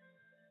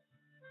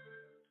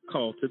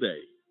 Call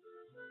today.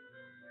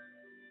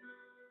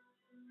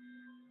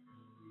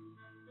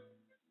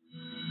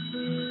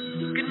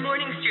 Good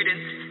morning,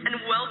 students, and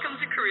welcome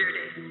to Career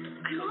Day.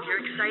 I hope you're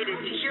excited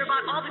to hear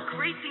about all the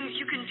great things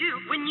you can do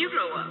when you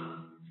grow up.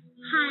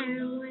 Hi,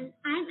 everyone.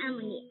 I'm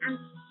Emily. I'm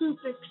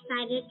super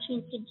excited to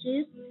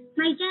introduce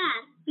my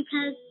dad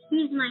because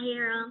he's my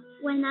hero.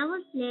 When I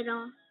was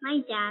little,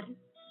 my dad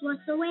was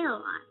away a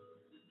lot,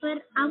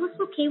 but I was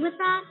okay with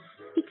that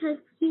because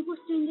he was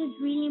doing this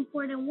really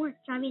important work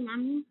driving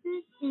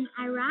ambulances in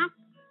Iraq.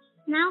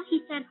 Now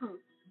he's at home,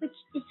 which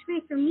is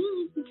great for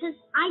me because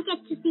I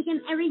get to see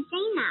him every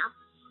day now.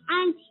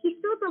 And he's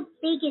still the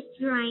biggest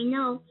hero I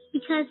know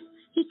because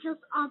he kills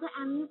all the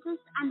ambulances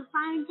and the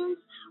fire engines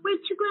where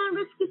to go and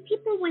rescue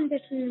people when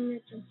there's an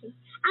emergency.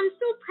 I'm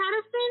so proud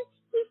of him.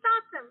 He's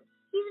awesome.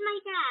 He's my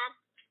dad.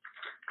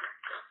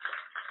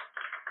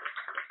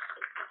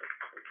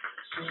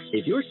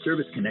 If your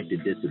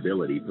service-connected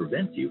disability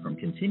prevents you from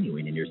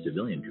continuing in your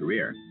civilian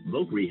career,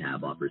 Voc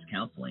Rehab offers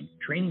counseling,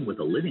 training with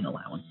a living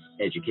allowance,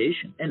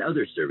 education, and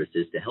other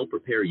services to help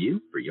prepare you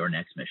for your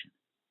next mission.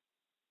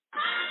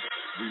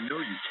 We know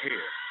you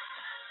care.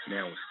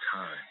 Now it's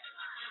time.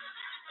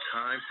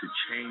 Time to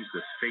change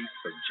the face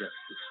of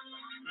justice.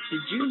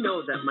 Did you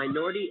know that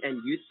minority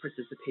and youth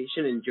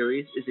participation in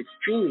juries is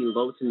extremely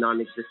low to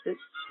non-existent?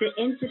 The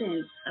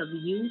incidence of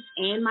youth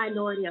and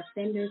minority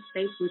offenders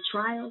faced with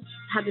trials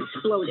have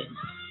exploded.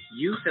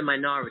 Youth and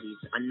minorities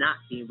are not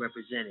being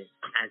represented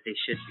as they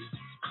should be.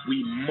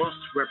 We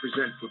must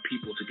represent for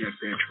people to get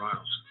fair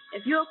trials.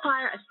 If you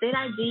acquire a state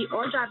ID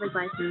or driver's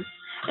license,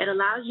 it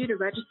allows you to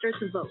register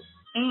to vote,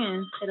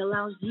 and it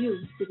allows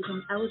you to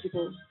become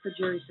eligible for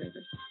jury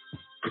service.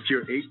 If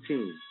you're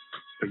 18,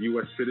 a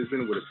U.S.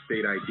 citizen with a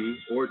state ID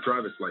or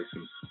driver's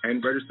license,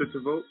 and registered to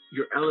vote,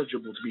 you're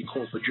eligible to be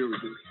called for jury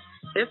duty.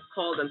 If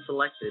called and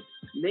selected,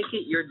 make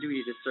it your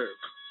duty to serve.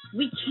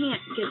 We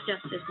can't get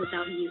justice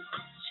without you.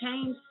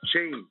 Change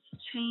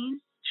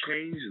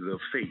the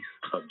face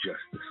of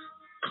justice.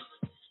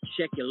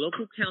 Check your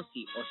local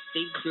county or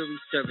state jury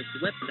service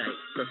website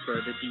for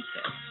further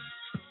details.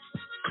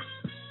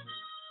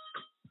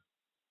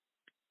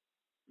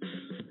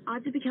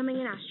 Odds of becoming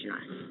an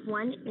astronaut,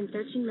 1 in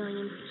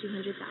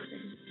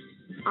 13,200,000.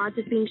 Odds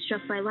of being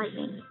struck by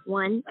lightning,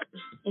 1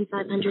 in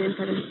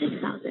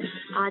 576,000.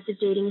 Odds of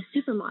dating a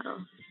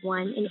supermodel,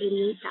 1 in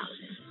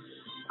 88,000.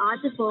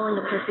 Odds of bowling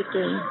a perfect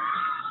game,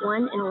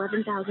 1 in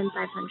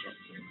 11,500.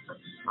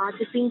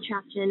 Odds of being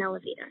trapped in an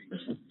elevator,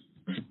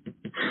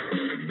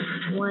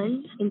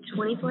 1 in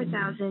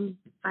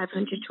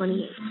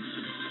 24,528.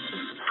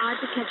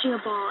 Odds of catching a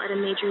ball at a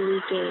major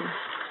league game,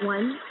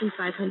 1 in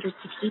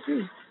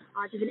 563.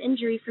 Odds of an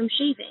injury from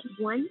shaving,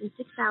 1 in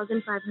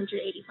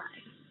 6,585.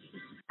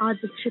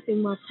 Odds of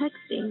tripping while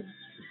texting,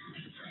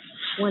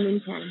 1 in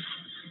 10.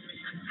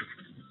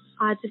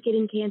 Odds of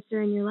getting cancer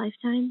in your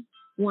lifetime,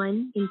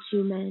 1 in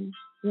 2 men,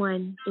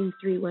 1 in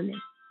 3 women.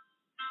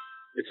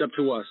 It's up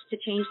to us. To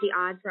change the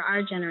odds for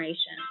our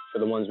generation. For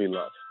the ones we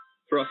love.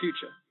 For our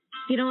future.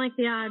 If you don't like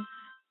the odds,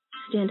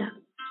 stand up.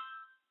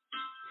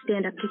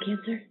 Stand up to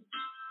cancer.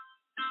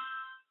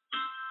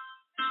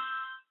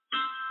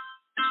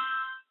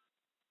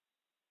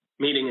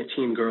 Meeting a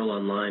teen girl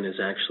online is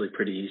actually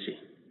pretty easy.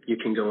 You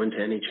can go into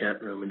any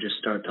chat room and just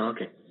start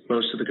talking.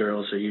 Most of the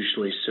girls are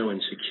usually so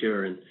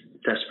insecure and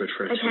desperate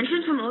for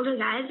Attention from older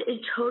guys is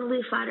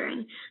totally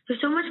flattering. They're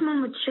so much more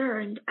mature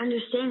and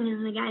understanding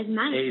than the guys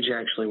my age. Age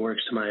actually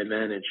works to my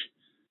advantage.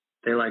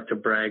 They like to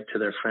brag to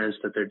their friends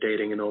that they're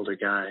dating an older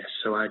guy,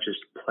 so I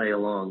just play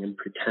along and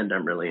pretend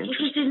I'm really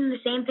interested. Interested in the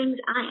same things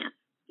I am.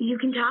 You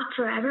can talk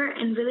forever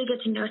and really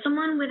get to know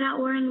someone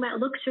without worrying about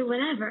looks or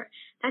whatever.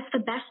 That's the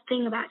best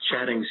thing about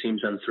Chatting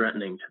seems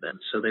unthreatening to them,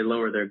 so they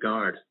lower their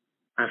guard.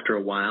 After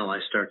a while, I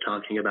start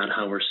talking about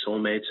how we're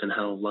soulmates and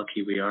how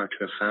lucky we are to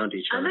have found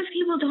each other. Other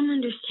people don't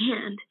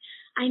understand.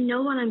 I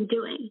know what I'm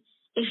doing.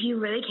 If you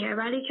really care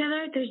about each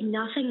other, there's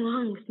nothing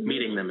wrong with me.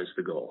 Meeting them is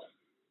the goal.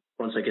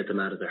 Once I get them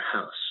out of their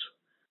house,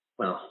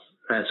 well,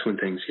 that's when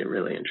things get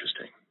really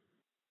interesting.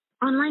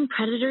 Online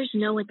predators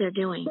know what they're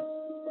doing.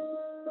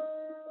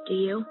 Do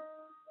you?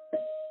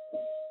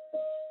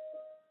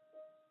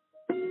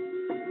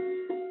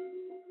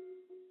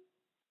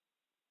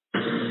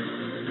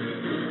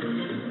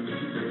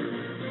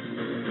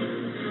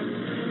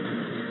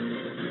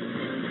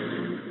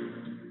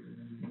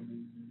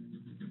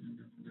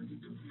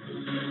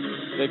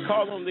 They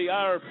call them the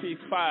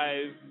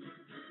IRP5.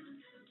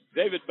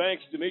 David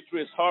Banks,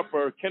 Demetrius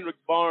Harper, Kendrick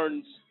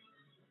Barnes,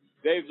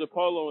 Dave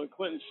Zappolo, and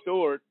Clinton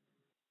Stewart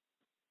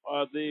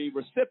are the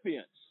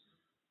recipients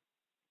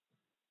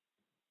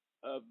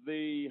of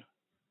the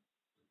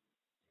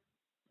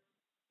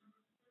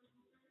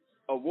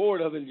award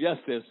of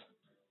injustice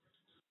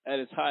at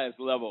its highest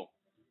level.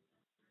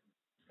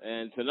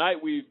 And tonight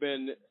we've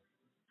been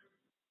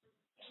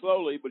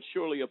slowly but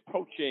surely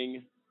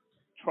approaching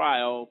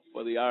trial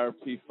for the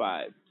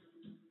IRP5.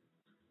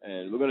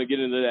 And we're going to get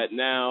into that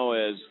now,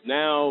 as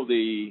now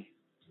the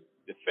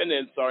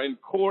defendants are in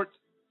court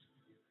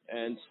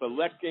and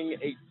selecting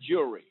a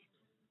jury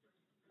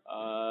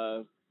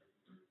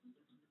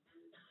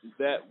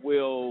that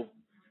will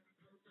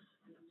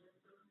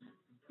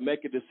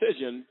make a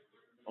decision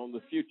on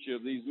the future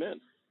of these men.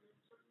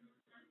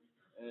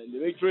 And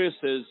Demetrius,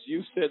 as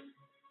you sit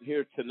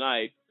here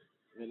tonight,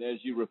 and as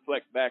you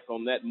reflect back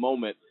on that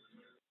moment,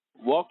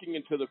 walking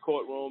into the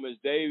courtroom, as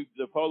Dave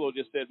Zappolo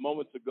just said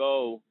moments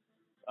ago,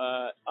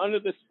 under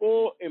this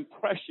full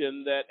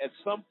impression that at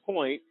some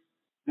point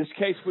this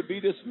case would be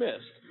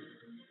dismissed,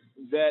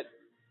 that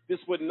this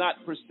would not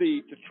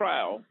proceed to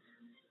trial.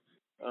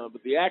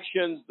 But the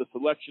actions, the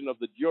selection of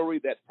the jury,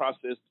 that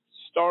process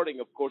starting,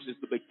 of course, is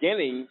the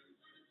beginning,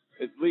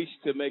 at least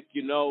to make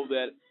you know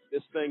that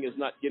this thing is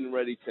not getting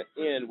ready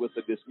to end with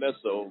a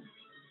dismissal,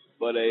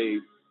 but a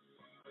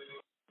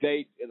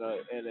date and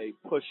a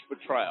push for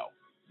trial.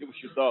 Give us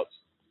your thoughts.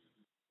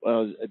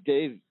 Well,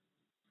 Dave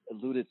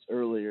alluded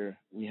earlier,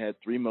 we had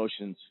 3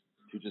 motions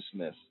to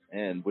dismiss,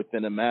 and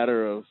within a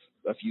matter of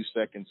a few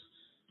seconds,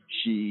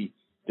 she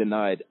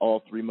denied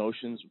all 3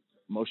 motions: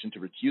 motion to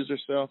recuse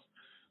herself,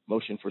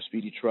 motion for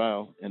speedy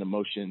trial, and a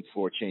motion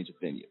for change of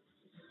venue.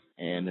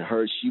 And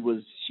she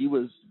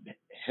was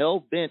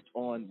hell bent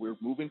on, we're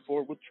moving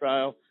forward with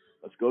trial.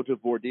 Let's go to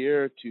voir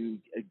dire to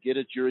get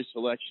a jury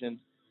selection.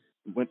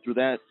 We went through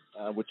that,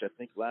 which I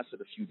think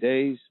lasted a few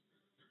days,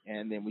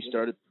 and then we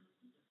started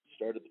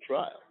the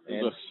trial.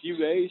 It was a few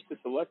days to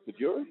select the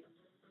jury?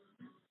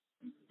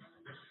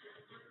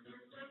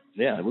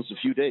 Yeah, it was a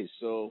few days.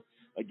 So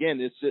again,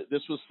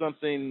 this was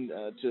something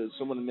to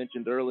someone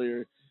mentioned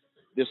earlier.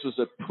 This was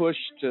a push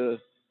to.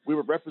 We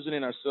were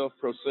representing ourselves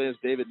pro se, as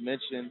David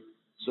mentioned.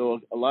 So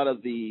a lot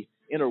of the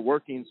inner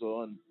workings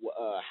on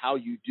how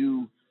you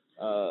do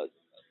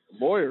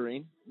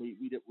lawyering, we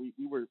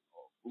were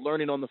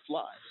learning on the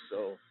fly.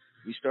 So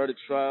we started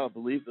trial, I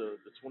believe, the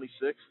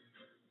 26th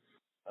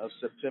of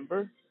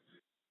September,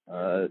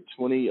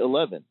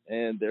 2011,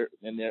 and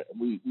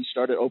we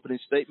started opening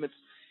statements.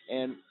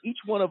 And each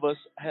one of us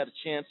had a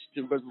chance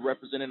to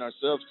representing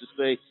ourselves to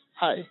say,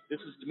 "Hi,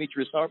 this is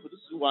Demetrius Harper. This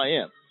is who I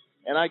am."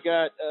 And I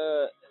got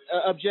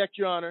object,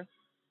 Your Honor.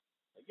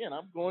 Again,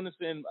 I'm going to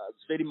say,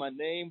 stating my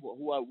name,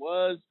 who I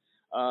was,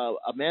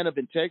 a man of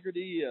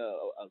integrity, a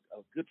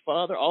good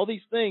father, all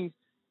these things.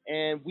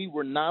 And we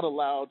were not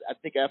allowed. I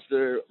think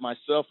after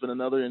myself and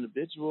another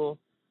individual,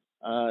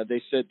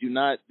 they said, "Do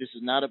not. This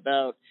is not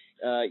about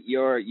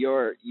your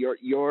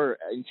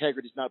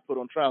integrity is not put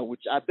on trial."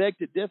 Which I beg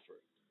to differ.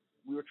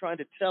 We were trying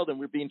to tell them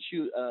we're being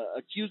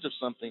accused of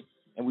something,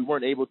 and we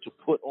weren't able to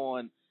put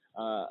on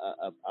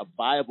a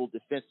viable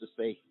defense to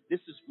say,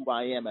 "This is who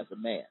I am as a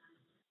man."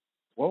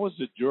 What was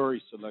the jury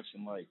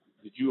selection like?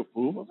 Did you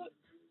approve of it?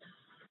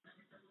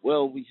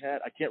 Well,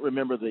 I can't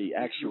remember the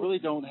actual. You really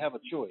don't have a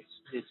choice.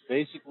 It's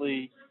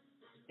basically,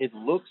 it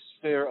looks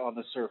fair on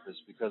the surface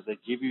because they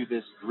give you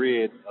this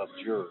grid of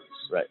jurors.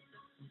 Right.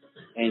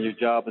 And your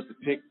job is to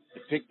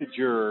pick the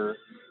juror.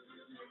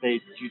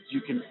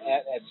 You can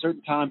at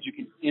certain times you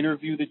can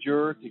interview the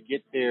juror to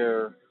get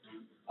their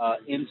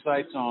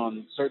insights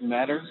on certain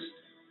matters,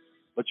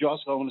 but you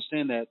also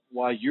understand that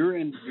while you're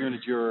interviewing a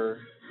juror,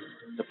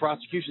 the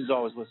prosecution's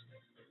always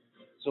listening.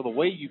 So the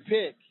way you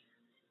pick,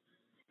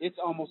 it's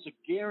almost a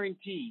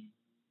guarantee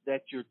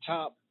that your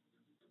top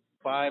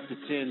 5 to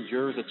 10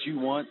 jurors that you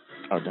want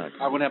are going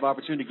to have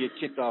opportunity to get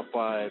kicked off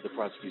by the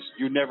prosecution.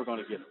 You're never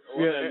going to get them.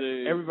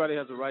 Yeah, everybody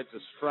has a right to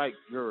strike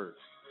jurors.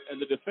 And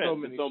the defense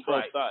is on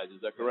both sides.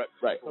 Is that correct?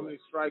 Right. So many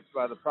strikes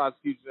by the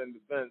prosecution and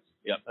defense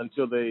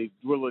until they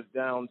drill it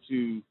down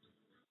to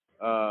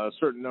a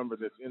certain number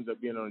that ends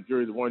up being on a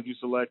jury. The ones you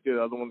selected,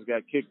 other ones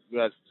got kicked. You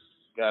got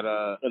got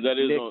and that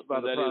is nixed by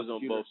on the that is on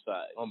prosecutor. both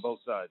sides. On both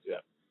sides,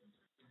 yeah.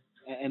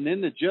 And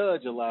then the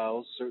judge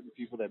allows certain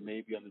people that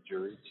may be on the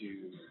jury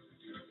to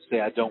say,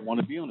 I don't want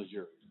to be on the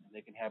jury. And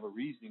they can have a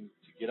reason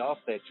to get off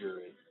that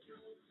jury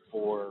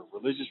for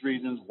religious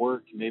reasons,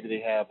 work. Maybe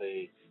they have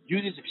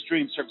usually it's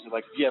extreme circumstances,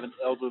 like if you have an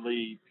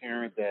elderly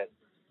parent that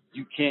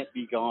you can't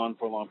be gone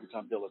for a long period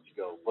of time, they'll let you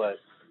go. But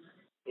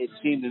it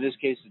seemed in this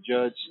case the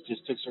judge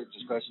just took certain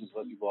discretions to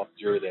let people off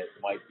the jury that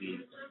might be,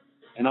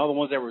 and all the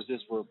ones that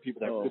resist were people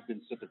that could have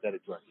been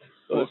sympathetic directly.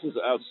 So this is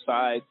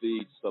outside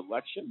the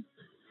selection?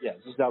 Yeah,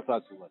 this is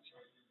outside selection.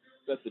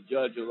 That the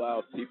judge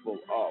allowed people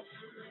off.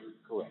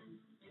 Correct.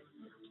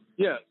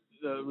 Yeah,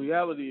 the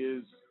reality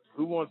is,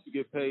 who wants to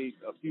get paid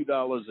a few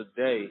dollars a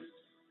day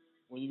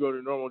when you go to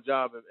a normal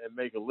job and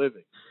make a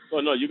living?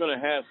 Well, no, you're going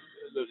to have,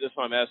 that's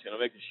why I'm asking, I'm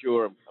making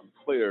sure I'm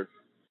clear.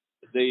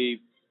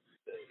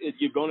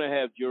 You're going to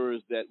have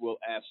jurors that will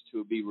ask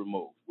to be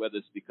removed, whether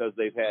it's because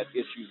they've had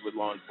issues with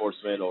law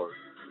enforcement or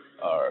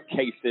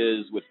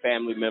cases with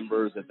family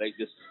members that they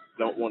just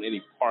don't want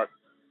any part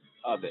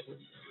of it.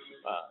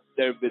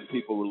 There have been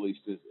people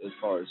released as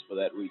far as for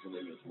that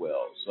reasoning as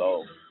well.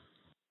 So,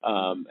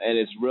 and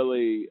it's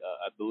really,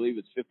 I believe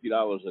it's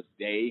 $50 a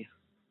day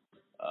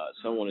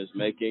someone is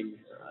making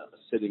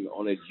sitting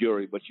on a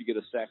jury, but you get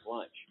a sack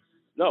lunch.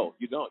 No,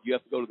 you don't. You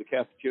have to go to the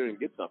cafeteria and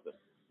get something.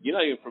 You're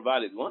not even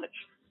provided lunch,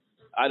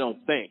 I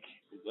don't think.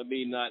 Let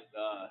me not,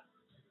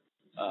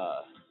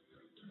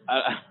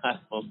 I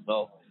don't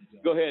know.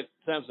 Go ahead,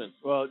 Samson.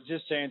 Well,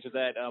 just to answer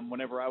that,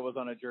 whenever I was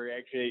on a jury,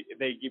 actually,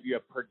 they give you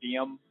a per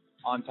diem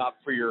on top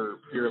for your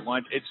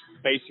lunch. It's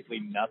basically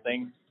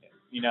nothing,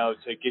 to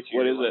get you.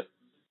 What is it?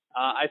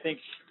 I think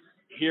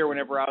here,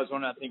 whenever I was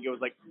on, I think it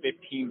was like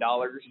 $15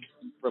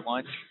 for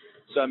lunch.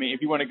 So, I mean,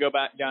 if you want to go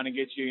back down and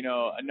get you,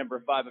 a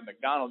number 5 at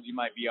McDonald's, you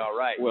might be all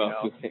right.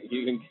 Well,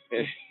 you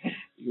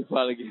can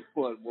probably get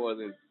one more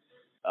than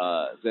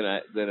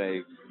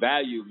a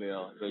value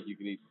meal that you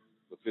can eat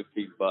for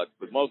 $15.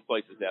 But most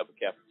places have a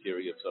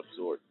cafeteria of some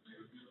sort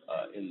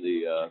in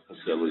the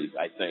facility,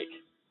 I think.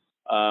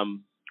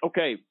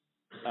 Okay,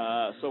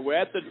 so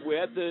we're at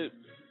the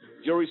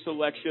jury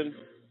selection.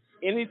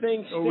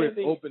 Anything standing?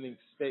 We're opening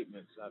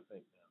statements, I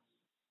think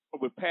now.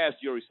 We're past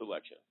jury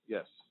selection.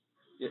 Yes.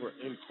 Yeah. We're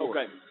in court.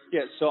 Okay.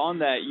 Yeah. So on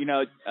that,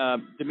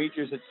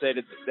 Demetrius had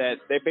stated that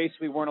they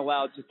basically weren't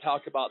allowed to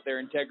talk about their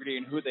integrity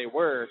and who they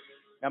were.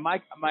 Now,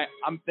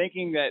 I'm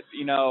thinking that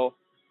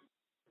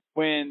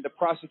when the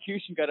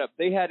prosecution got up,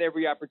 they had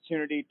every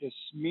opportunity to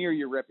smear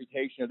your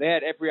reputation. They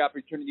had every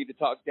opportunity to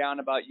talk down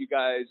about you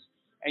guys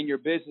and your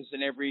business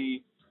in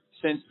every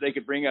sense they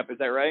could bring up. Is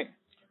that right?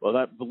 Well,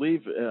 I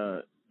believe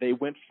they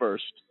went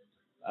first.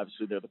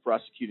 Obviously, they're the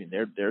prosecuting.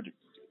 They're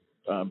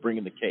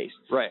bringing the case.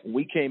 Right. When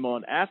we came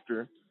on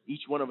after,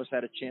 each one of us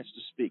had a chance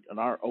to speak. On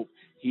our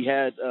he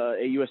had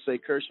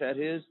AUSA Kirsch had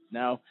his.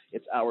 Now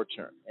it's our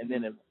turn. And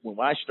then when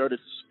I started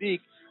to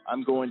speak,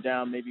 I'm going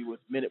down maybe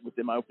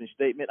within my opening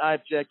statement. I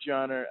object, Your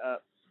Honor.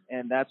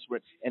 And that's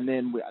where. And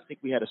then I think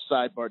we had a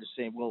sidebar to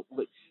saying, well,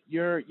 look,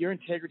 your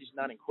integrity is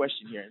not in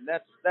question here, and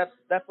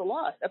that's a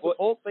lie. That's a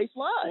bold-faced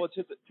lie. Well,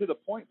 to the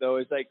point though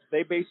is like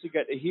they basically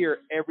got to hear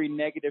every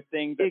negative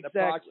thing that the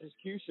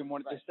prosecution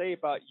wanted to say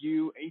about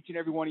you, each and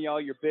every one of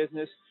y'all, your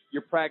business,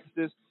 your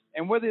practices,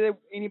 and whether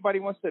anybody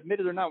wants to admit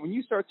it or not. When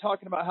you start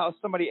talking about how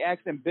somebody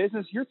acts in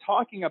business, you're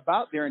talking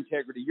about their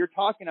integrity. You're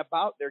talking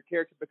about their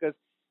character because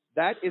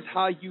that is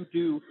how you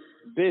do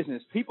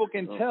business. People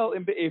can tell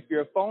if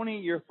you're a phony,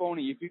 you're a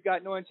phony. If you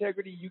got no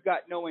integrity, you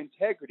got no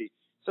integrity.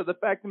 So the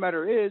fact of the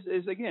matter is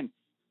again,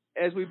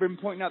 as we've been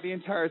pointing out the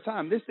entire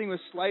time, this thing was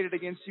slighted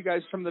against you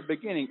guys from the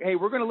beginning. Hey,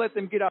 we're going to let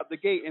them get out the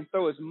gate and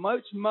throw as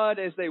much mud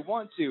as they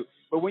want to.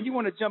 But when you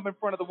want to jump in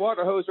front of the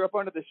water hose or up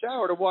under the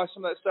shower to wash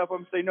some of that stuff up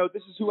and say, no,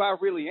 this is who I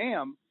really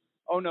am.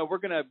 Oh, no, we're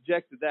going to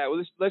object to that.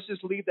 Well, let's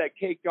just leave that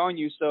cake on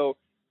you. So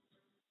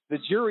the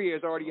jury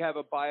has already have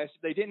a bias.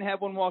 They didn't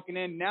have one walking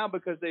in. Now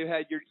because they've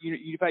had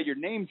you've had your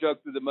name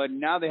dragged through the mud,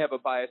 now they have a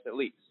bias at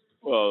least.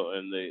 Well,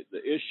 and the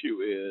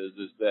issue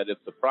is that if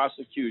the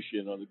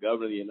prosecution or the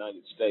government of the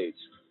United States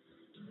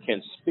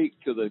can speak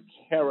to the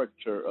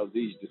character of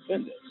these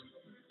defendants,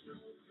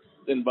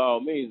 then by all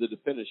means, the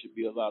defendant should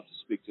be allowed to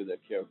speak to their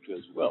character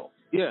as well.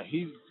 Yeah,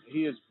 he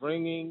is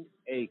bringing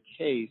a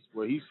case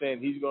where he's saying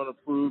he's going to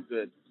prove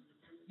that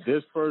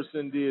this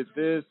person did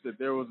this, that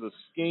there was a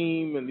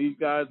scheme, and these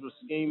guys were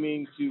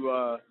scheming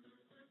to,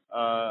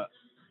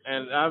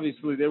 and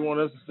obviously they want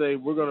us to say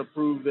we're going to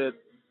prove that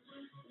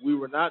we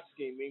were not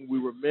scheming, we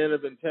were men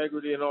of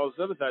integrity and all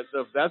this other type of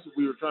stuff. That's what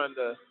we were trying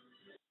to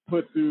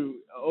put through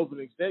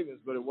opening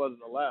statements, but it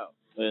wasn't allowed.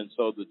 And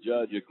so the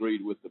judge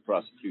agreed with the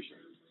prosecution.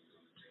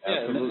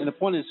 Yeah, and the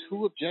point is,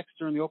 who objects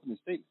during the opening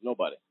statement?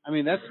 Nobody. I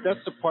mean, that's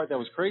the part that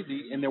was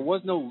crazy, and there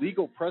was no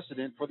legal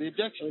precedent for the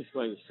objection. Let me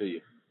explain this to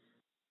you.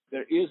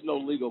 There is no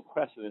legal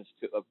precedence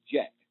to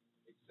object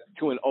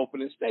to an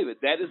opening statement.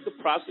 That is the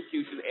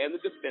prosecution and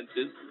the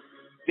defense's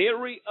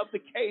theory of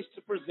the case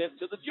to present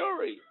to the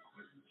jury.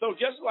 So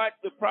just like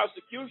the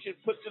prosecution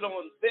puts it on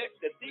thick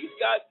that these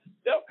guys,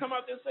 they'll come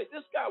out there and say,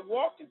 this guy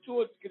walked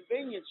into a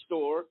convenience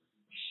store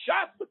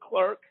shot the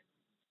clerk,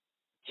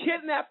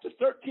 kidnapped a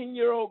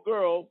 13-year-old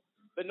girl,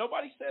 but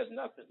nobody says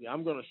nothing. Yeah,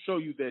 I'm going to show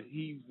you that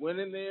he went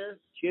in there,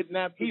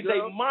 kidnapped the He's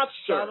girl, a monster.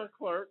 shot a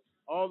clerk,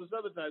 all this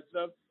other type of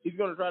stuff. He's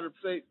going to try to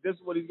say this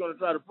is what he's going to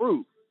try to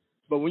prove.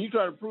 But when you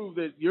try to prove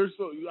that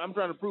I'm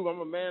trying to prove I'm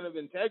a man of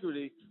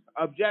integrity,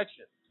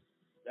 objection.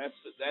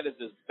 That is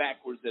as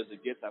backwards as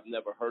it gets. I've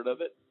never heard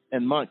of it.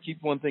 And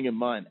keep one thing in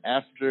mind.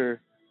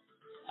 After,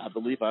 I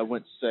believe I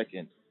went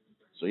second,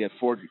 so he had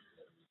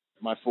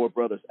my four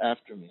brothers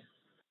after me.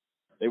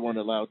 They weren't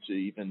allowed to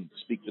even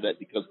speak to that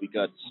because we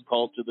got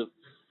called to the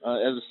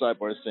as a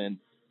sidebar saying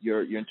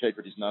your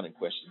integrity is not in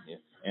question here.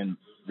 And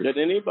did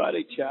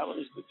anybody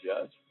challenge the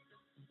judge?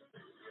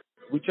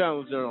 We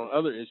challenged her on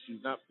other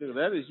issues, not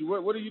particularly that issue.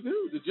 What do you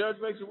do? The judge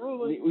makes a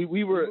ruling.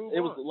 We were. It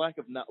was the lack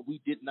of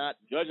we did not.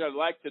 Judge, I'd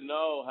like to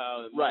know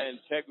how my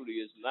integrity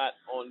is not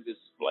on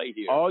display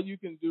here. All you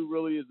can do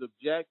really is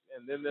object,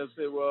 and then they'll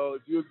say, well,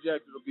 if you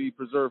object, it'll be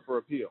preserved for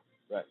appeal.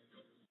 Right.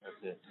 That's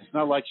it. It's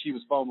not like she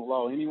was following the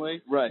law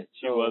anyway. Right.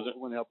 She wasn't. It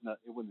wouldn't help.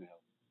 It wouldn't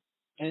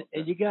help.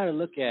 And you got to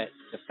look at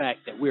the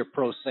fact that we're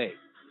pro se.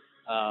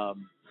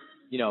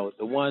 The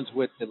ones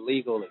with the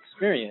legal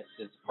experience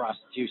is the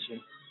prosecution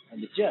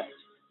and the judge.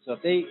 So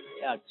if they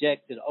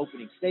object to the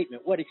opening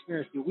statement, what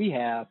experience do we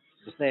have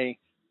to say,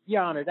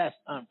 Your Honor, that's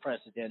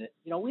unprecedented?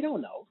 We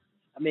don't know.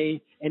 I mean,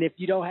 and if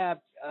you don't have,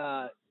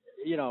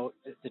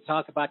 to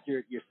talk about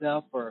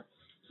yourself or,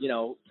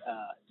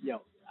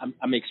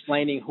 I'm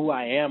explaining who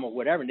I am or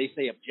whatever, and they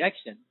say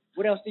objection,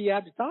 what else do you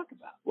have to talk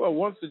about? Well,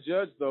 once the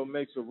judge, though,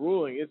 makes a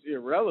ruling, it's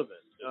irrelevant.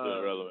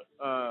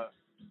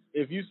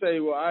 If you say,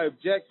 well, I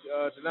object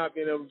to not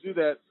being able to do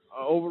that,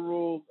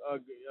 overruled,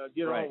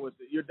 get on with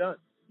it, you're done.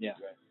 Yeah.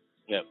 Right.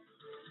 Yeah.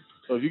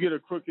 So if you get a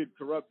crooked,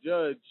 corrupt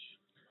judge,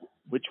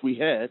 which we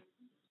had,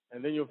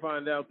 and then you'll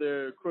find out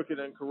they're crooked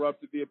and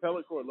corrupt at the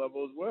appellate court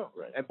level as well.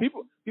 Right. And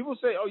people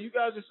say, oh, you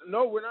guys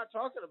no, we're not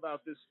talking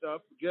about this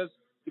stuff just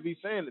to be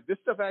saying that this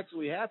stuff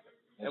actually happened.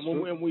 That's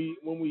and when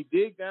we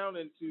dig down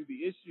into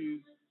the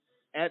issues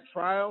at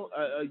trial,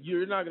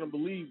 you're not going to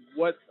believe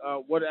what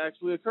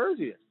actually occurred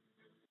here.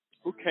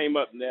 Who came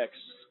up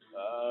next?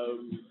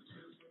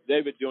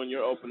 David, during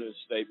your opening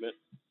statement,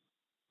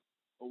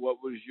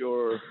 what was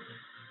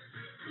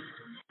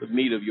the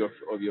meat of your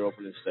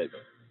opening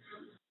statement?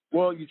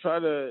 Well, you try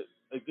to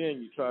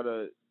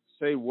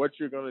say what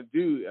you're going to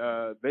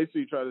do.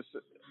 Basically,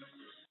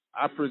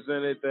 I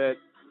presented that,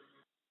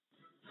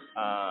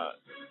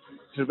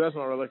 to the best of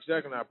my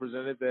recollection, I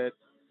presented that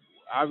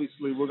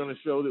obviously we're going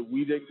to show that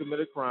we didn't commit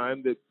a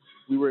crime, that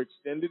we were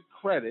extended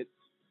credit,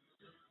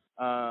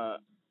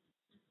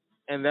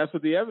 and that's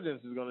what the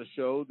evidence is going to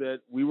show,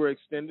 that we were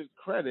extended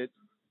credit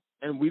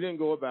and we didn't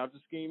go about to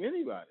scheme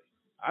anybody.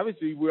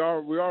 Obviously, we're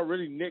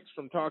already nixed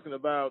from talking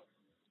about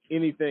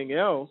anything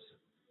else,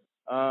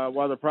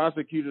 while the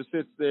prosecutor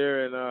sits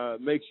there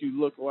and makes you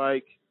look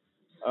like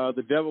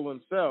the devil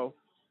himself.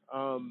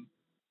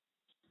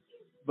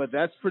 But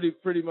that's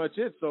pretty much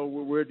it. So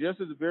we're just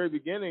at the very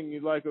beginning.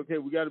 You're like, okay,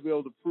 we got to be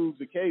able to prove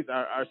the case.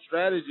 Our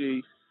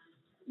strategy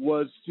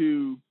was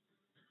to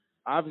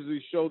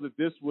obviously show that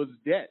this was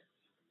debt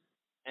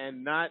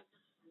and not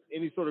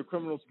any sort of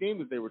criminal scheme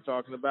that they were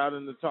talking about,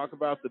 and to talk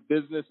about the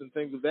business and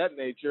things of that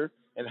nature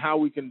and how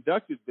we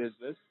conducted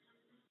business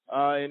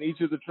in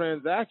each of the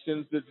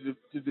transactions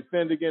to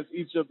defend against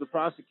each of the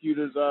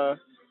prosecutor's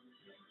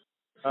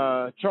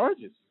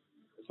charges.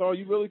 That's all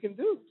you really can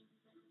do.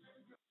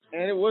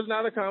 And it was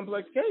not a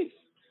complex case.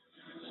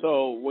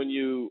 So when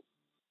you're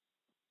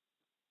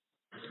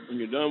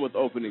done with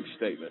opening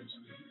statements,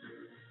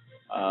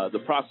 the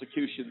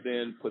prosecution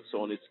then puts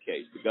on its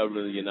case. The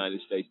government of the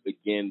United States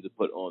begins to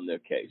put on their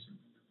case.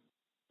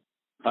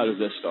 How does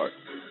that start?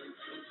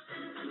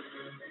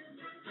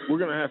 We're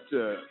going to have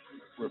to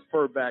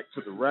refer back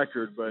to the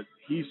record, but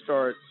he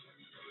starts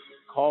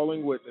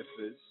calling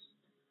witnesses.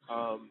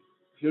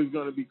 He's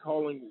going to be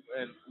calling,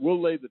 and we'll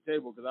lay the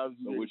table because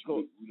obviously we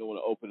don't want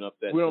to open up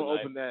that. We don't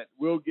open that.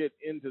 We'll get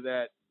into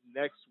that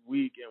next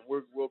week, and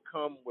we'll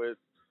come with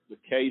the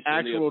case actual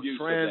and the abuse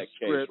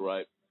transcripts, of that case,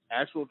 right?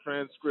 Actual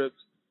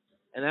transcripts,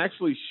 and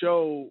actually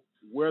show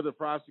where the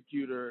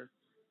prosecutor,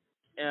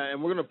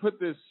 and we're going to put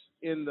this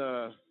in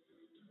the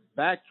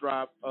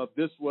backdrop of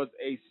this was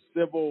a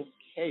civil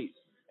case,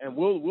 and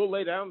we'll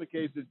lay down the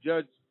case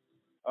that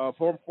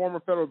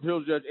former federal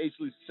appeals judge H.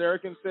 Lee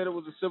Sarakin said it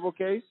was a civil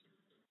case.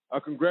 A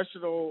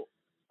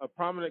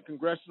prominent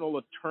congressional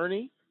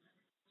attorney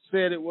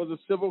said it was a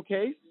civil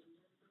case,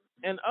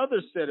 and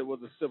others said it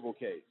was a civil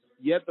case.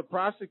 Yet the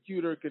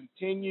prosecutor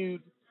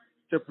continued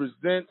to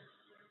present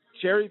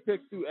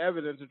cherry-pick through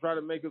evidence and try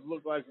to make us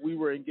look like we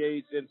were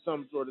engaged in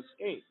some sort of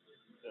scheme.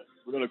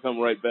 We're going to come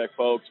right back,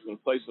 folks. We're going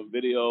to play some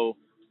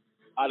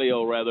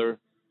audio,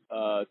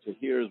 to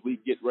hear as we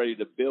get ready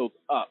to build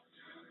up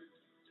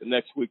to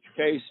next week's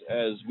case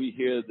as we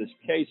hear this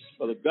case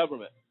for the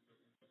government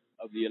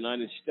of the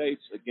United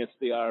States against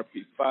the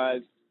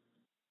IRP-5,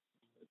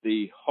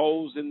 the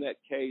holes in that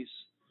case,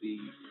 the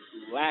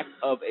lack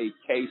of a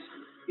case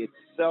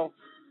itself,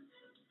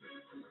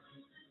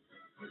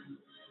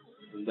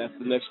 And that's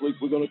the next leap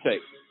we're going to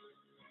take.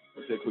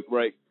 We'll take a quick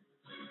break.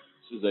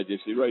 This is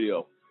AJC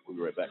Radio. We'll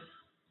be right back.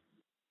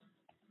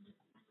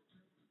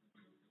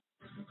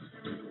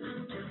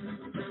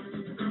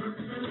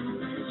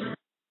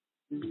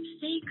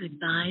 Say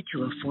goodbye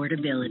to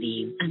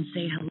affordability and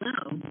say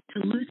hello to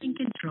losing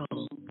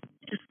control.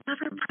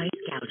 Discover Price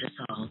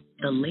Gougasol,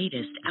 the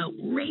latest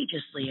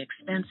outrageously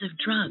expensive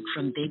drug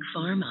from Big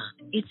Pharma.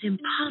 It's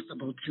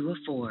impossible to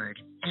afford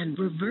and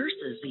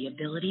reverses the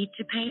ability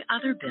to pay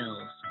other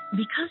bills.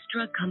 Because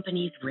drug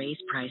companies raise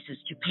prices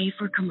to pay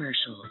for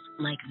commercials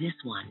like this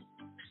one,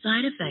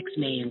 side effects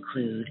may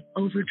include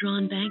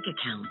overdrawn bank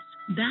accounts,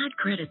 bad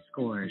credit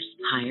scores,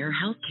 higher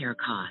healthcare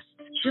costs,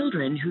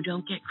 children who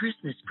don't get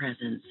Christmas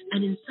presents,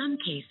 and in some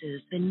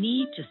cases, the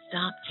need to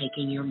stop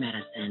taking your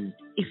medicine.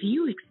 If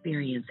you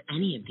experience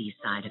any of these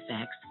side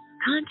effects,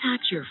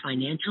 contact your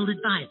financial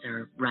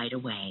advisor right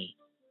away.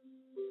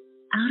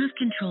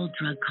 Out-of-control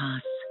drug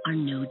costs are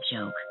no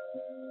joke.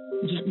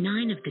 Yet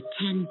 9 of the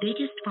 10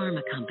 biggest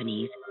pharma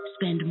companies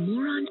spend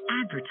more on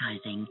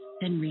advertising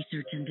than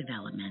research and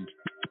development.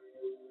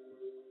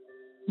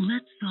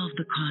 Let's solve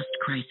the cost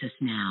crisis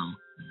now.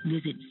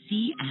 Visit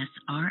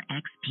csrxp.org.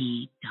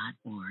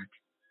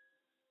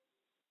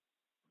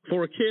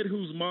 For a kid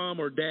whose mom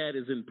or dad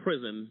is in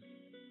prison,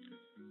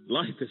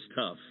 life is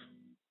tough.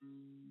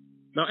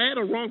 Now add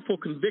a wrongful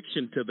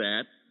conviction to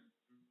that,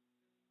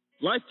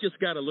 life just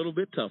got a little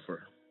bit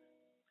tougher.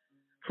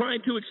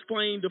 Trying to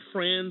explain to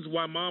friends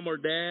why mom or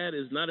dad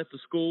is not at the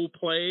school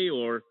play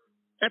or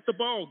at the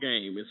ball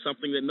game is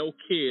something that no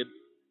kid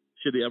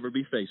should ever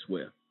be faced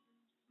with.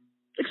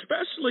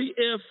 Especially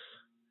if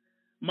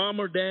mom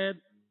or dad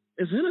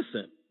is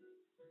innocent.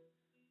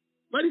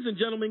 Ladies and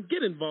gentlemen,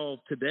 get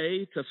involved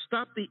today to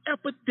stop the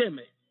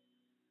epidemic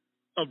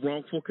of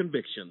wrongful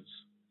convictions.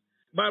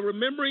 By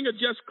remembering a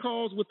Just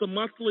Cause with a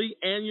monthly,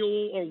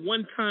 annual, or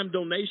one-time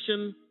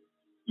donation,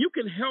 you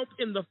can help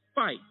in the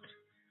fight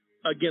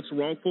against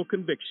wrongful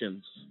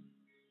convictions.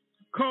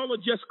 Call a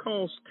Just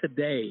Cause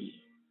today.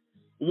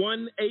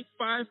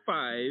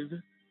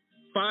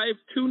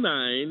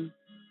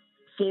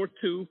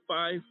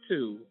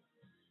 1-855-529-4252.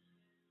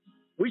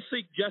 We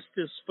seek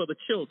justice for the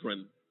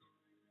children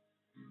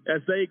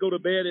as they go to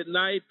bed at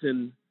night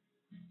and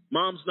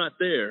mom's not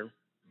there,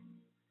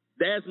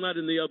 dad's not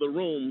in the other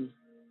room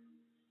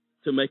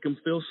to make them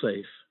feel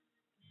safe.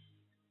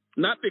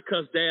 Not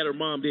because dad or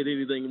mom did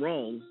anything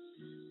wrong,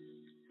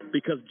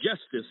 because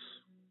justice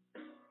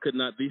could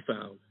not be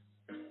found.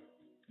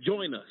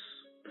 Join us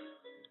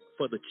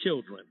for the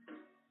children,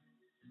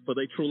 for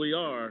they truly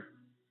are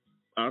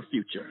our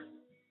future.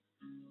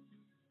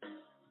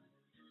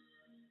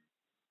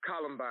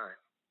 Columbine,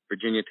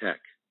 Virginia Tech,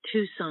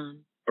 Tucson,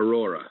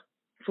 Aurora,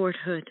 Fort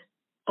Hood,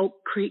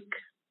 Oak Creek,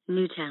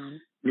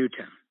 Newtown.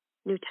 Newtown.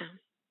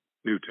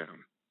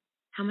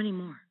 How many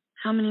more?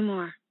 How many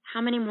more?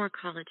 How many more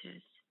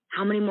colleges?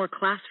 How many more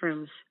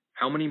classrooms?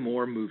 How many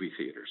more movie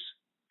theaters?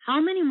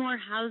 How many more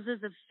houses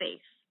of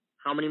faith?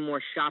 How many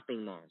more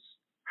shopping malls?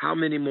 How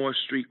many more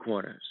street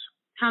corners?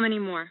 How many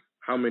more?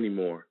 How many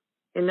more?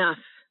 Enough.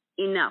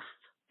 Enough.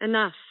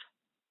 Enough.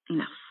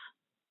 Enough.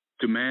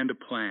 Demand a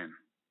plan.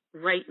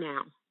 Right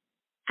now.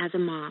 As a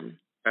mom.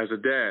 As a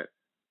dad.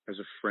 As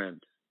a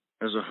friend.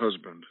 As a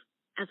husband.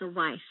 As a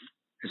wife.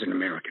 As an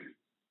American.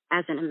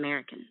 As an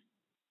American.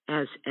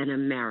 As an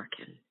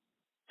American.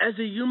 As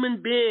a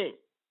human being.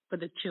 For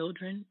the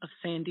children of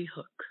Sandy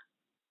Hook.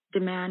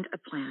 Demand a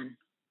plan.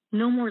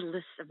 No more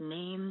lists of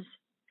names.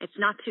 It's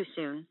not too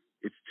soon.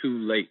 It's too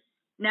late.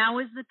 Now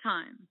is the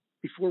time.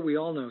 Before we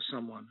all know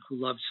someone who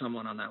loved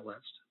someone on that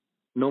list.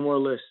 No more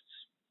lists.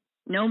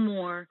 No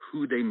more.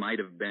 Who they might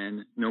have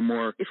been. No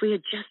more. If we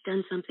had just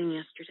done something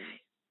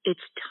yesterday. It's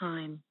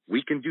time.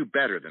 We can do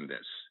better than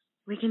this.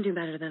 We can do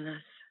better than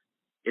this.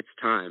 It's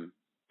time.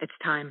 It's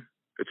time.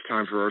 It's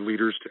time for our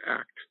leaders to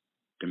act.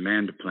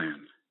 Demand a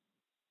plan.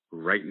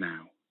 Right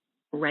now.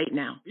 Right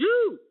now.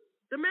 You!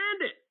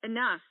 Demand it!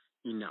 Enough.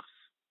 Enough.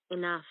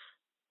 Enough.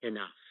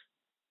 Enough.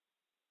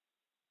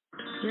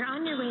 You're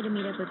on your way to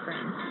meet up with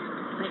friends,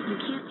 but you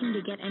can't seem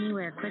to get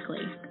anywhere quickly.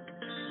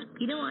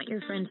 You don't want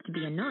your friends to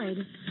be annoyed,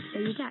 so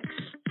you text.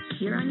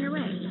 You're on your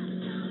way.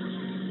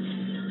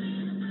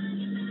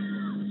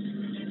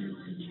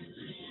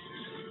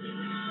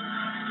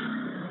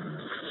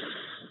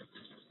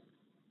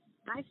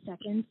 Five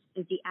seconds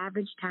is the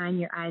average time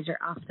your eyes are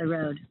off the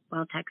road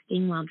while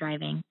texting while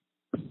driving.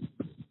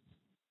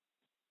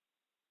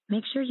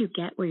 Make sure you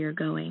get where you're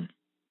going.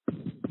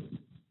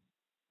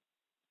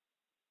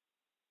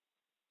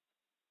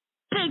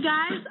 Hey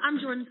guys, I'm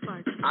Jordan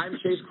Sparks. I'm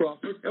Chase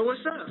Crawford. Hey,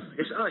 what's up?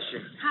 It's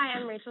Usher. Hi,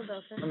 I'm Rachel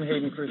Bilson. I'm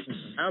Hayden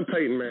Christensen. I'm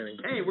Peyton Manning.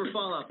 Hey, we're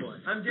Fall Out Boy.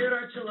 I'm Jared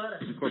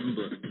Archuleta. I'm Corbin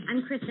Blue.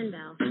 I'm Kristen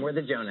Bell. And we're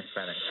the Jonas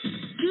Brothers.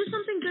 Do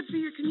something good for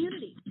your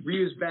community.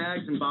 Reuse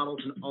bags and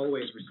bottles and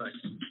always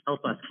recycle.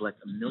 Help us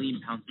collect 1 million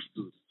pounds of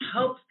food.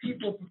 Help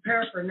people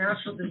prepare for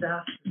natural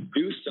disasters.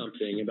 Do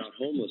something about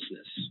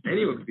homelessness.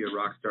 Anyone could be a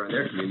rock star in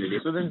their community.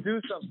 So then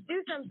do something. Do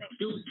something.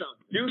 Do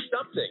something. Do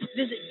something.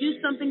 Visit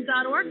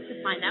DoSomething.org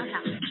to find out how.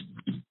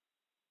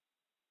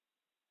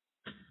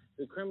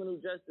 This criminal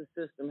justice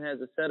system has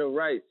a set of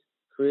rights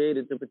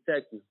created to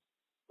protect you.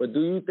 But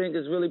do you think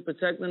it's really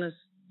protecting us?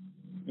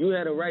 You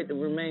had a right to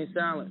remain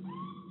silent,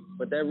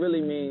 but that really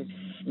means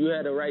you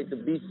had a right to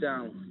be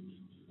silent,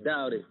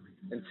 doubted,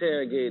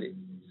 interrogated,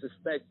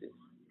 suspected.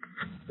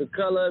 The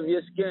color of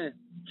your skin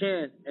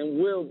can and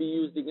will be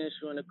used against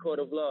you in the court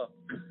of law.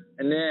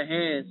 In their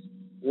hands,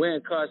 we're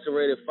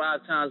incarcerated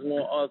 5 times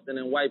more often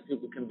than white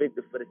people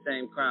convicted for the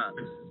same crimes.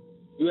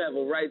 You have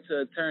a right to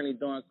attorney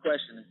during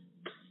questioning.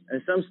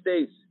 In some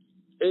states,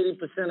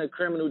 80% of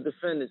criminal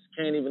defendants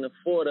can't even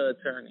afford an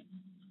attorney.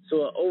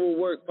 So an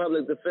overworked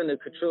public defender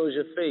controls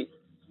your fate.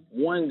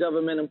 One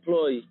government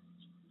employee,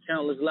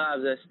 countless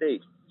lives at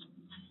stake.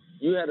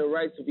 You had a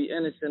right to be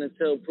innocent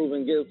until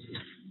proven guilty.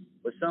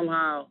 But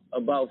somehow,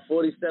 about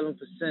 47%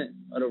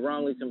 of the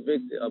wrongly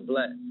convicted are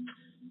black.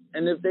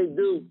 And if they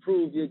do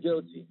prove you're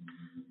guilty,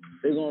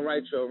 they're going to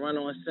write you a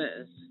run-on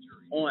sentence,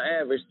 on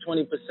average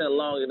 20%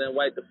 longer than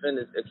white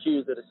defendants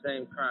accused of the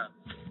same crime.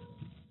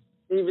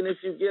 Even if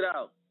you get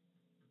out,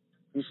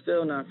 you're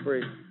still not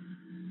free.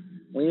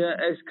 When you're an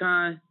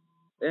ex-con,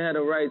 they had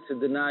a right to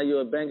deny you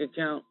a bank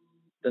account,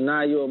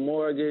 deny you a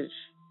mortgage,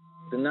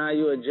 deny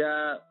you a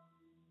job,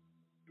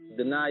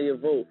 deny your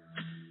vote.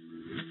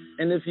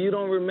 And if you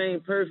don't remain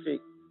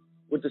perfect,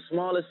 with the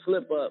smallest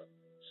slip-up,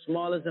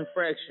 smallest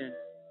infraction,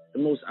 the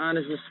most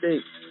honest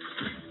mistake,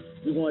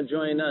 you're going to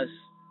join us,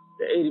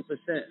 the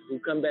 80% who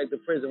come back to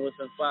prison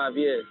within 5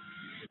 years,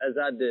 as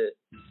I did.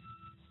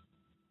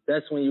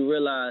 That's when you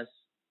realize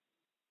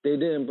they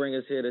didn't bring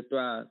us here to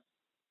thrive.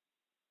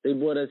 They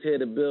brought us here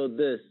to build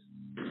this.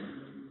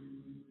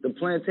 The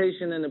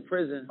plantation and the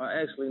prison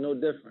are actually no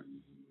different.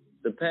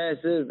 The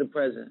past is the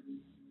present.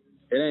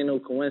 It ain't no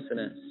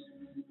coincidence.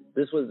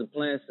 This was the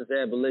plan since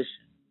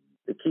abolition,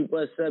 to keep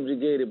us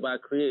subjugated by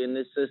creating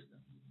this system.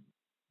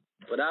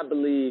 But I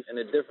believe in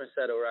a different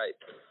set of rights.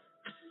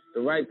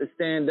 The right to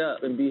stand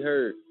up and be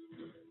heard.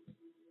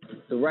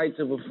 The right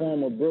to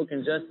reform a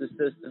broken justice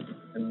system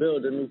and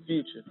build a new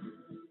future.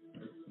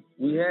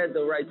 We had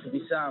the right to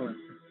be silent.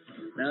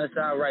 Now it's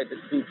our right to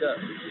speak up.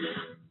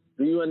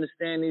 Do you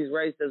understand these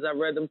rights as I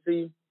read them to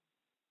you?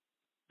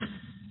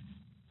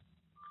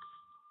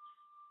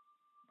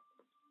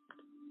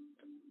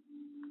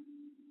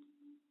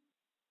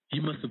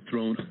 You must have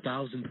thrown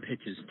 1,000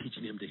 pitches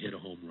teaching him to hit a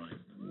home run.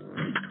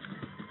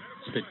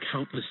 Spent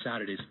countless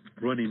Saturdays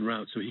running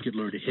routes so he could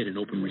learn to hit an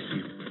open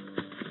receiver.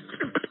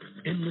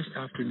 Endless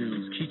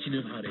afternoons teaching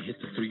him how to hit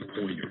the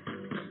three-pointer.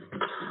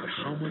 But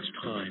how much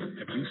time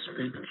have you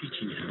spent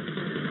teaching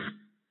him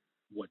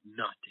what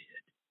not to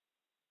hit?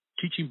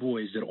 Teaching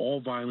boys that all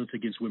violence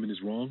against women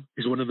is wrong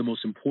is one of the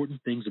most important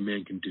things a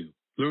man can do.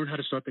 Learn how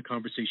to start the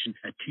conversation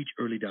at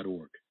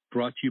teachearly.org.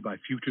 Brought to you by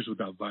Futures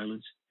Without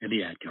Violence and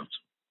the Ad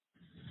Council.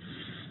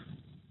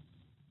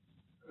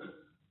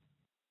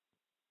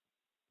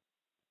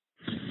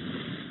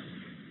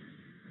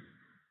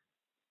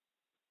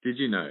 Did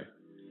you know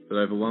that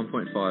over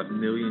 1.5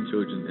 million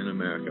children in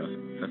America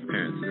have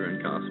parents that are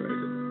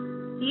incarcerated?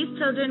 These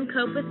children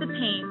cope with the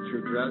pain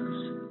Through drugs,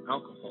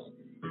 alcohol,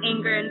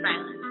 anger, and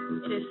violence.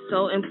 It is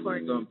so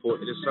important.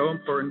 It is so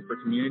important for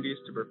communities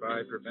to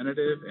provide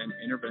preventative and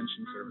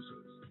intervention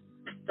services.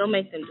 Don't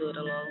make them do it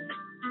alone.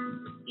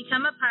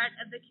 Become a part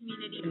of the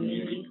community.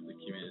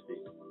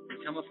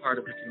 Become a part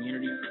of the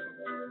community.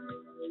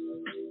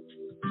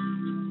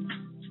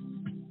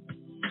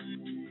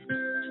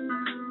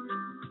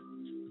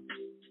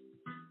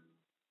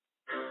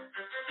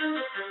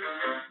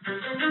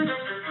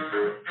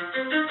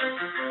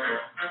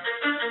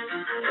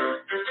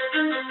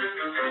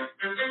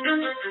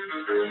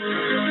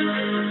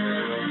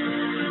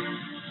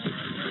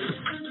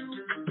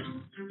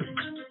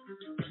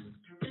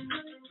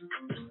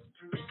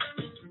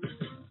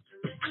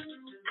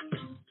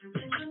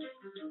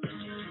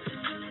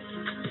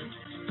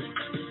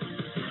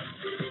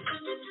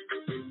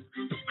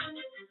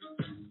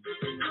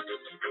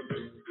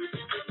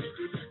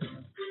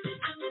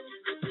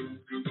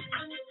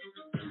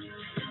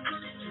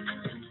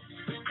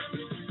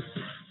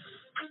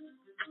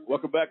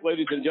 Welcome back,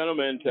 ladies and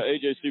gentlemen, to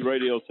AJC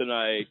Radio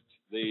tonight.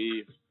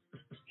 The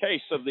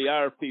case of the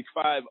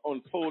IRP-5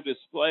 on full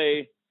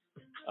display.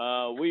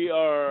 We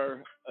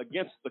are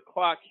against the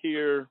clock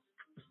here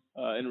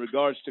in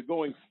regards to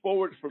going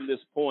forward from this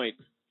point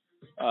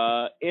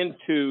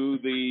into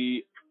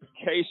the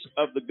case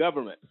of the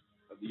government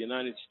of the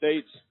United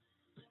States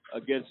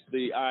against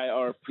the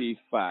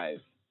IRP-5.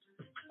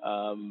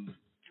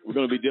 We're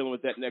going to be dealing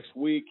with that next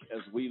week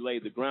as we lay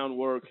the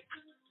groundwork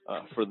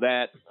for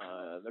that.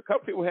 A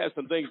couple people had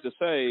some things to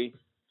say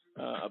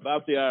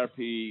about the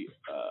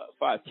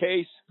IRP-5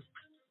 case,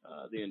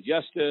 the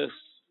injustice,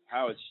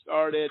 how it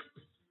started,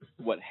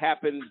 what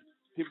happened.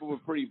 People were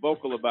pretty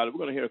vocal about it. We're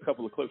going to hear a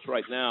couple of clips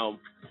right now.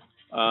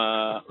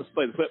 Let's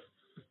play the clip.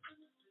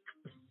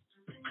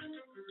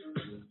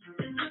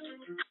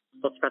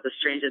 Well, it's about the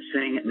strangest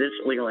thing this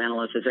legal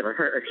analyst has ever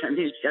heard. I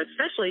mean,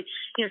 especially,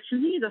 to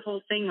me, the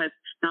whole thing with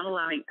not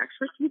allowing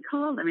experts to be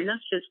called. I mean,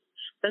 that's just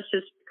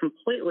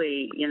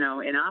completely, in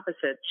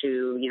opposite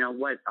to,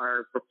 what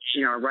our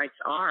rights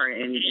are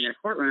in a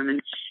courtroom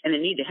and the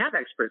need to have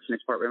experts in a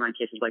courtroom on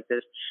cases like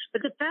this.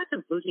 But the fact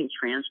of losing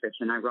transcripts,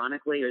 and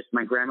ironically, as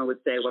my grandma would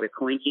say, what a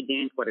coinky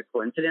dink, what a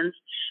coincidence,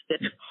 that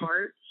the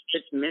part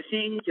that's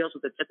missing deals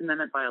with a Fifth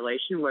Amendment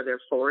violation where they're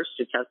forced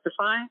to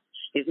testify.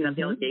 Isn't that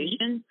the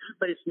allegation?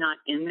 But it's not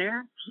in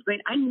there. I mean,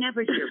 I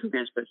never hear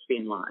transcripts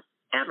being lost,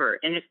 ever.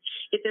 And if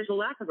there's a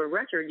lack of a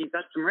record, you've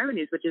got some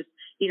remedies, which is,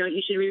 you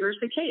should reverse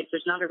the case.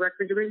 There's not a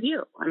record to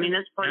review. I mean,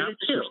 that's part of it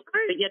too.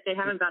 But yet they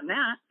haven't gotten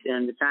that.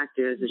 And the fact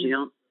is you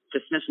don't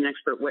dismiss an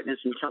expert witness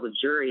and tell the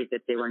jury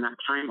that they were not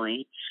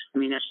timely. I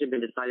mean, that should have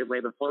been decided way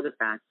before the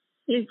fact.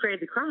 You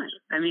created the crime.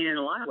 I mean, in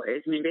a lot of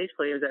ways. I mean,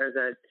 basically,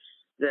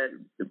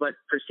 what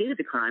preceded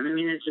the crime. I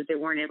mean, it's just they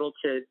weren't able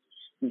to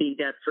be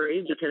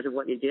debt-free because of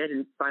what you did.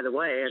 And by the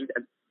way,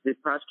 the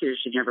prosecutor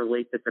should never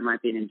leak that there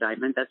might be an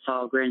indictment. That's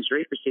all grand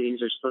jury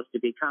proceedings are supposed to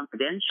be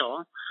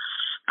confidential.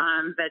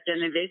 But then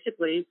they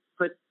basically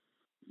put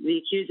the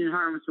accused in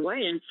harm's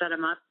way and set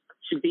him up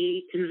to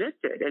be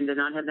convicted and to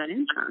not have that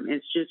income.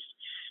 It's just,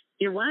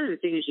 one of the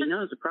things is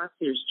the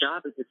prosecutor's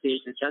job is to see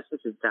that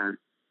justice is done.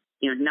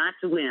 Not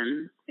to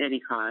win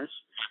any cause,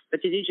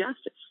 but to do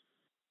justice.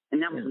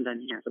 And that wasn't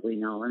done here that we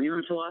know. I mean, I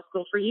went to law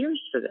school for years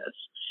for this.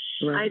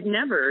 Right. I've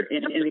never,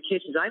 in the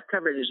cases I've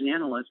covered as an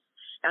analyst,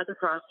 as a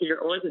prosecutor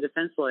or as a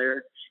defense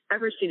lawyer,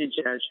 ever seen a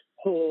judge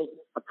hold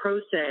a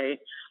pro se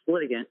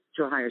litigant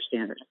to a higher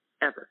standard,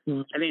 ever.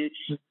 Mm-hmm. I mean,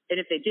 and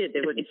if they did,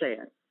 they wouldn't say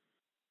it.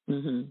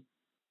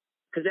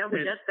 Because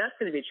that's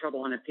going to be trouble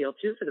on appeal,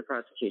 too, for the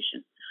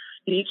prosecution.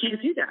 And you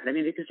can't do that. I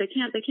mean, because they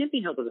can't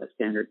be held to that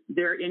standard.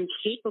 They're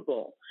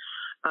incapable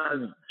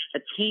of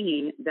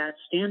attaining that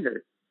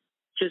standard.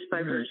 Just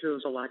by virtue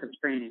of a lack of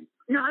training.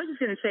 No, I was just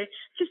going to say,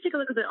 just take a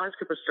look at the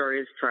Oscar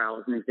Pistorius trial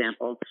as an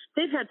example.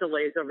 They've had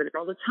delays over there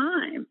all the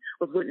time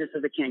with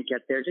witnesses that can't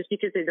get there just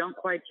because they don't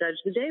quite judge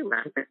the day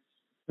right.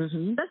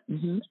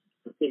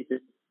 Cases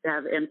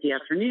have empty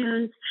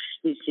afternoons.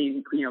 You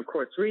see,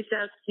 courts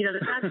recess. The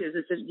fact is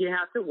that you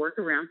have to work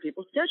around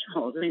people's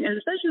schedules. I mean, and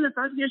especially when the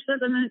prosecutor says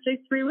I'm going to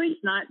take 3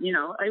 weeks, not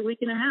a week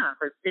and a half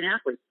or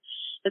 3.5 weeks.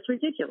 That's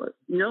ridiculous.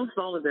 No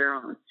fault of their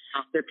own.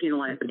 They're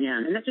penalized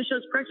again. And that just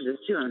shows prejudice,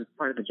 too, on the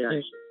part of the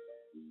judge.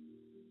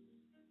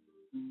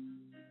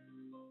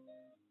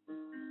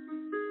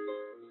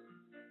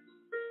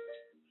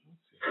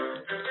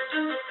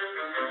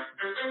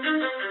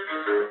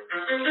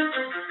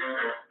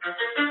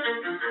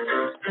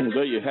 Well,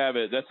 there you have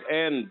it. That's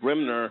Ann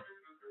Bremner,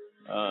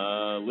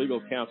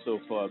 legal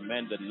counsel for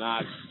Amanda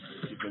Knox.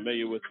 If you're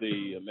familiar with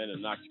the Amanda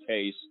Knox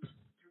case,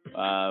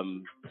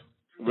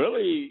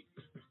 really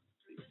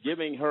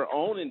giving her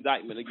own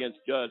indictment against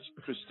Judge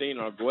Christine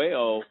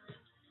Arguello,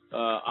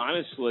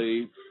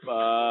 honestly,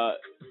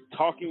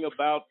 talking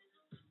about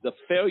the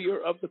failure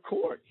of the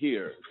court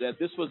here, that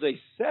this was a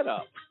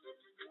setup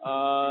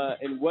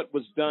in what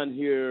was done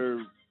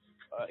here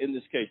in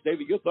this case.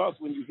 David, your thoughts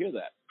when you hear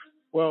that?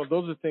 Well,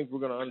 those are things we're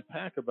going to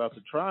unpack about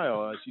the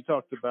trial. She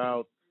talked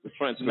about the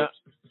transcripts.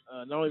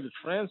 Not only the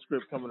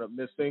transcript coming up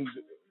missing,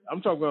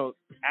 I'm talking about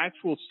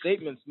actual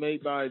statements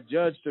made by a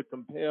judge to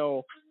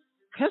compel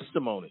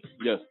testimony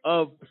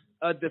of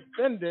a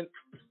defendant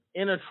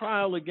in a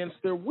trial against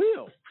their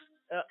will.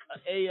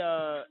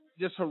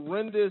 Just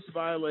horrendous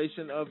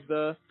violation of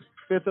the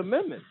Fifth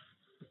Amendment.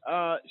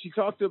 She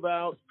talked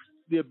about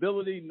the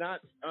ability not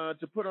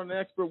to put on an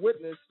expert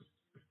witness,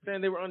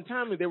 saying they were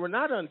untimely. They were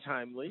not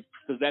untimely.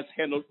 Because that's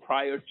handled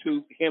prior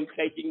to him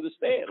taking the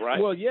stand, right?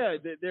 Well, yeah,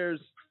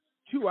 there's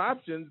two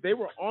options. They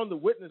were on the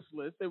witness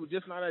list. They were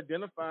just not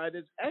identified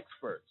as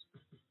experts.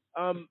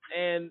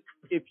 And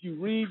if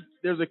you read,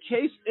 there's a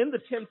case in the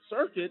 10th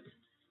Circuit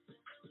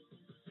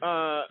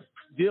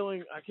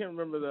dealing, I can't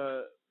remember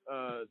the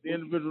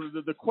individual,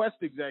 the Quest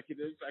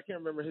executives, I can't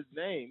remember his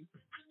name,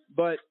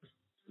 but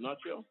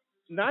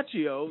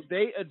Nacho,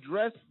 they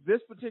addressed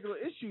this particular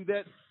issue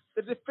that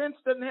the defense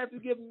doesn't have to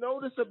give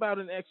notice about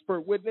an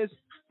expert witness,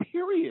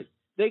 period.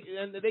 They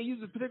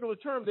use a particular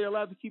term, they're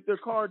allowed to keep their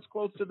cards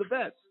close to the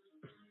vest.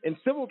 In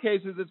civil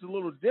cases, it's a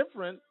little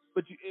different,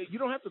 but you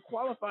don't have to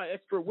qualify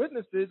expert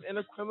witnesses in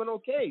a criminal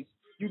case.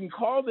 You can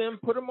call them,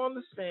 put them on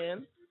the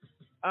stand,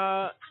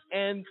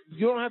 and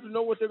you don't have to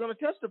know what they're going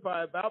to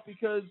testify about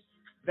because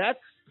that's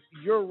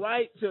your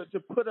right to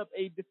put up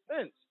a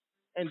defense.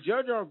 And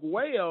Judge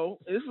Arguello,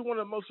 this is one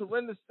of the most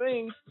horrendous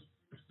things.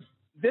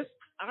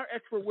 Our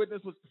expert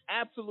witness was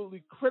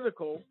absolutely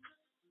critical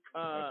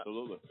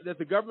that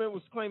the government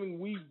was claiming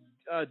we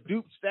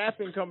duped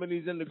staffing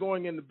companies into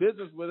going into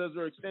business with us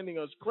or extending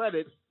us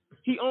credit.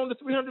 He owned a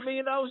 $300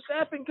 million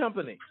staffing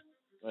company.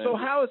 Right. So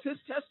how is his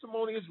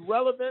testimony is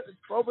relevant, it's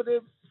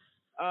probative?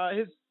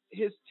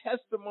 His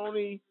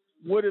testimony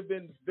would have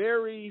been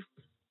very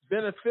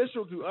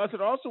beneficial to us.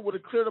 It also would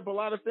have cleared up a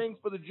lot of things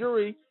for the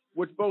jury,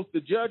 which both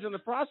the judge and the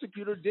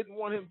prosecutor didn't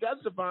want him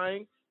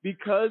testifying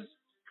because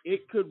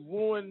it could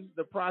ruin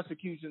the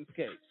prosecution's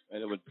case.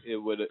 And it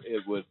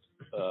would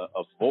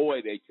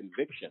avoid a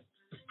conviction,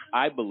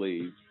 I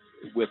believe,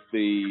 with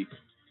the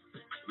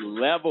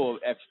level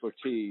of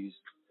expertise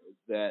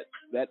that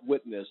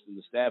witness and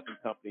the staffing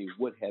company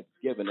would have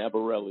given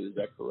Eberelli. Is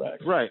that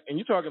correct? Right. And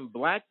you're talking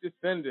black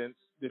defendants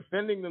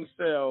defending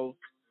themselves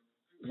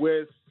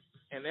with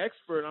an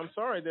expert, I'm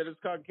sorry, that is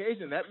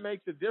Caucasian. That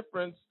makes a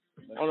difference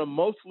on a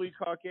mostly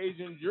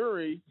Caucasian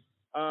jury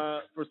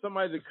for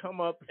somebody to come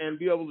up and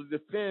be able to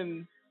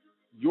defend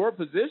your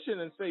position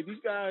and say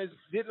these guys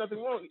did nothing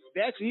wrong.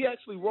 He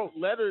actually wrote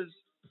letters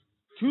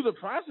to the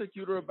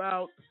prosecutor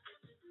about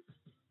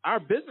our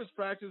business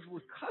practice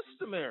was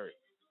customary.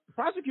 The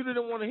prosecutor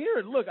didn't want to hear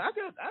it. Look, I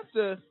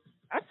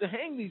have to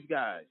hang these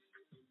guys.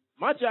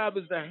 My job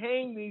is to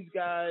hang these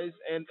guys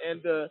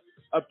and to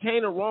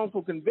obtain a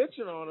wrongful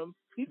conviction on them.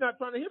 He's not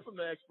trying to hear from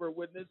the expert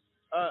witness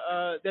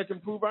that can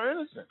prove our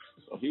innocence.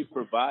 So he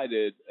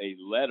provided a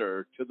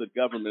letter to the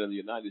government of the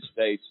United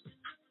States,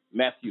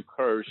 Matthew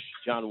Kirsch,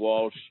 John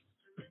Walsh,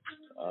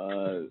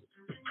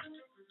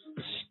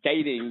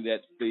 stating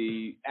that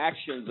the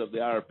actions of the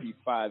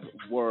IRP-5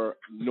 were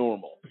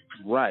normal,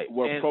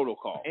 were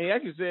protocol. And he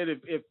actually said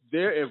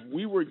if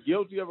we were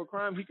guilty of a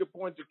crime, he could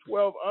point to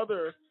 12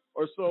 other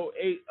or so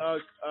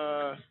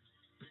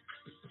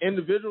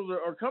individuals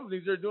or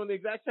companies that are doing the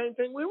exact same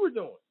thing we were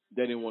doing.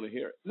 They didn't want to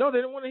hear it. No, they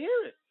didn't want to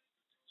hear it.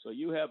 So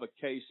you have a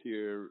case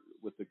here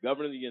with the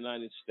government of the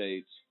United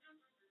States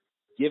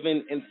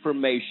giving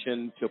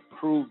information to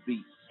prove the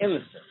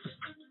innocence,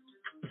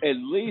 at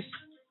least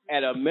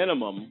at a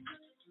minimum,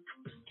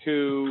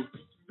 to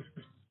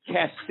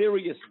cast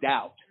serious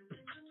doubt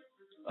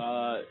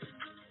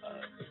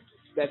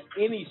that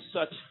any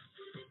such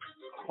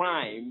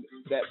crime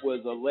that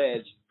was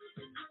alleged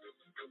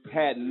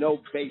had no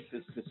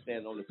basis to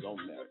stand on its own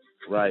merit.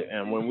 Right,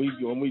 and when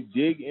we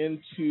dig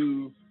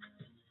into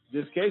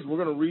this case,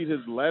 we're going to read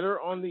his letter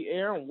on the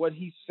air and what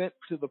he sent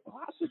to the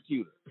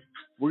prosecutor.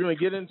 We're going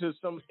to get into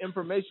some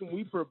information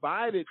we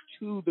provided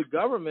to the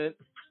government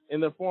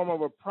in the form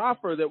of a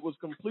proffer that was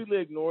completely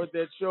ignored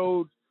that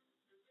showed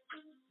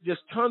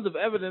just tons of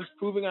evidence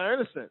proving our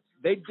innocence.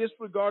 They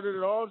disregarded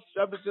it all,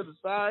 shoved it to the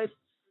side,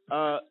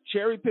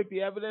 cherry-picked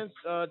the evidence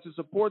to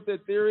support their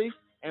theory,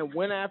 and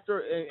went after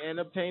and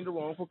obtained a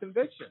wrongful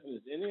conviction.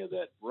 Is any of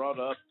that brought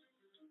up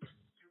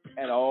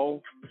at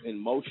all in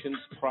motions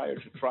prior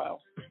to trial?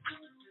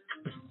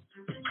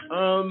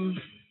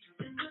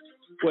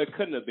 Well, it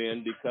couldn't have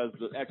been because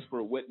the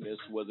expert witness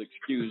was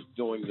excused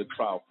during the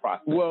trial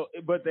process. Well,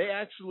 but they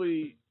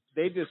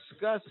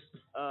discussed,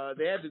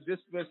 they had to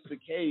dismiss the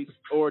case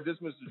or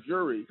dismiss the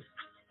jury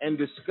and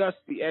discuss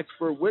the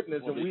expert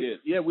witness. Well,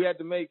 and we had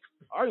to make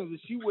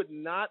arguments that she would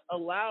not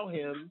allow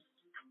him.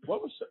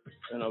 What was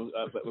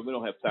but we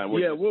don't have time.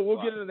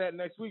 We'll get into that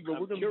next week, but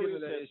we're going to get into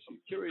that issue. I'm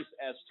curious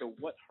as to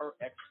what her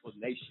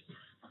explanation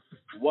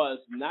was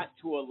not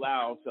to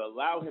allow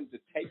him to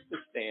take the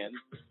stand.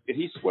 Did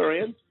he swear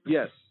in?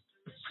 Yes.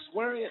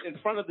 Swear in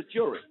front of the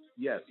jury?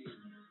 Yes.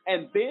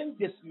 And then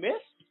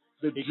dismissed?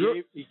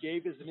 He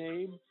gave his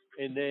name,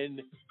 and then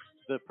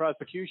the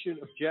prosecution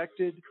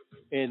objected,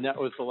 and that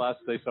was the last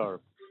they saw him.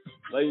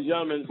 Ladies and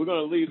gentlemen, we're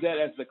going to leave that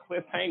as the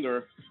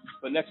cliffhanger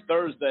for next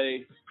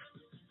Thursday.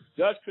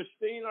 Judge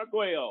Christine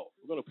Arguello.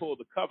 We're going to pull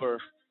the cover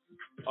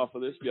off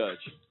of this judge.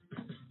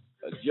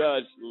 A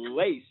judge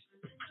laced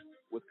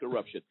with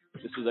corruption.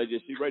 This is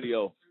AJC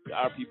Radio. The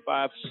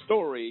RP5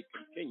 story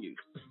continues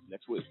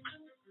next week.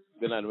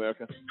 Good night,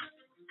 America.